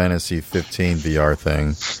Final Fantasy 15 VR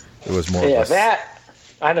thing. It was more. Yeah, that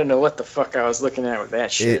I don't know what the fuck I was looking at with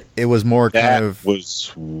that shit. It was more kind of. That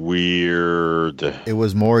was weird. It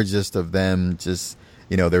was more just of them just.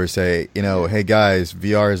 They were saying, hey guys,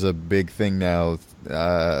 VR is a big thing now.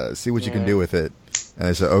 See what you can do with it. And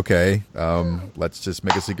I said, okay, let's just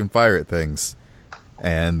make it so you can fire at things.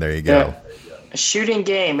 And there you go. A shooting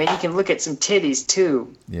game, and you can look at some titties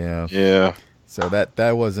too. Yeah. Yeah. So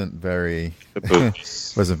that wasn't very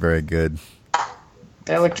wasn't very good.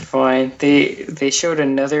 That looked fine. They showed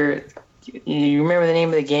another. You remember the name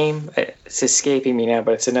of the game? It's escaping me now,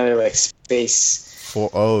 but it's another space.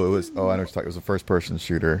 It was. I know what you're talking. It was a first-person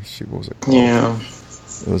shooter. What was it called? Yeah.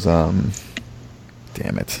 It was. Damn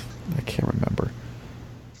it. I can't remember.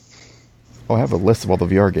 Oh, I have a list of all the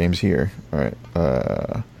VR games here. All right.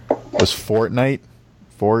 Was Fortnite?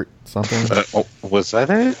 Fort something? Was that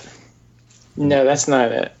it? No, that's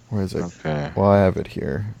not it. Where is it? Okay. Well, I have it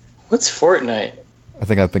here. What's Fortnite? I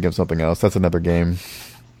think I'm thinking of something else. That's another game.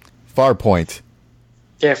 Farpoint.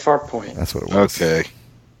 Yeah, Farpoint. That's what it was. Okay.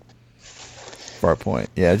 Farpoint.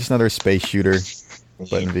 Yeah, just another space shooter,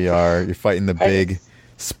 but in VR. You're fighting the big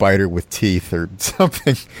spider with teeth or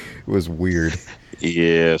something. It was weird.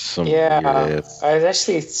 Yeah, I was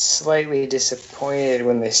actually slightly disappointed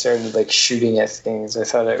when they started like shooting at things. I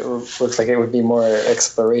thought it looked like it would be more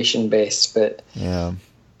exploration based, but yeah,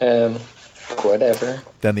 whatever.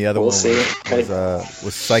 Then the other we'll one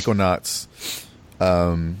was Psychonauts.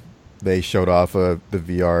 They showed off the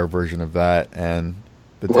VR version of that, and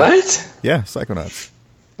what? Yeah, Psychonauts.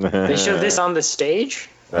 They showed this on the stage.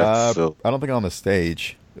 I don't think on the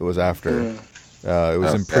stage. It was after. It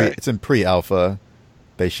was It's in pre-alpha.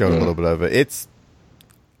 They showed a little bit of it.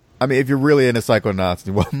 I mean, if you're really into Psychonauts and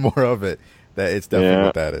you want more of it, it's definitely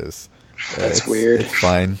what that is. That's weird. It's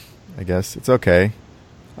fine, I guess. It's okay.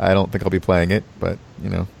 I don't think I'll be playing it, but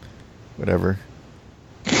whatever.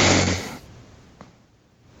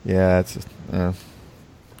 Yeah, it's just, I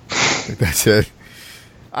think that's it.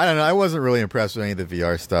 I don't know. I wasn't really impressed with any of the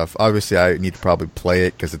VR stuff. Obviously, I need to probably play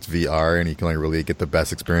it because it's VR, and you can only really get the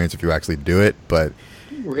best experience if you actually do it. But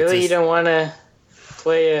really, you don't want to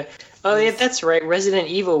play a... Oh, yeah, that's right. Resident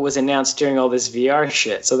Evil was announced during all this VR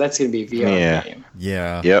shit, so that's going to be a VR game.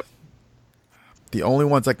 Yeah. Yep. The only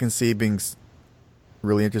ones I can see being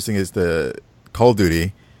really interesting is the Call of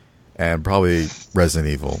Duty and probably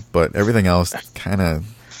Resident Evil, but everything else kind of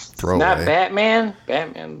throw not away. Batman,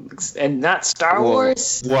 and not Star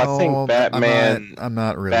Wars. Well, I think Batman. I'm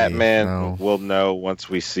not really. Batman will know once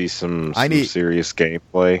we see some serious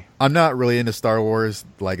gameplay. I'm not really into Star Wars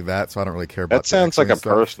like that, so I don't really care about that. Sounds like a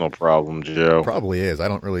personal problem, Joe. Probably is. I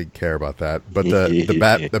don't really care about that. But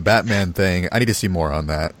the Batman thing, I need to see more on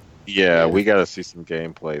that. Yeah, we got to see some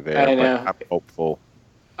gameplay there. I know. I'm hopeful.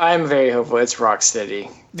 I'm very hopeful. It's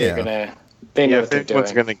Rocksteady. They're gonna. They know what they're doing.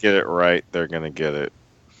 If anyone's gonna get it right, they're gonna get it.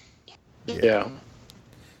 Yeah.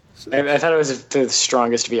 I thought it was the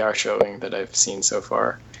strongest VR showing that I've seen so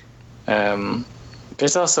far.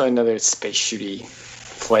 There's also another space shooty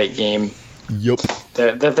flight game. Yep.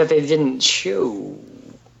 That they didn't show.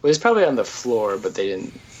 It was probably on the floor, but they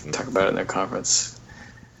didn't talk about it in their conference.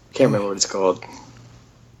 Can't remember what it's called.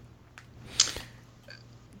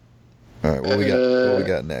 All right, what we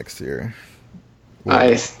got next here?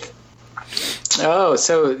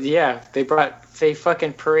 They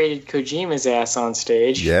fucking paraded Kojima's ass on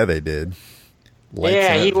stage. Yeah, they did.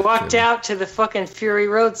 He walked out to the fucking Fury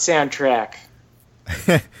Road soundtrack.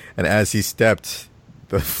 And as he stepped,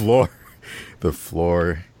 the floor.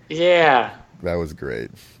 Yeah. That was great.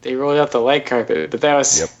 They rolled out the light carpet, but that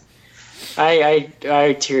was... Yep.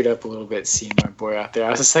 I teared up a little bit seeing my boy out there. I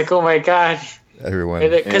was just like, oh my god. Everyone.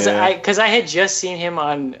 Because I had just seen him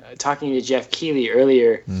on talking to Jeff Keighley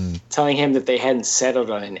earlier, telling him that they hadn't settled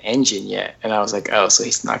on an engine yet, and I was like, oh, so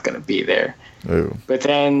he's not going to be there. Ooh. But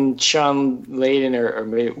then Sean Layden, or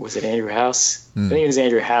maybe was it Andrew House? I think it was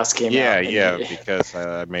Andrew House came out. Yeah, because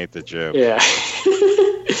I made the joke. Yeah.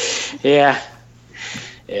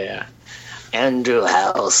 Yeah. Andrew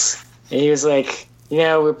House. And he was like,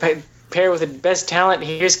 we're paired with the best talent.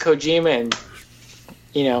 Here's Kojima,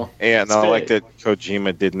 and I like that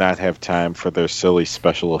Kojima did not have time for their silly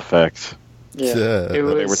special effects. Yeah, they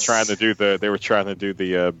were trying to do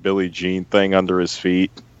the Billie Jean thing under his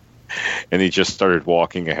feet, and he just started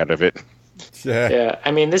walking ahead of it. Yeah.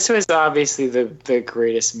 I mean, this was obviously the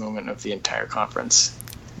greatest moment of the entire conference.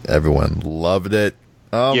 Everyone loved it.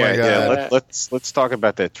 Oh my god! Yeah. Let's talk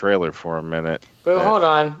about that trailer for a minute. But hold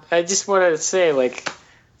on, I just wanted to say,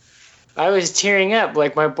 I was tearing up,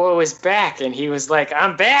 my boy was back, and he was like,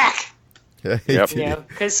 "I'm back." Yep.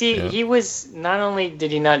 Because he was, not only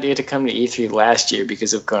did he not get to come to E3 last year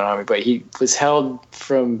because of Konami, but he was held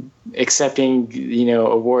from accepting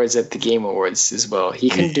awards at the Game Awards as well. He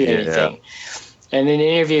couldn't do anything. And in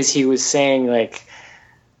interviews, he was saying I've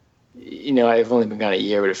only been gone a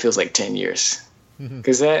year, but it feels like 10 years.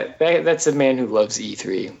 Because that's a man who loves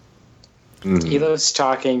E3. Mm-hmm. He loves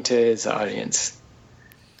talking to his audience.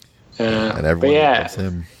 And everyone loves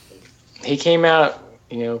him. He came out,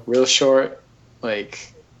 real short,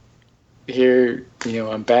 here,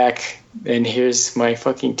 I'm back, and here's my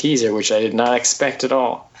fucking teaser, which I did not expect at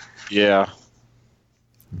all. Yeah.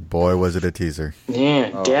 Boy, was it a teaser.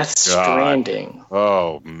 Yeah, Death Stranding.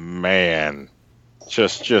 Oh, man.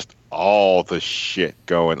 Just all the shit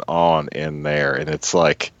going on in there, and it's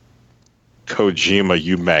like, Kojima,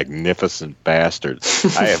 you magnificent bastard.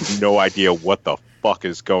 I have no idea what the fuck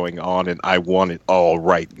is going on, and I want it all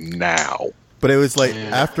right now. But it was like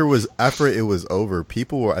after it was over,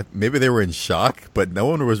 people were maybe they were in shock, but no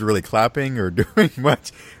one was really clapping or doing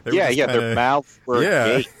much. Their mouths were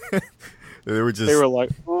agape. They were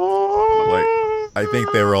like, I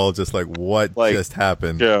think they were all just like, what just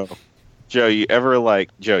happened? Joe, you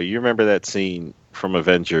remember that scene from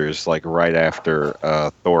Avengers, like right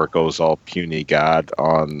after Thor goes all puny god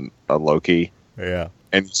on Loki? Yeah.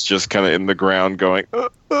 And he's just kind of in the ground going,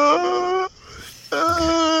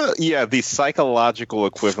 yeah, the psychological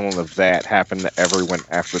equivalent of that happened to everyone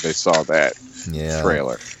after they saw that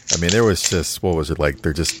trailer. I mean, there was just, what was it like?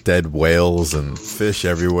 They're just dead whales and fish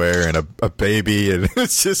everywhere and a baby, and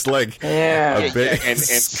it's just like and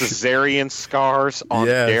cesarean scars on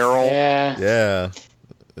Daryl. Yeah.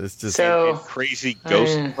 It's just and crazy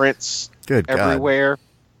ghost prints everywhere.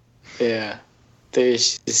 God. Yeah.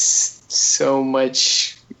 There's just so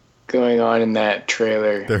much going on in that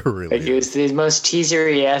trailer. There really it was the most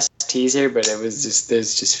teasery-ass teaser, but it was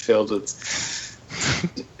just filled with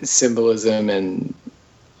symbolism and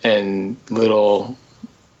little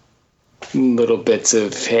bits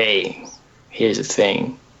of, hey, here's the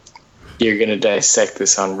thing. You're gonna dissect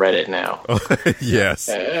this on Reddit now. Yes.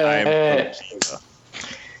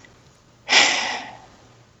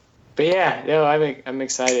 But yeah, no, I'm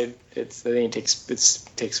excited. I think it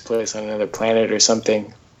takes place on another planet or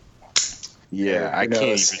something. Yeah, I can't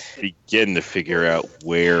even begin to figure out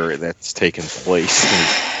where that's taken place.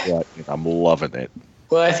 I'm loving it.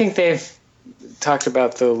 Well, I think they've talked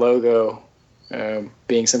about the logo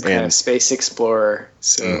being some kind of space explorer.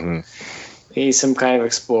 So he's some kind of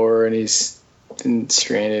explorer, and he's been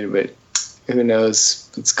stranded, but who knows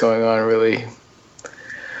what's going on, really.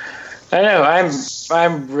 I know.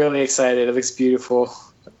 I'm really excited. It looks beautiful.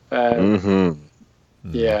 Yeah.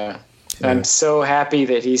 I'm so happy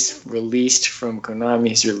that he's released from Konami.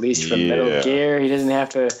 He's released from Metal Gear. He doesn't have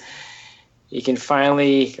to. He can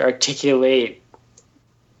finally articulate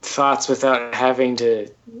thoughts without having to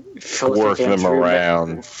filter them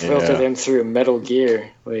through Metal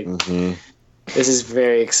Gear. Like this is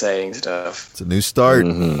very exciting stuff. It's a new start.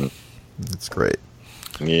 It's great.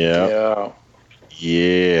 Yeah.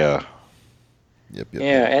 Yep.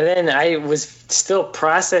 Yeah, and then I was still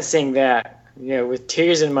processing that, with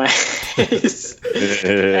tears in my eyes.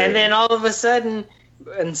 And then all of a sudden,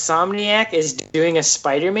 Insomniac is doing a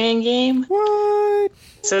Spider-Man game. What?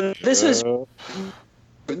 So this was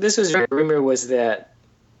rumor was that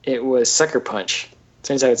it was Sucker Punch.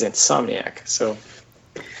 Turns out it's Insomniac. So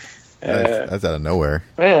that's out of nowhere.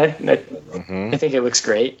 I think it looks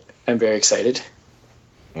great. I'm very excited.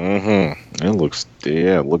 It looks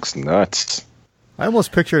nuts. I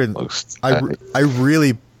almost pictured I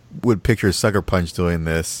really would picture Sucker Punch doing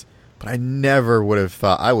this, but I never would have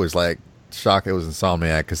thought. I was like shocked it was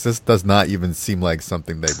Insomniac, because this does not even seem like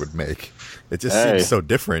something they would make. It just seems so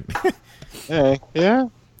different. Not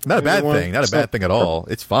a bad thing. Not a bad thing at all.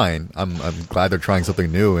 It's fine. I'm glad they're trying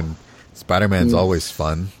something new, and Spider-Man's always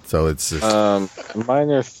fun. So it's just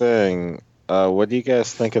minor thing. What do you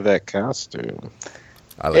guys think of that costume?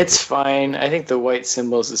 It's fine. I think the white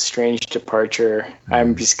symbol is a strange departure.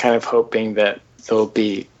 I'm just kind of hoping that there'll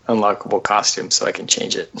be unlockable costumes so I can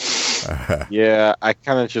change it. Yeah, I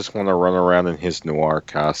kind of just want to run around in his noir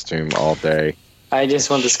costume all day. I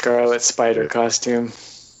just want the Scarlet Spider costume.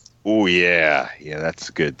 Oh, yeah. Yeah,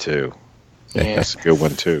 that's good, too. Yeah. That's a good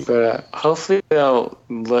one, too. But hopefully they'll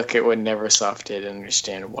look at what Neversoft did and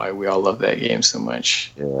understand why we all love that game so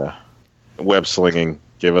much. Yeah. Web slinging.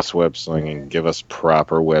 Give us web slinging. Give us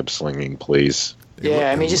proper web slinging, please.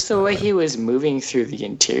 Yeah, I mean, just the way he was moving through the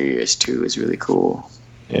interiors, too, is really cool.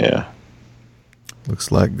 Yeah.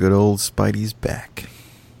 Looks like good old Spidey's back.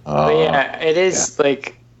 But yeah, it is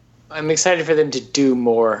like, I'm excited for them to do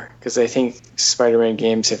more, because I think Spider-Man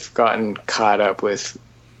games have gotten caught up with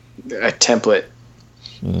a template.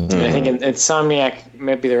 And I think Insomniac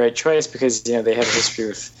might be the right choice, because they have a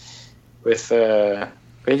history with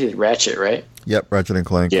they did Ratchet, right? Yep, Ratchet and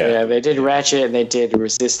Clank. Yeah, they did Ratchet and they did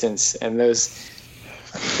Resistance, and they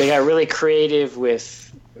got really creative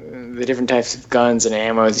with the different types of guns and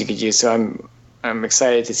ammos you could use. So I'm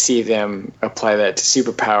excited to see them apply that to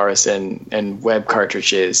superpowers and web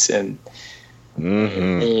cartridges and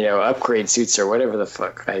upgrade suits or whatever the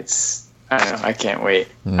fuck. I don't know. I can't wait.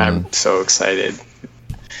 I'm so excited.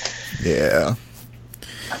 Yeah.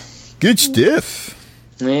 Good stuff.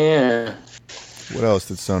 Yeah. What else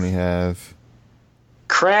did Sony have?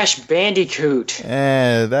 Crash Bandicoot.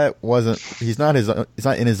 That wasn't. He's not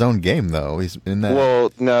in his own game though. He's in that.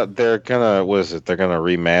 Well, no, they're gonna. What is it? They're gonna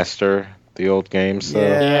remaster the old games. Though.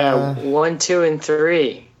 Yeah, 1, 2, and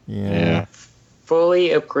 3. Yeah. Fully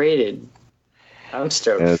upgraded. I'm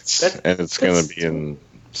stoked. It's going to be in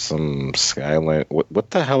some Skyland.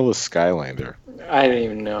 What the hell is Skylander? I don't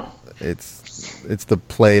even know. It's the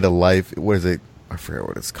play to life. What is it? I forget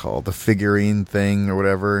what it's called. The figurine thing or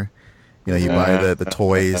whatever. You know, you buy the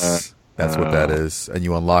toys. That's what that is, and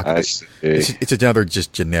you unlock it. It's another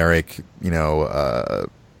just generic,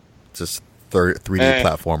 just 3D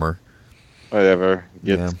platformer. Whatever.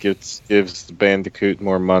 Gives the Bandicoot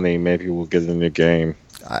more money. Maybe we'll get a new game.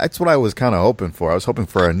 That's what I was kind of hoping for. I was hoping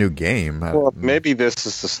for a new game. Well, maybe this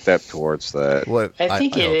is a step towards that. Well, I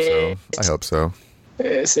think it is. I hope so.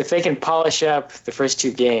 If they can polish up the first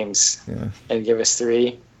 2 games and give us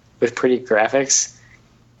 3 with pretty graphics,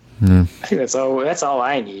 I think that's all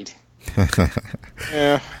I need.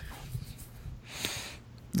 Yeah.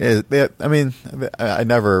 I mean, I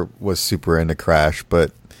never was super into Crash,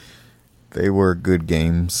 but they were good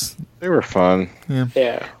games. They were fun.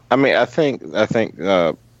 Yeah. I mean, I think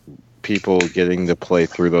people getting to play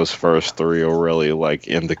through those first 3 will really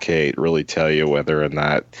really tell you whether or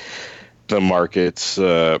not the market's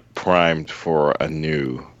primed for a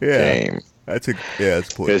new game. That's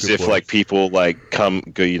because if people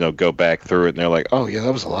go back through it and they're like, oh yeah,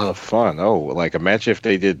 that was a lot of fun. Oh, like imagine if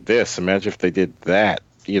they did this. Imagine if they did that.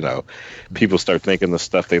 People start thinking the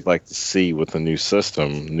stuff they'd like to see with a new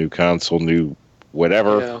system, new console, new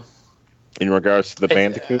whatever. Yeah. In regards to the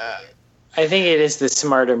Bandicoot, I think it is the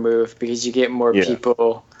smarter move because you get more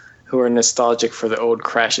people who are nostalgic for the old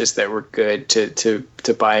Crashes that were good to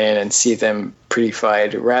buy in and see them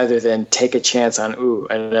prettified rather than take a chance on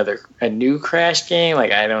a new Crash game.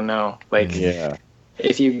 Like, I don't know.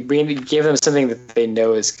 If you give them something that they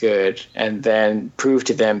know is good and then prove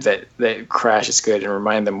to them that Crash is good and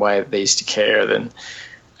remind them why they used to care, then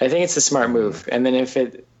I think it's a smart move. And then if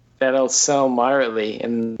that'll sell moderately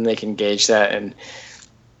and they can gauge that, and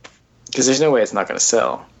because there's no way it's not going to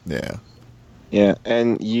sell. Yeah. Yeah,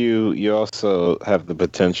 and you also have the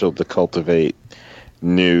potential to cultivate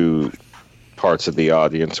new parts of the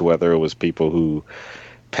audience, whether it was people who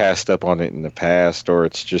passed up on it in the past or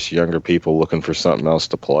it's just younger people looking for something else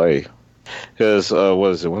to play. Because,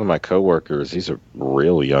 one of my coworkers, he's a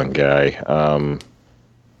real young guy.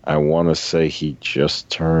 I want to say he just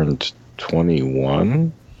turned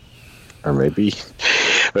 21, or maybe.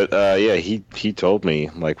 But, he told me,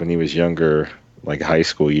 like, when he was younger, like high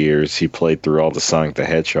school years, he played through all the Sonic the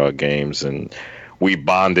Hedgehog games, and we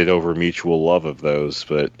bonded over mutual love of those.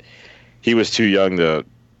 But he was too young to,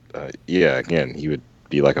 again, he would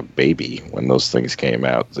be like a baby when those things came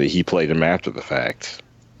out. So he played them after the fact.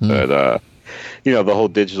 But, the whole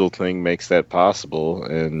digital thing makes that possible,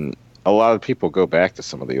 and a lot of people go back to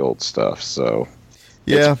some of the old stuff. So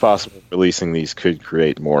it's possible releasing these could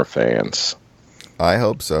create more fans. I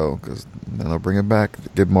hope so, because then they'll bring it back.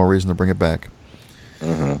 Give more reason to bring it back.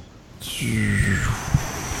 Mm-hmm.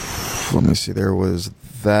 Let me see. There was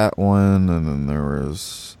that one, and then there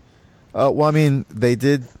was. They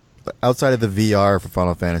did outside of the VR for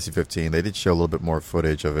Final Fantasy 15. They did show a little bit more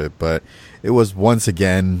footage of it, but it was once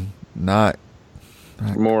again not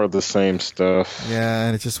more of the same stuff. Yeah,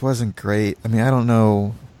 and it just wasn't great. I mean, I don't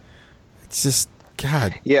know. It's just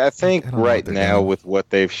God. Yeah, I think right now with what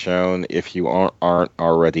they've shown, if you aren't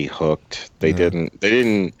already hooked, they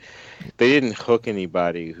didn't hook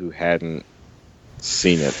anybody who hadn't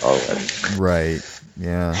seen it already. Right.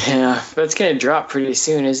 Yeah. Yeah, but it's going to drop pretty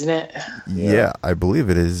soon, isn't it? Yeah, I believe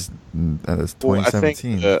it is. It's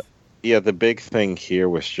 2017. Well, I think the big thing here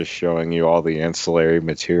was just showing you all the ancillary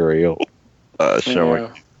material.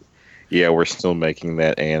 Showing, we're still making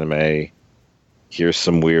that anime. Here's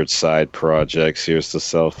some weird side projects. Here's the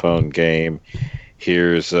cell phone game.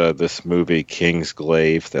 Here's this movie,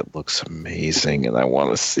 Kingsglaive, that looks amazing, and I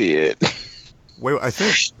want to see it. Wait, I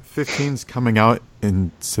think 15's coming out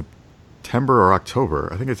in September or October.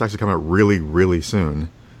 I think it's actually coming out really, really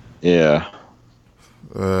soon. Yeah.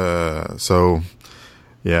 So,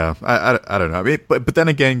 yeah, I don't know. I mean, but then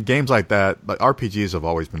again, games like that, like RPGs, have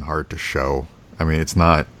always been hard to show. I mean, that's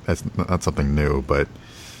not something new, but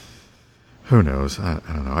who knows? I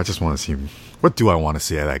don't know. I just want to see. What do I want to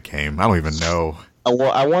see out of that game? I don't even know.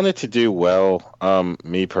 Well, I want it to do well.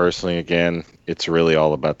 Me personally, again, it's really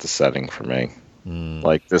all about the setting for me.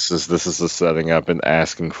 Like this is the setting I've been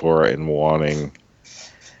asking for and wanting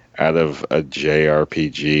out of a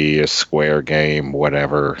JRPG, a Square game,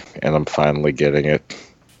 whatever, and I'm finally getting it.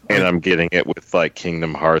 And I'm getting it with like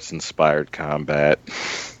Kingdom Hearts inspired combat.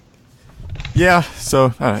 Yeah,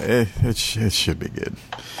 so it should be good.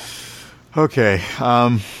 Okay,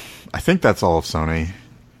 I think that's all of Sony.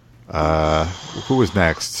 Who was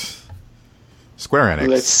next? Square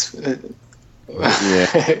Enix.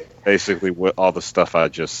 Yeah, basically all the stuff I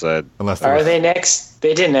just said. Are they next?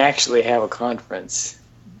 They didn't actually have a conference.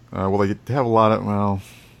 Well, they have a lot of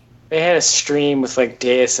They had a stream with like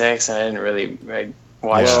Deus Ex, and I didn't really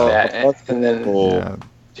watch that. And then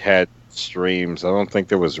had streams. I don't think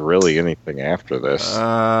there was really anything after this.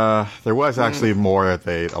 There was actually more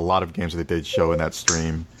that a lot of games that they did show in that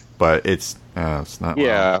stream, but it's not.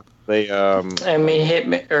 Yeah, they. I mean,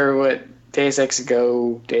 Hitman or what? Deus Ex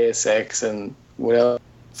Go, Deus Ex, and what else?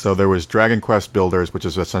 So there was Dragon Quest Builders, which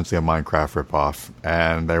is essentially a Minecraft ripoff,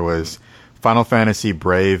 and there was Final Fantasy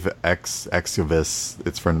Brave Exvius.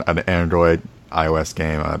 It's for an Android, iOS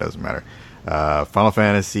game. It doesn't matter. Final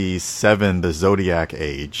Fantasy VII: The Zodiac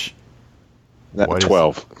Age.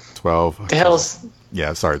 12. 12. The hell's...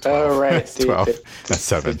 Yeah, sorry, 12. Oh, right. 12. That's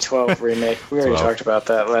 7. The 12 remake. We already talked about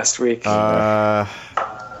that last week.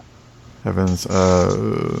 Heavens.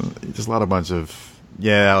 Just a bunch of...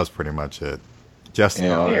 Yeah, that was pretty much it. Just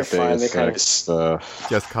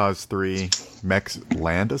Cause 3. Mechs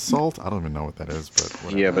Land Assault? I don't even know what that is, but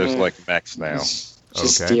whatever. Yeah, there's like mechs now.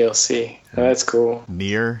 Just DLC. Oh, that's cool.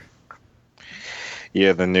 Nier?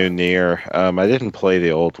 Yeah, the new Nier. I didn't play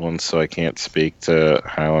the old one, so I can't speak to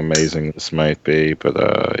how amazing this might be, but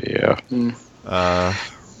yeah.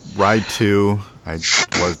 Ride 2. I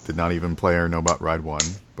did not even play or know about Ride 1,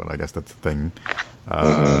 but I guess that's the thing.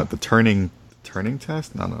 The Turning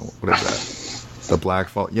Test? No, what is that? The Black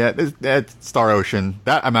Fault. Yeah, it's Star Ocean.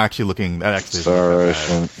 That I'm actually looking. That actually Star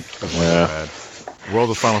Ocean. Yeah. World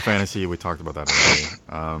of Final Fantasy. We talked about that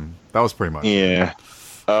already. That was pretty much. Yeah.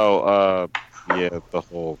 Oh. Yeah. The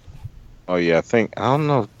whole. Oh yeah. I don't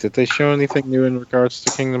know. Did they show anything new in regards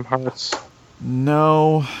to Kingdom Hearts?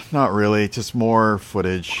 No, not really. Just more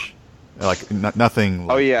footage. Like nothing.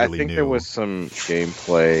 Like, I really think new. there was some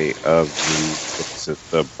gameplay of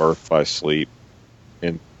the Birth by Sleep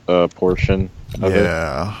in portion.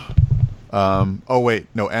 Yeah. Oh wait,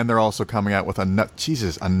 no, and they're also coming out with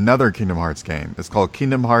another Kingdom Hearts game. It's called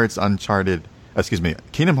Kingdom Hearts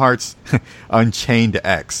Kingdom Hearts Unchained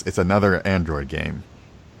X. It's another Android game.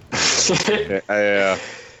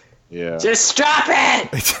 Yeah. Just stop it!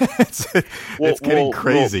 it's getting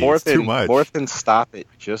crazy. It's too much. More than stop it,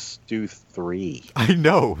 just do 3. I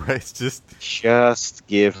know, right? It's just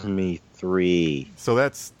give me 3. So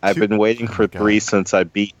that's... I've been waiting for 3 since I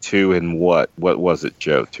beat 2 in what was it,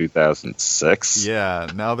 Joe? 2006? Yeah,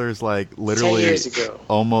 now there's like literally 10 years ago.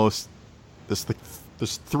 Almost... There's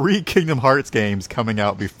 3 Kingdom Hearts games coming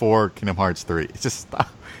out before Kingdom Hearts 3. It's just stop.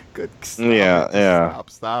 Good.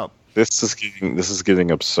 Stop. This is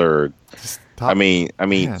getting absurd. I mean,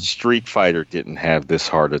 man. Street Fighter didn't have this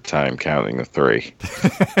hard a time counting the 3.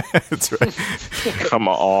 That's right. Come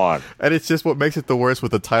on. And it's just what makes it the worst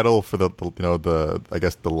with the title for the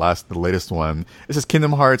latest one. It says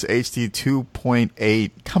Kingdom Hearts HD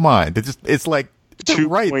 2.8. Come on, it's like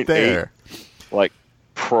right there. Like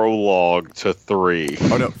prologue to 3.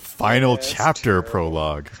 Oh no, final chapter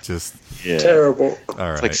prologue. Just terrible. All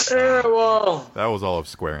right, like, terrible. That was all of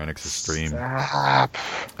Square Enix's stream. Stop.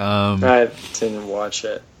 I didn't watch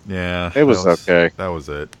it. Yeah, it was okay. That was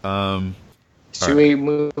it. Should we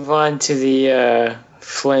move on to the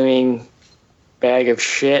flaming bag of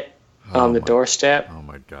shit on the doorstep? Oh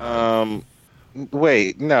my god.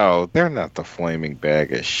 Wait, no, they're not the flaming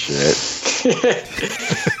bag of shit.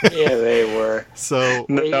 Yeah, they were. So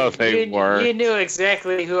no, they weren't. You knew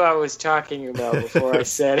exactly who I was talking about before I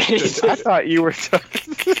said anything. I thought you were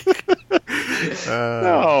talking.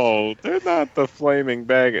 No, they're not the flaming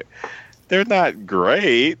bag. They're not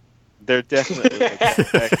great. They're definitely a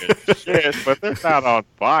bag of shit, but they're not on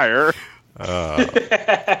fire.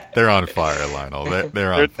 They're on fire, Lionel.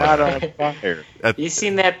 They're on fire. Not on fire. You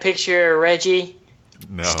seen that picture of Reggie?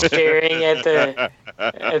 No. Staring at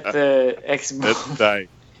the X-Bone. That's nice.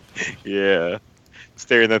 Yeah.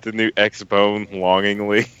 Staring at the new X-Bone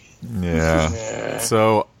longingly. Yeah.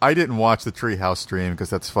 So I didn't watch the Treehouse stream because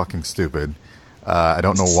that's fucking stupid. I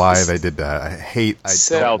don't know why they did that. I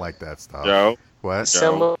don't like that stuff. Joe? What?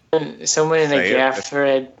 Someone in a gaff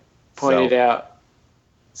thread pointed out.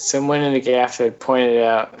 Someone in the gaff had pointed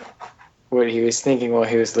out what he was thinking while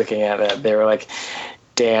he was looking at that. They were like,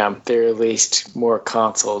 damn, they released more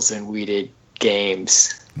consoles than we did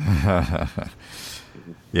games.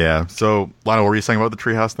 Yeah. So, Lionel, what were you saying about the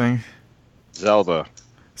Treehouse thing? Zelda.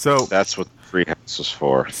 So that's what Treehouse was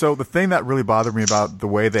for. So the thing that really bothered me about the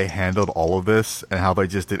way they handled all of this and how they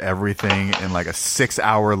just did everything in like a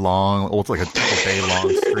 6-hour long, or it's like a day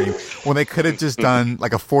long stream, when they could have just done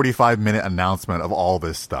like a 45-minute announcement of all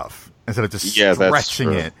this stuff instead of just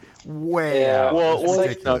stretching it way out.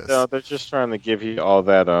 No, they're just trying to give you all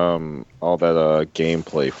that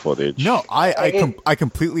gameplay footage. No, I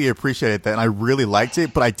completely appreciated that, and I really liked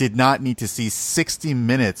it, but I did not need to see 60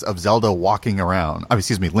 minutes of Zelda walking around.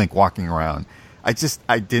 Link walking around.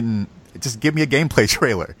 I didn't. Just give me a gameplay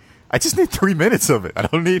trailer. I just need 3 minutes of it. I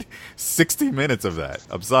don't need 60 minutes of that.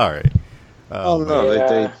 I'm sorry. They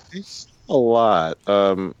a lot.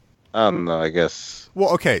 I don't know. I guess.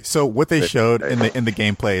 Well, okay. So what they showed in the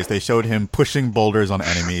gameplay is they showed him pushing boulders on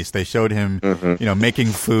enemies. They showed him, making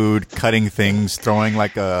food, cutting things, throwing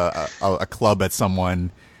like a club at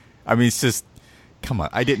someone. I mean, it's just, come on.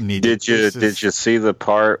 I didn't need. Did you see the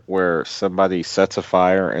part where somebody sets a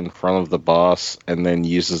fire in front of the boss and then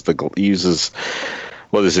uses the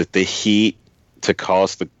heat to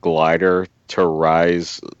cause the glider to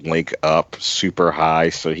rise Link up super high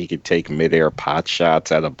so he could take midair pot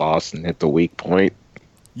shots at a boss and hit the weak point?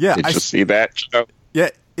 Yeah, Did you see that show? Yeah,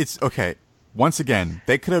 it's okay. Once again,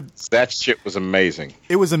 they could have. That shit was amazing.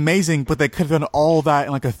 It was amazing, but they could have done all that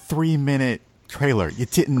in like a 3-minute trailer. You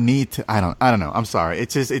didn't need to. I don't know. I'm sorry. It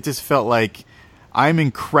just felt like I'm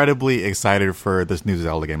incredibly excited for this new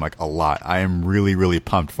Zelda game, like a lot. I am really, really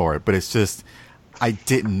pumped for it, but it's just I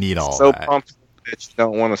didn't need all that. Pumped that you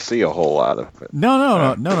don't want to see a whole lot of it.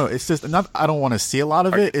 No. It's just not. I don't want to see a lot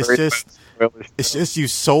of it. It's just you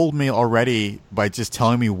sold me already by just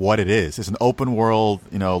telling me what it is. It's an open world,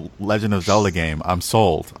 Legend of Zelda game. I'm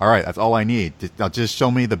sold. All right, that's all I need. Now just show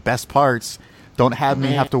me the best parts. Don't have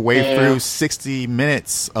me have to wade through 60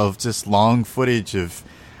 minutes of just long footage of.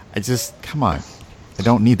 Come on. I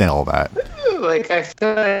don't need all that. Like, I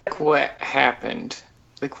feel like what happened.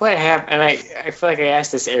 And I feel like I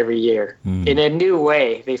ask this every year. In a new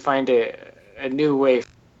way, they find a new way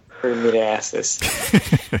for me to ask this.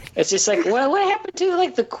 It's just like, what happened to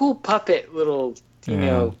like the cool puppet little,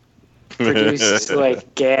 produced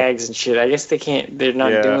like gags and shit? I guess they're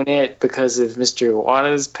not doing it because of Mr.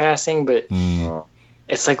 Iwata's passing, but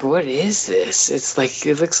it's like, what is this? It's like,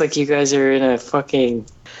 it looks like you guys are in a fucking...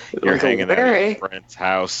 You're hanging out at a friend's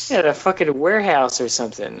house. Yeah, a fucking warehouse or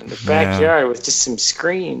something in the backyard with just some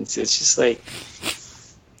screens. It's just like...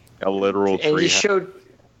 a literal tree. And you showed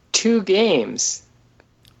 2 games.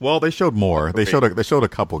 Well, they showed more. They showed a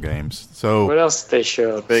couple games. So what else did they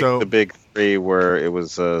show? The big 3 where it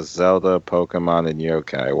was Zelda, Pokemon, and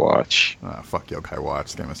Yokai Watch. Fuck Yokai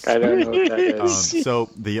Watch. I don't know what that is. So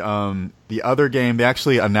the other game, they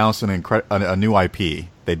actually announced a new IP.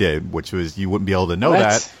 They did, which was you wouldn't be able to know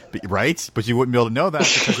that, right? But you wouldn't be able to know that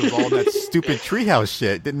because of all that stupid treehouse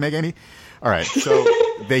shit. Didn't make any. All right, so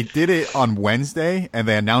they did it on Wednesday, and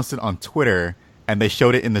they announced it on Twitter, and they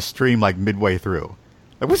showed it in the stream like midway through.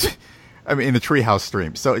 In the treehouse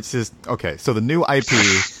stream. So it's just okay. So the new IP.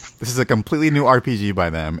 This is a completely new RPG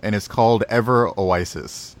by them, and it's called Ever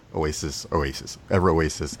Oasis, Ever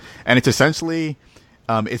Oasis, and it's essentially.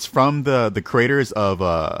 It's from the creators of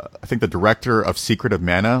I think the director of Secret of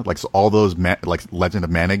Mana, like all those like Legend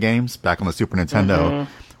of Mana games back on the Super Nintendo,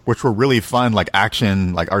 which were really fun, like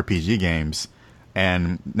action, like RPG games.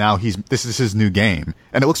 And now this is his new game,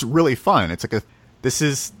 and it looks really fun. It's like this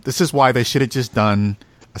is why they should have just done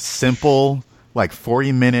a simple like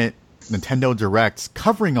 40-minute Nintendo Directs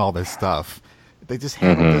covering all this stuff. They just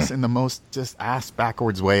handled this in the most just ass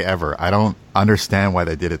backwards way ever. I don't understand why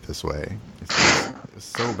they did it this way.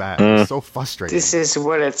 It's so bad. It's so frustrating. This is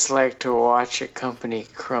what it's like to watch a company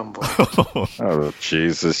crumble. Oh,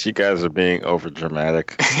 Jesus. You guys are being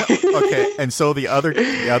overdramatic. Okay, and so the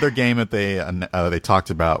other game that they talked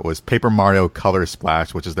about was Paper Mario Color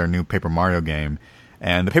Splash, which is their new Paper Mario game.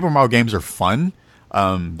 And the Paper Mario games are fun.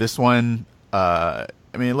 This one,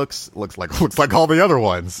 it looks like all the other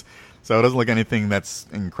ones. So it doesn't look anything that's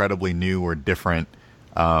incredibly new or different.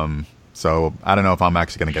 So I don't know if I'm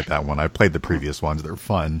actually going to get that one. I played the previous ones. They're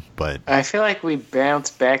fun, but... I feel like we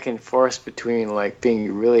bounce back and forth between like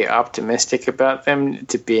being really optimistic about them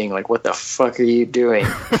to being like, what the fuck are you doing?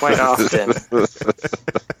 Quite often.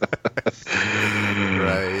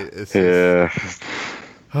 Right.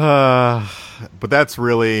 But that's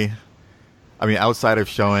really... outside of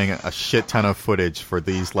showing a shit ton of footage for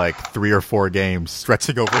these like 3 or 4 games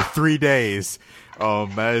stretching over 3 days,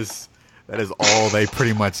 that is all they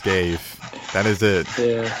pretty much gave. That is it.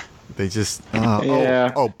 Yeah. They just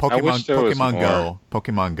Pokemon Go.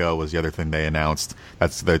 Pokemon Go was the other thing they announced.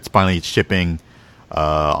 It's finally shipping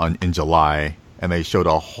in July, and they showed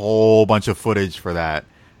a whole bunch of footage for that.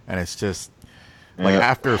 And it's just like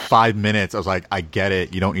after 5 minutes, I was like, I get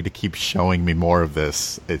it. You don't need to keep showing me more of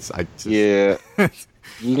this. Yeah.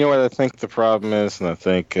 You know what I think the problem is, and I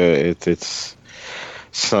think it's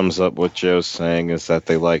sums up what Joe's saying, is that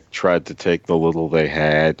they tried to take the little they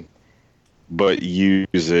had but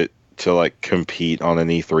use it to like compete on an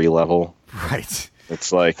E3 level. Right.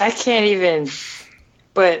 It's like I can't even.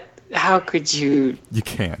 But how could you? You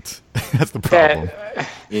can't. That's the problem.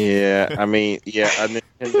 Yeah, I mean, a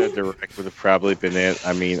Nintendo Direct would have probably been it.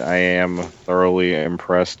 I mean, I am thoroughly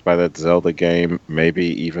impressed by that Zelda game, maybe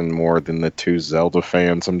even more than the 2 Zelda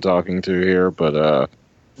fans I'm talking to here, but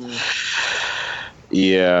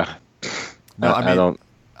yeah. No,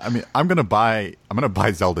 I'm gonna buy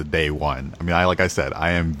Zelda day one. I mean, like I said,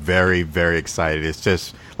 I am very, very excited. It's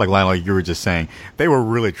just like Lionel, you were just saying, they were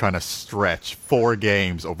really trying to stretch 4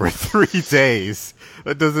 games over 3 days.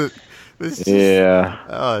 That doesn't. It's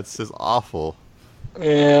just awful.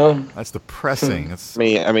 Yeah, that's depressing.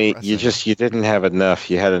 Depressing. You didn't have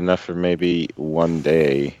enough. You had enough for maybe one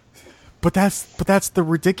day. But that's the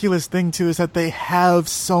ridiculous thing too, is that they have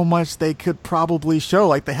so much they could probably show.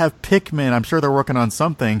 Like they have Pikmin. I'm sure they're working on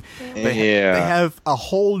something. They have a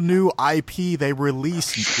whole new IP they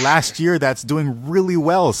released last year that's doing really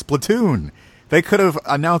well. Splatoon. They could have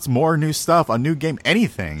announced more new stuff, a new game,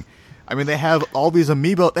 anything. I mean, they have all these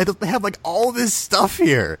amiibo. They have like all this stuff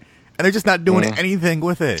here, and they're just not doing anything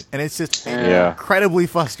with it. And it's just incredibly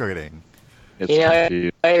frustrating.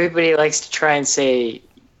 Everybody likes to try and say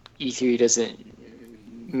E3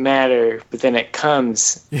 doesn't matter, but then it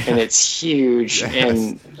comes and it's huge,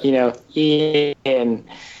 and EA and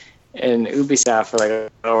Ubisoft are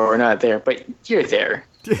like, oh, we're not there, but you're there.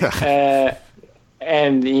 Yeah.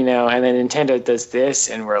 And then Nintendo does this,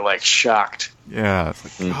 and we're like shocked. Yeah.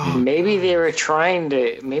 It's like, maybe they were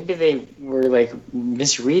like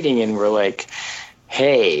misreading and were like,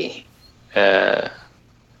 hey,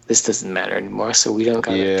 this doesn't matter anymore, so we don't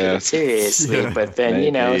gotta take it seriously. Yeah, but then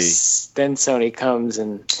then Sony comes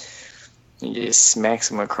and just smacks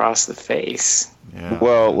them across the face. Yeah.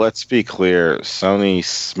 Well, let's be clear. Sony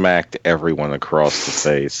smacked everyone across the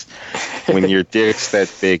face. When your dick's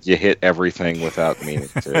that big, you hit everything without meaning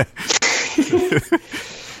to.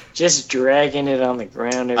 Just dragging it on the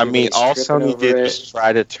ground. I mean, all Sony did was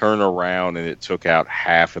try to turn around, and it took out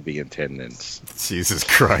half of the attendance. Jesus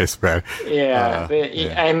Christ, man. Yeah,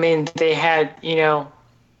 I mean, they had,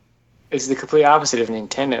 it's the complete opposite of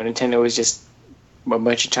Nintendo. Nintendo was just a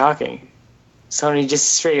bunch of talking. Sony just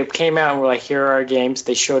straight up came out and were like, here are our games.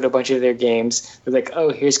 They showed a bunch of their games. They're like, oh,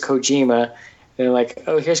 here's Kojima. And they're like,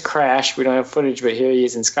 oh, here's Crash. We don't have footage, but here he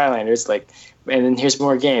is in Skylanders. Like, and then here's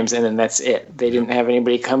more games, and then that's it. They didn't have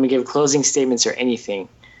anybody come and give closing statements or anything.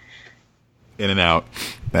 In and out.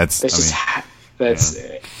 That's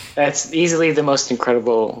easily the most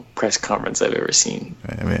incredible press conference I've ever seen.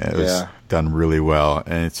 I mean, it was done really well.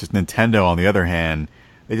 And it's just Nintendo, on the other hand,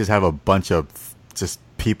 they just have a bunch of just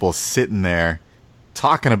people sitting there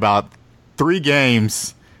talking about 3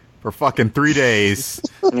 games for fucking 3 days.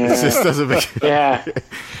 It just doesn't make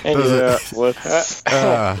let's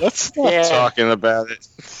stop talking about it.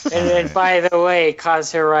 And then, by the way,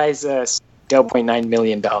 Kaz Hirai's $12.9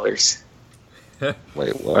 million.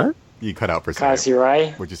 Wait, what? You cut out for a second. Kaz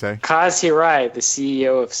Hirai. What'd you say? Kaz Hirai, the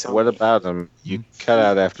CEO of Sony. What about him? You cut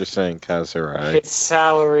out after saying Kaz Hirai. His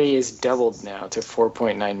salary is doubled now to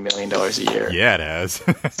 $4.9 million a year. Yeah, it has.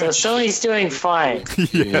 So Sony's doing fine.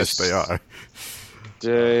 Yes, they are.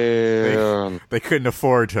 Damn. They couldn't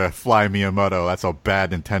afford to fly Miyamoto. That's how bad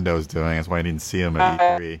Nintendo's doing. That's why I didn't see him at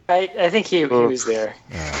E3. I think he was there.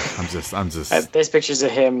 I'm just. There's pictures of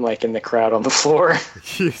him like in the crowd on the floor.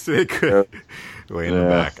 They could. Way in the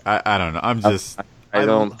back. I don't know. I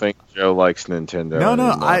don't think Joe likes Nintendo.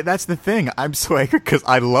 No. That's the thing. I'm so angry because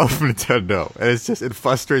I love Nintendo, and it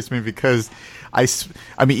frustrates me because I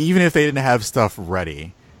mean, even if they didn't have stuff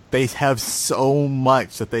ready, they have so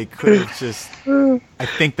much that they could have just. I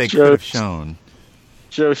think they could have shown.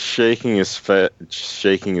 Joe's shaking his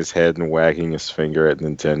head and wagging his finger at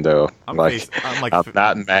Nintendo. I'm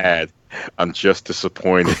not mad. I'm just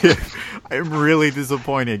disappointed. I'm really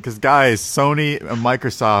disappointed because, guys, Sony and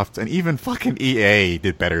Microsoft and even fucking EA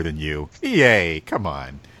did better than you. EA, come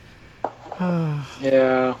on.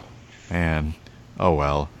 Yeah. Man. Oh,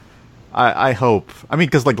 well. I hope. I mean,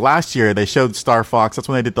 because, like, last year they showed Star Fox. That's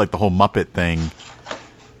when they did, like, the whole Muppet thing.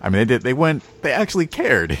 I mean, they actually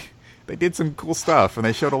cared. They did some cool stuff, and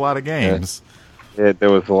they showed a lot of games. Yeah,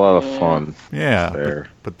 there was a lot of fun. Yeah. There.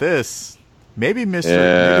 But this... Maybe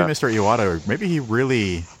Mr. Iwata, or maybe he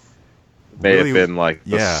really may have been like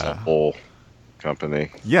the whole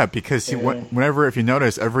company. Yeah, because whenever, if you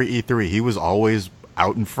notice, every E3 he was always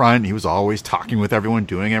out in front. He was always talking with everyone,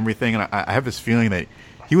 doing everything, and I have this feeling that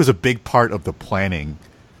he was a big part of the planning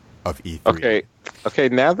of E3. Okay.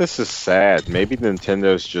 Now this is sad. Maybe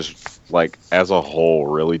Nintendo's just like as a whole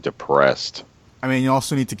really depressed. I mean, you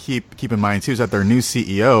also need to keep in mind too is that their new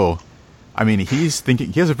CEO. I mean, he's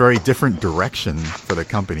thinking. He has a very different direction for the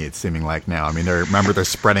company. It's seeming like now. I mean, they're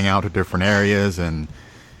spreading out to different areas, and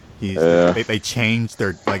they changed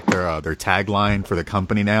their tagline for the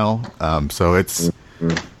company now. So it's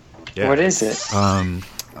What is it?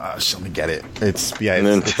 Let me get it. It's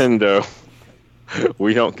Nintendo.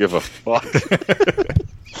 We don't give a fuck.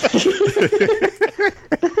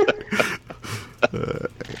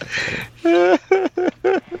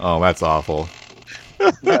 Oh, that's awful.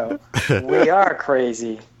 No, we are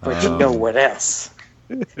crazy, but you know what else?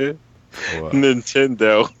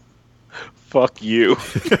 Nintendo. Fuck you.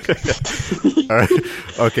 All right.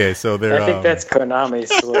 Okay, so I think that's Konami's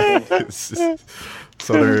slogan.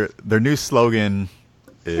 So their new slogan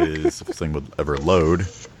is, if this thing would ever load,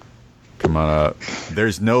 come on up.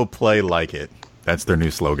 There's no play like it. That's their new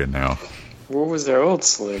slogan now. What was their old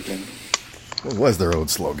slogan? What was their old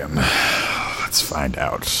slogan? Let's find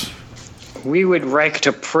out. We would like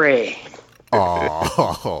to pray.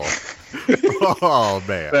 Oh, oh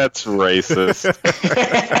man, that's racist.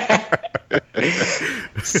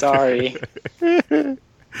 Sorry.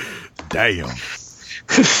 Damn.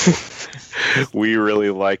 We really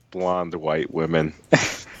like blonde white women.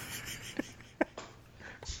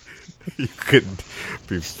 You couldn't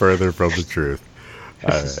be further from the truth. All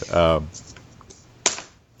right.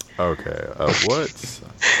 Okay. What's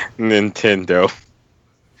Nintendo?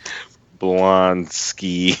 Blonde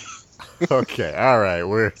ski. Okay. All right.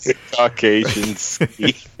 We're Caucasian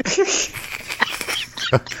ski.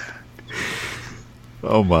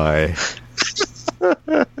 Oh my.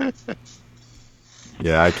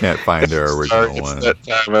 Yeah, I can't find their original one. That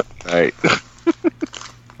time of night.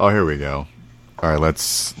 Oh, here we go. All right,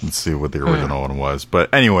 let's see what the original one was.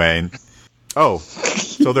 But anyway, so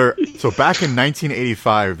back in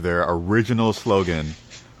 1985, their original slogan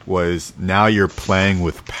was "Now you're playing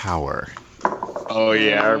with power." Oh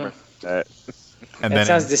yeah, I remember that. And that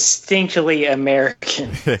sounds distinctly American.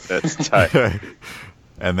 That's tight.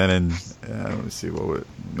 And then let me see, what would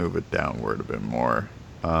move it downward a bit more.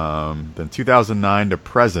 Then 2009 to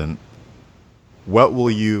present, what will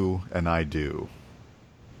you and I do?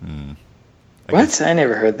 What? I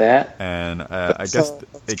never heard that. And I guess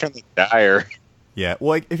it's kind of dire. Yeah,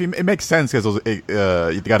 well, it makes sense because you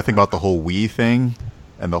got to think about the whole we thing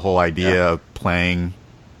and the whole idea of playing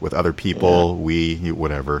with other people,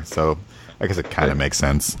 whatever. So I guess it kind of makes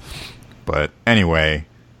sense. But anyway,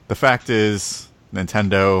 the fact is,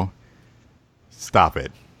 Nintendo, stop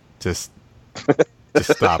it. Just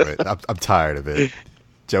stop it. I'm tired of it.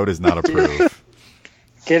 Joe does not approve.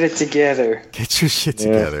 Get it together. Get your shit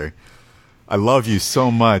together. I love you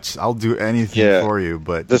so much. I'll do anything for you,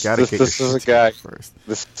 but you gotta get your shit together first.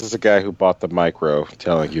 This is a guy who bought the Micro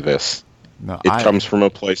telling you this. No, it comes from a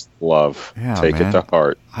place of love. Yeah, Take it to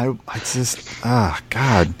heart. I just,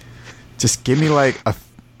 God. Just give me like a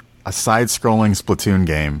side-scrolling Splatoon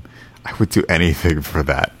game. I would do anything for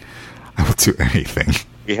that. I will do anything.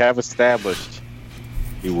 We have established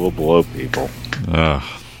you will blow people. All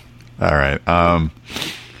right.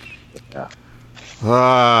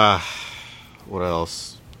 What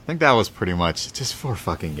else? I think that was pretty much just 4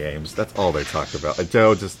 fucking games. That's all they talked about.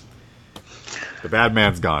 Joe, the bad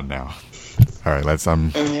man's gone now. All right, let's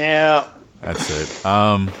Yeah. That's it.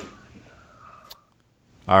 All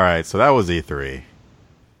right, so that was E3.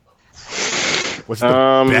 What's the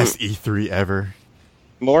best E3 ever?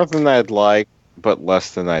 More than I'd like, but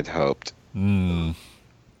less than I'd hoped. I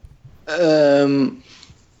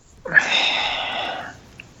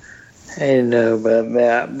don't know about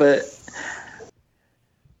that, but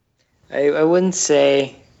I wouldn't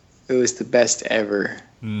say it was the best ever.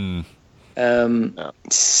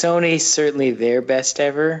 Sony's certainly their best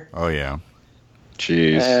ever. Oh yeah.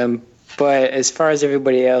 Jeez. But as far as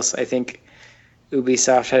everybody else, I think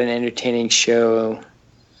Ubisoft had an entertaining show.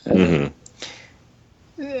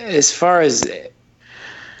 As far as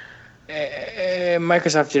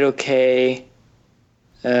Microsoft did okay.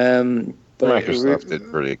 But Microsoft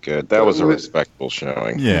did pretty good. That was a respectable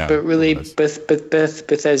showing. Yeah. But really,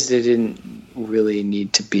 Bethesda didn't really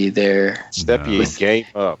need to be there. Step your game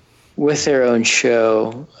up. With their own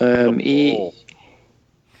show.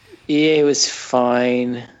 EA was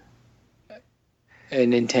fine.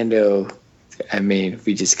 And Nintendo, I mean,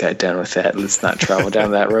 we just got done with that. Let's not travel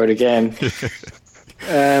down that road again.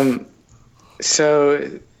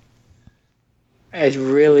 So, a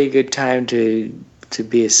really good time to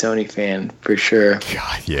be a Sony fan, for sure.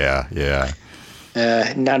 God, yeah.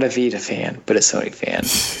 Not a Vita fan, but a Sony fan.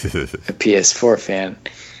 A PS4 fan.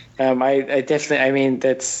 I definitely, I mean,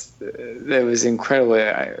 that was incredible.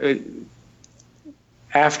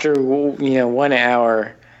 After 1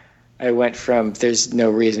 hour, I went from there's no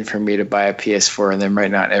reason for me to buy a PS4 and there might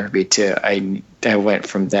not ever be to I went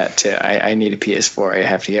from that to I need a PS4. I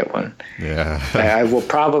have to get one. Yeah. I will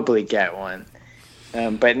probably get one.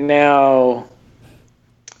 But now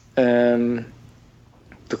the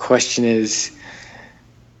question is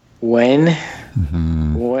when?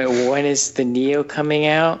 Mm-hmm. When is the Neo coming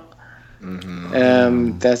out?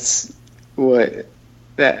 Mm-hmm. That's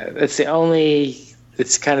the only.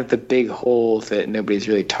 It's kind of the big hole that nobody's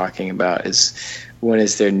really talking about is when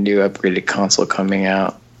is their new upgraded console coming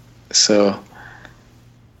out. So,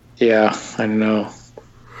 yeah, I don't know.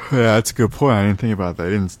 Yeah, that's a good point. I didn't think about that.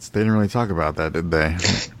 They didn't really talk about that, did they?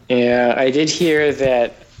 Yeah, I did hear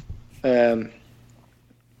that. I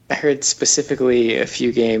heard specifically a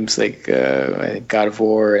few games like God of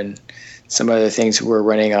War and some other things were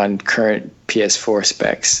running on current PS4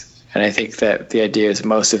 specs, and I think that the idea is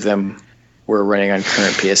most of them were running on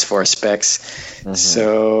current PS4 specs. Mm-hmm.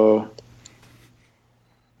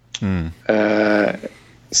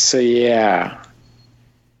 So yeah,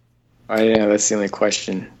 I don't know. That's the only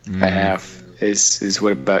question I have is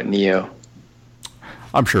what about Neo?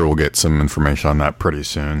 I'm sure we'll get some information on that pretty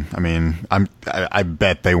soon. I mean, I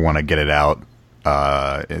bet they want to get it out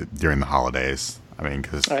during the holidays. I mean,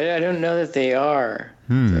 because I don't know that they are.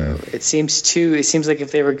 So it seems like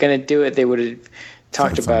if they were going to do it, they would have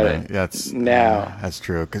talked about it. Now that's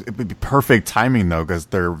true. Because it would be perfect timing though, because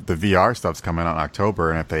the VR stuff's coming out in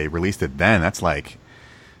October, and if they released it then, that's like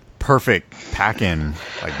perfect pack-in.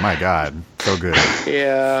 Like my God, so good.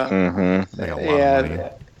 Yeah. Mm-hmm. They got a lot of money.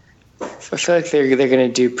 I feel like they're going to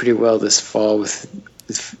do pretty well this fall with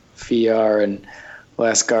VR and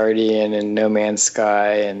Last Guardian and No Man's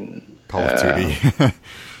Sky and Call of Duty.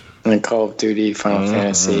 And Call of Duty, Final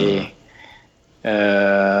Fantasy,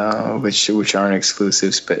 which aren't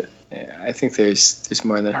exclusives, but I think there's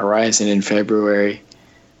more than Horizon in February.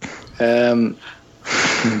 As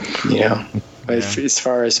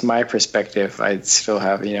far as my perspective, I'd still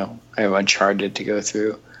have I have Uncharted to go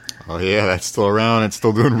through. Oh yeah, that's still around. It's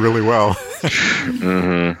still doing really well.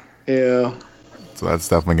 Mm-hmm. Yeah. So that's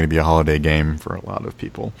definitely going to be a holiday game for a lot of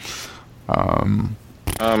people. Can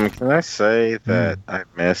I say that I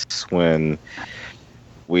miss when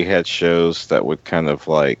we had shows that would kind of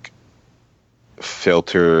like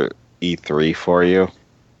filter E3 for you?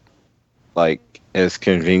 Like, as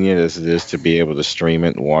convenient as it is to be able to stream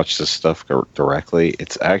it and watch the stuff directly,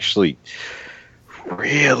 it's actually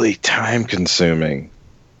really time consuming.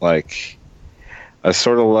 Like, I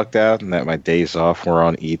sort of lucked out in that my days off were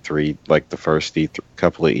on E3, like the first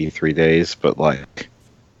couple of E3 days, but like,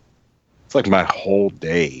 it's like my whole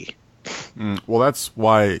day. Well, that's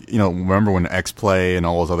why, remember when X-Play and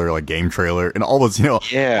all those other like game trailer and all those,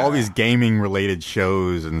 all these gaming related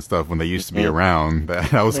shows and stuff when they used to be around,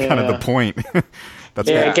 that was kind of the point. That's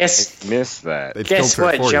I guess I missed that. Guess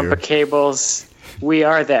what, Jumper Cables? We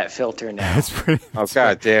are that filter now. That's pretty.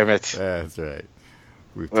 God damn it! Yeah, that's right.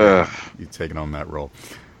 You've taken on that role.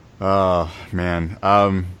 Oh man.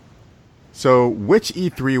 So which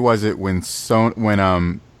E3 was it when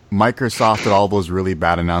Microsoft did all those really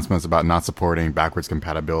bad announcements about not supporting backwards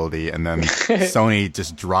compatibility, and then Sony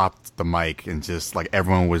just dropped the mic and just like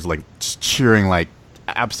everyone was like just cheering like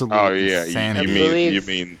absolutely insanity. You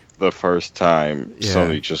mean the first time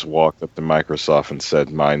Sony just walked up to Microsoft and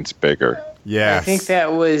said, "Mine's bigger." Yeah, I think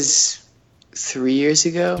that was 3 years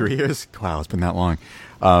ago. 3 years? Wow, it's been that long.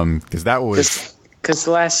 Because that was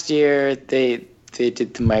last year they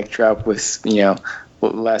did the mic drop with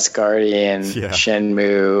Last Guardian,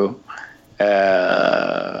 Shenmue,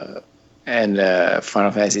 and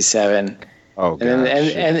Final Fantasy VII. Oh,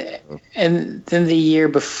 and then the year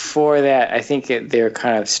before that, I think they were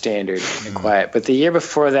kind of standard and quiet. But the year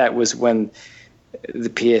before that was when the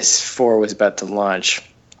PS4 was about to launch,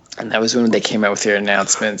 and that was when they came out with their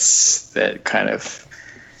announcements that kind of,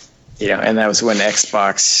 and that was when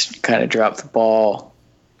Xbox kind of dropped the ball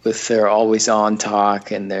with their always-on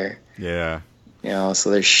talk and their so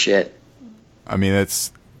their shit. I mean,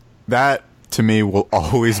 that to me will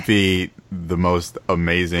always be the most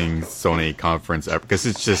amazing Sony conference ever, because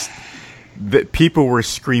it's just that people were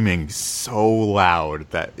screaming so loud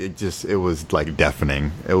that it was like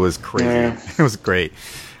deafening. It was crazy. Yeah. It was great.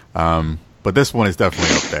 But this one is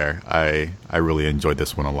definitely up there. I really enjoyed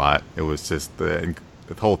this one a lot. It was just the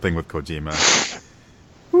whole thing with Kojima.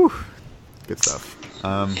 Whew, good stuff.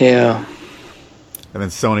 Yeah. And then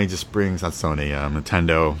Sony just brings, not Sony,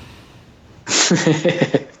 Nintendo.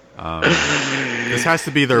 This has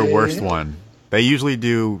to be their worst one. They usually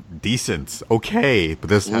do decent, okay, but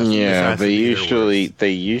this has they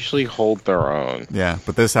usually hold their own. Yeah,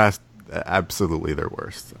 but this has absolutely their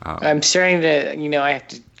worst. I'm starting to, I have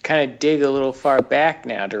to kind of dig a little far back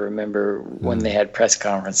now to remember when they had press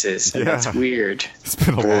conferences. And that's weird. It's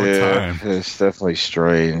been a long time. It's definitely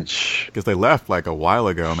strange. Because they left like a while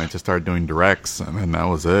ago and they just started doing directs, and then that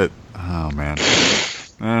was it. Oh, man.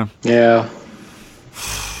 Yeah.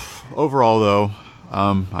 Overall, though,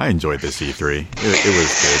 I enjoyed this E3. It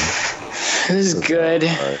was good. It was good.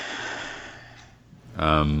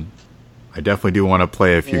 I definitely do want to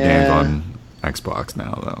play a few games on Xbox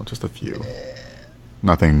now, though. Just a few.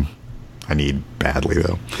 Nothing I need badly,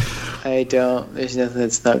 though. I don't. There's nothing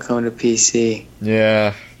that's not coming to PC.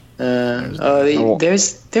 Yeah. There's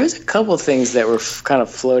a couple things that were kind of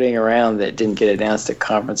floating around that didn't get announced at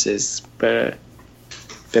conferences, but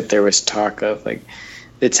that there was talk of, like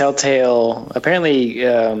the Telltale. Apparently,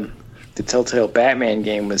 the Telltale Batman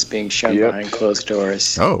game was being shown behind closed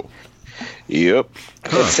doors. Oh. Yep.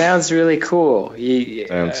 It sounds really cool.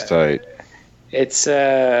 Sounds tight. It's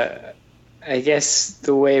I guess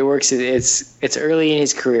the way it works is it's early in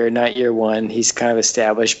his career, not year one. He's kind of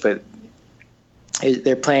established, but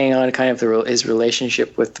they're playing on kind of his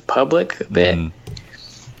relationship with the public a bit,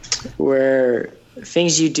 where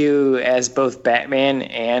things you do as both Batman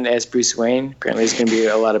and as Bruce Wayne. Apparently, there's going to be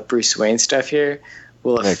a lot of Bruce Wayne stuff here.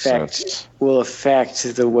 Will affect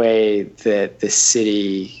the way that the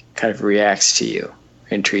city kind of reacts to you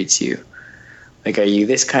and treats you. Like, are you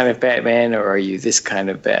this kind of Batman, or are you this kind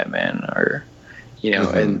of Batman, or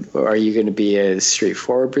and are you going to be a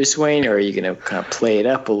straightforward Bruce Wayne, or are you going to kind of play it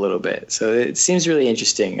up a little bit? So it seems really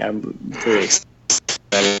interesting. I'm really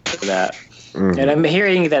excited for that, and I'm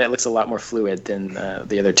hearing that it looks a lot more fluid than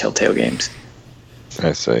the other Telltale games.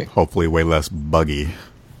 I see. Hopefully, way less buggy.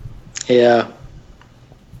 Yeah.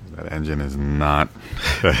 That engine is not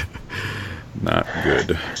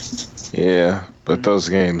good. Yeah, but those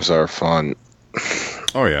games are fun.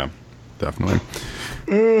 Oh, yeah. Definitely.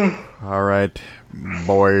 All right,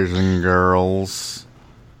 boys and girls.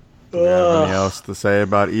 Do you have anything else to say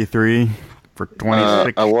about E3 for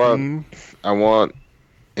 2016? I want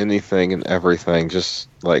anything and everything. Just,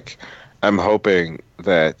 like, I'm hoping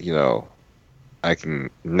that, I can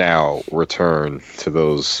now return to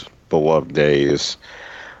those beloved days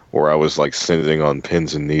where I was, like, sitting on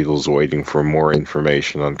pins and needles waiting for more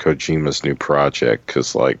information on Kojima's new project,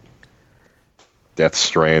 because, like, Death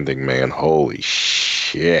Stranding, man, holy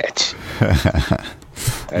shit. That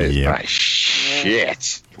is my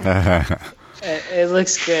shit. It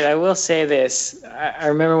looks good. I will say this. I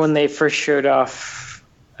remember when they first showed off,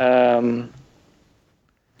 when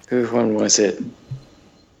was it?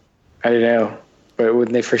 I don't know. But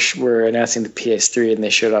when they first were announcing the PS3 and they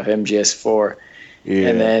showed off MGS4,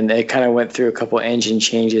 and then it kind of went through a couple engine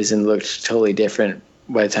changes and looked totally different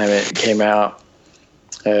by the time it came out.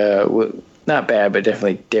 Not bad, but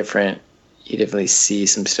definitely different. You definitely see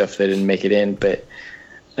some stuff that didn't make it in, but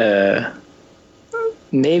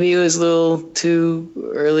maybe it was a little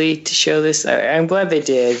too early to show this. I'm glad they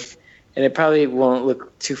did, and it probably won't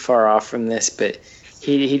look too far off from this, but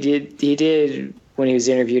he did when he was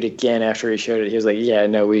interviewed again after he showed it. He was like, "Yeah,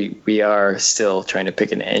 no, we are still trying to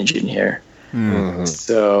pick an engine here." Mm-hmm.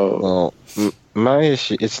 So, well, my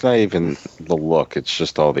issue, it's not even the look; it's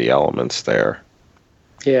just all the elements there.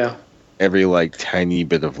 Yeah. Every, like, tiny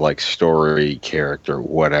bit of, like, story, character,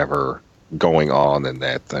 whatever going on in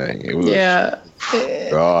that thing. It was,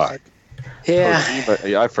 God. Yeah.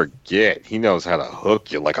 I forget. He knows how to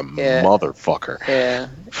hook you like a motherfucker. Yeah.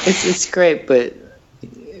 It's great, but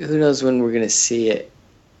who knows when we're going to see it.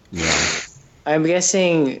 Yeah. I'm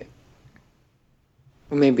guessing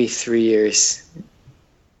maybe 3 years.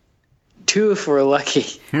 2 if we're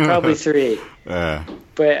lucky. Probably 3. Yeah.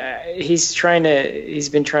 But he's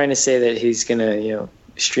been trying to say that he's going to,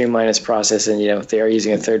 streamline his process, and, if they are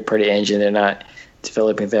using a third-party engine, they're not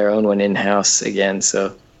developing their own one in-house again, so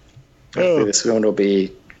hopefully this one will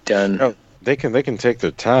be done. Oh, they can take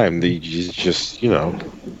their time. They just,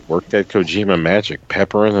 work that Kojima magic,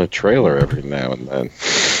 pepper in a trailer every now and then.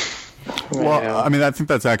 Well, I mean, I think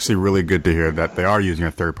that's actually really good to hear that they are using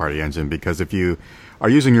a third-party engine, because if you are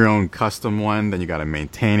using your own custom one, then you got to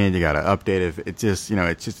maintain it, you got to update it. It's just,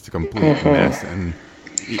 it's just a complete mess. And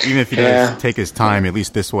even if he does take his time, at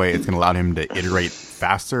least this way, it's going to allow him to iterate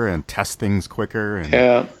faster and test things quicker.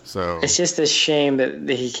 And so it's just a shame that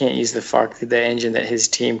he can't use the engine that his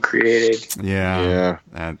team created. Yeah.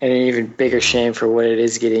 And an even bigger shame for what it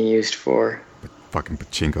is getting used for. Fucking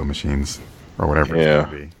pachinko machines or whatever it's going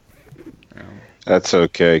to be. That's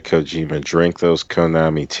okay, Kojima. Drink those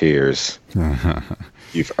Konami tears.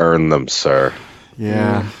 You've earned them, sir.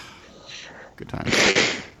 Yeah. Good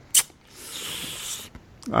times.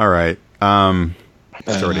 All right.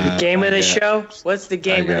 Game of the show? What's the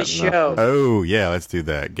game of the show? Oh, yeah, let's do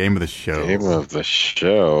that. Game of the show. Game of the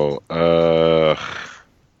show.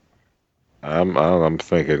 I'm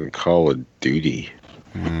thinking Call of Duty.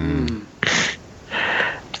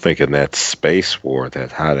 Thinking that space war,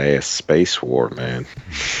 that hot ass space war, man.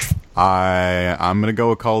 I'm gonna go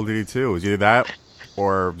with Call of Duty too. It was either that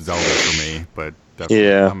or Zelda for me, but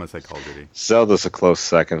definitely I'm gonna say Call of Duty. Zelda's a close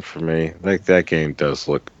second for me. Like that game does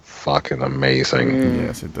look fucking amazing.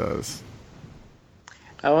 Yes, it does.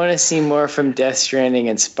 I want to see more from Death Stranding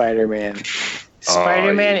and Spider-Man.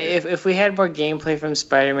 Spider-Man, if we had more gameplay from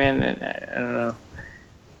Spider-Man, I don't know.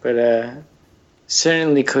 But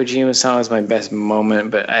certainly Kojima's song is my best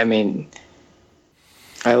moment, but I mean,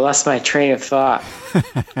 I lost my train of thought.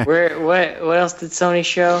 What else did Sony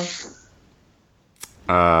show?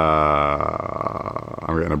 I'm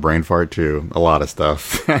getting a brain fart too. A lot of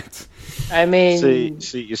stuff. I mean,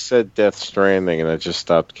 see, you said Death Stranding, and I just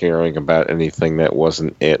stopped caring about anything that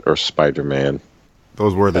wasn't it or Spider-Man.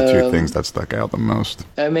 Those were the two things that stuck out the most.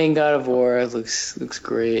 I mean, God of War looks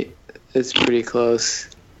great. It's pretty close.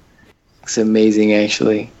 Looks amazing,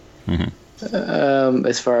 actually. Mm-hmm.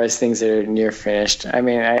 As far as things that are near finished, I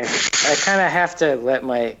mean, I kind of have to let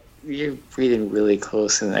my... You're breathing really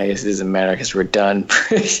close, and I guess it doesn't matter because we're done.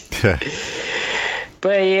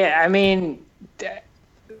 But yeah, I mean,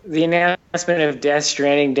 the announcement of Death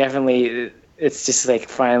Stranding definitely... It's just like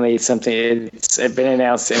finally something. It's been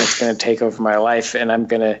announced and it's going to take over my life, and I'm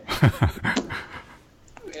gonna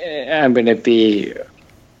be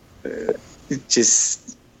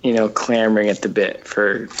just clamoring at the bit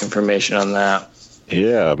for information on that.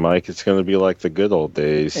 Yeah, Mike, it's going to be like the good old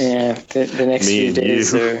days. Yeah, the next few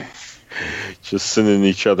days are just sending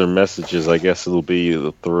each other messages. I guess it'll be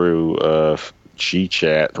through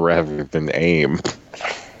GChat rather than AIM.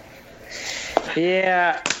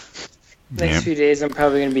 Yeah. Next few days, I'm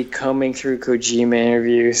probably going to be combing through Kojima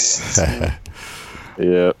interviews. So.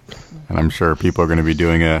 Yep. And I'm sure people are going to be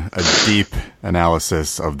doing a deep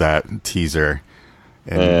analysis of that teaser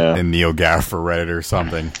in NeoGAF or Reddit or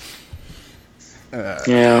something.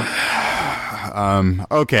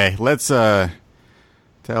 Okay, let's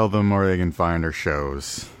tell them where they can find our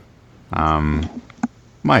shows.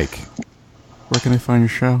 Mike, where can they find your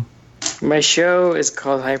show? My show is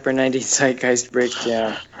called Hyper 90s Zeitgeist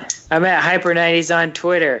Breakdown. I'm at Hyper 90s on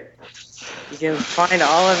Twitter. You can find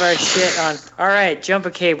all of our shit on... Alright, Jumper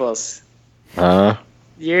Cables.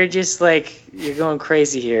 You're just you're going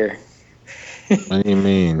crazy here. What do you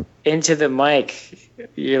mean? Into the mic.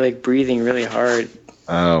 You're breathing really hard.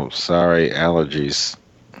 Oh, sorry, allergies.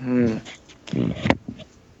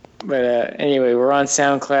 But anyway, we're on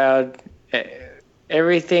SoundCloud.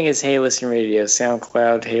 Everything is Hey Listen Radio.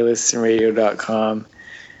 SoundCloud, HeyListenRadio.com,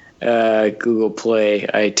 Google Play,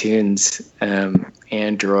 iTunes,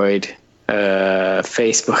 Android,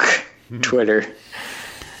 Facebook, Twitter.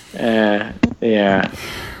 Yeah.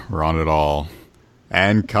 We're on it all.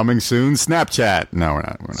 And coming soon, Snapchat. No, we're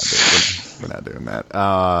not doing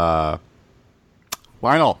that.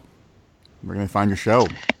 Lionel, where can I find your show?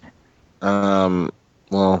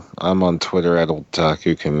 Well, I'm on Twitter at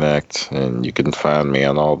Otaku Connect, and you can find me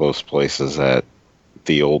on all those places at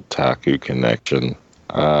the Otaku Connection.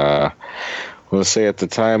 I want to say at the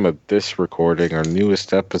time of this recording, our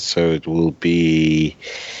newest episode will be,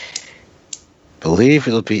 I believe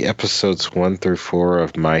it'll be episodes 1 through 4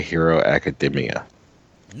 of My Hero Academia.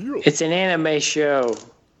 It's an anime show.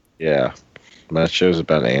 Yeah, my show's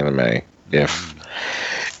about anime. If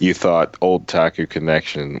you thought Old Taku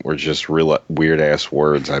Connection were just real weird-ass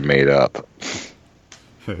words I made up.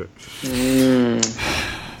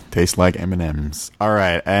 Taste like M&Ms. All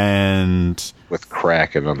right, and... with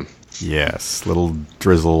crack in them. Yes, little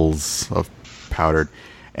drizzles of powdered.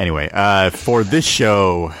 Anyway, for this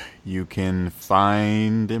show, you can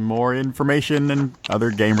find more information and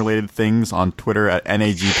other game-related things on Twitter at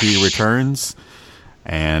NAGP Returns.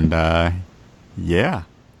 And, yeah,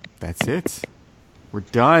 that's it. We're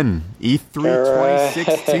done. E3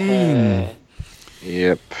 2016.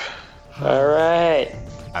 Yep. All right.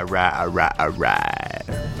 All right.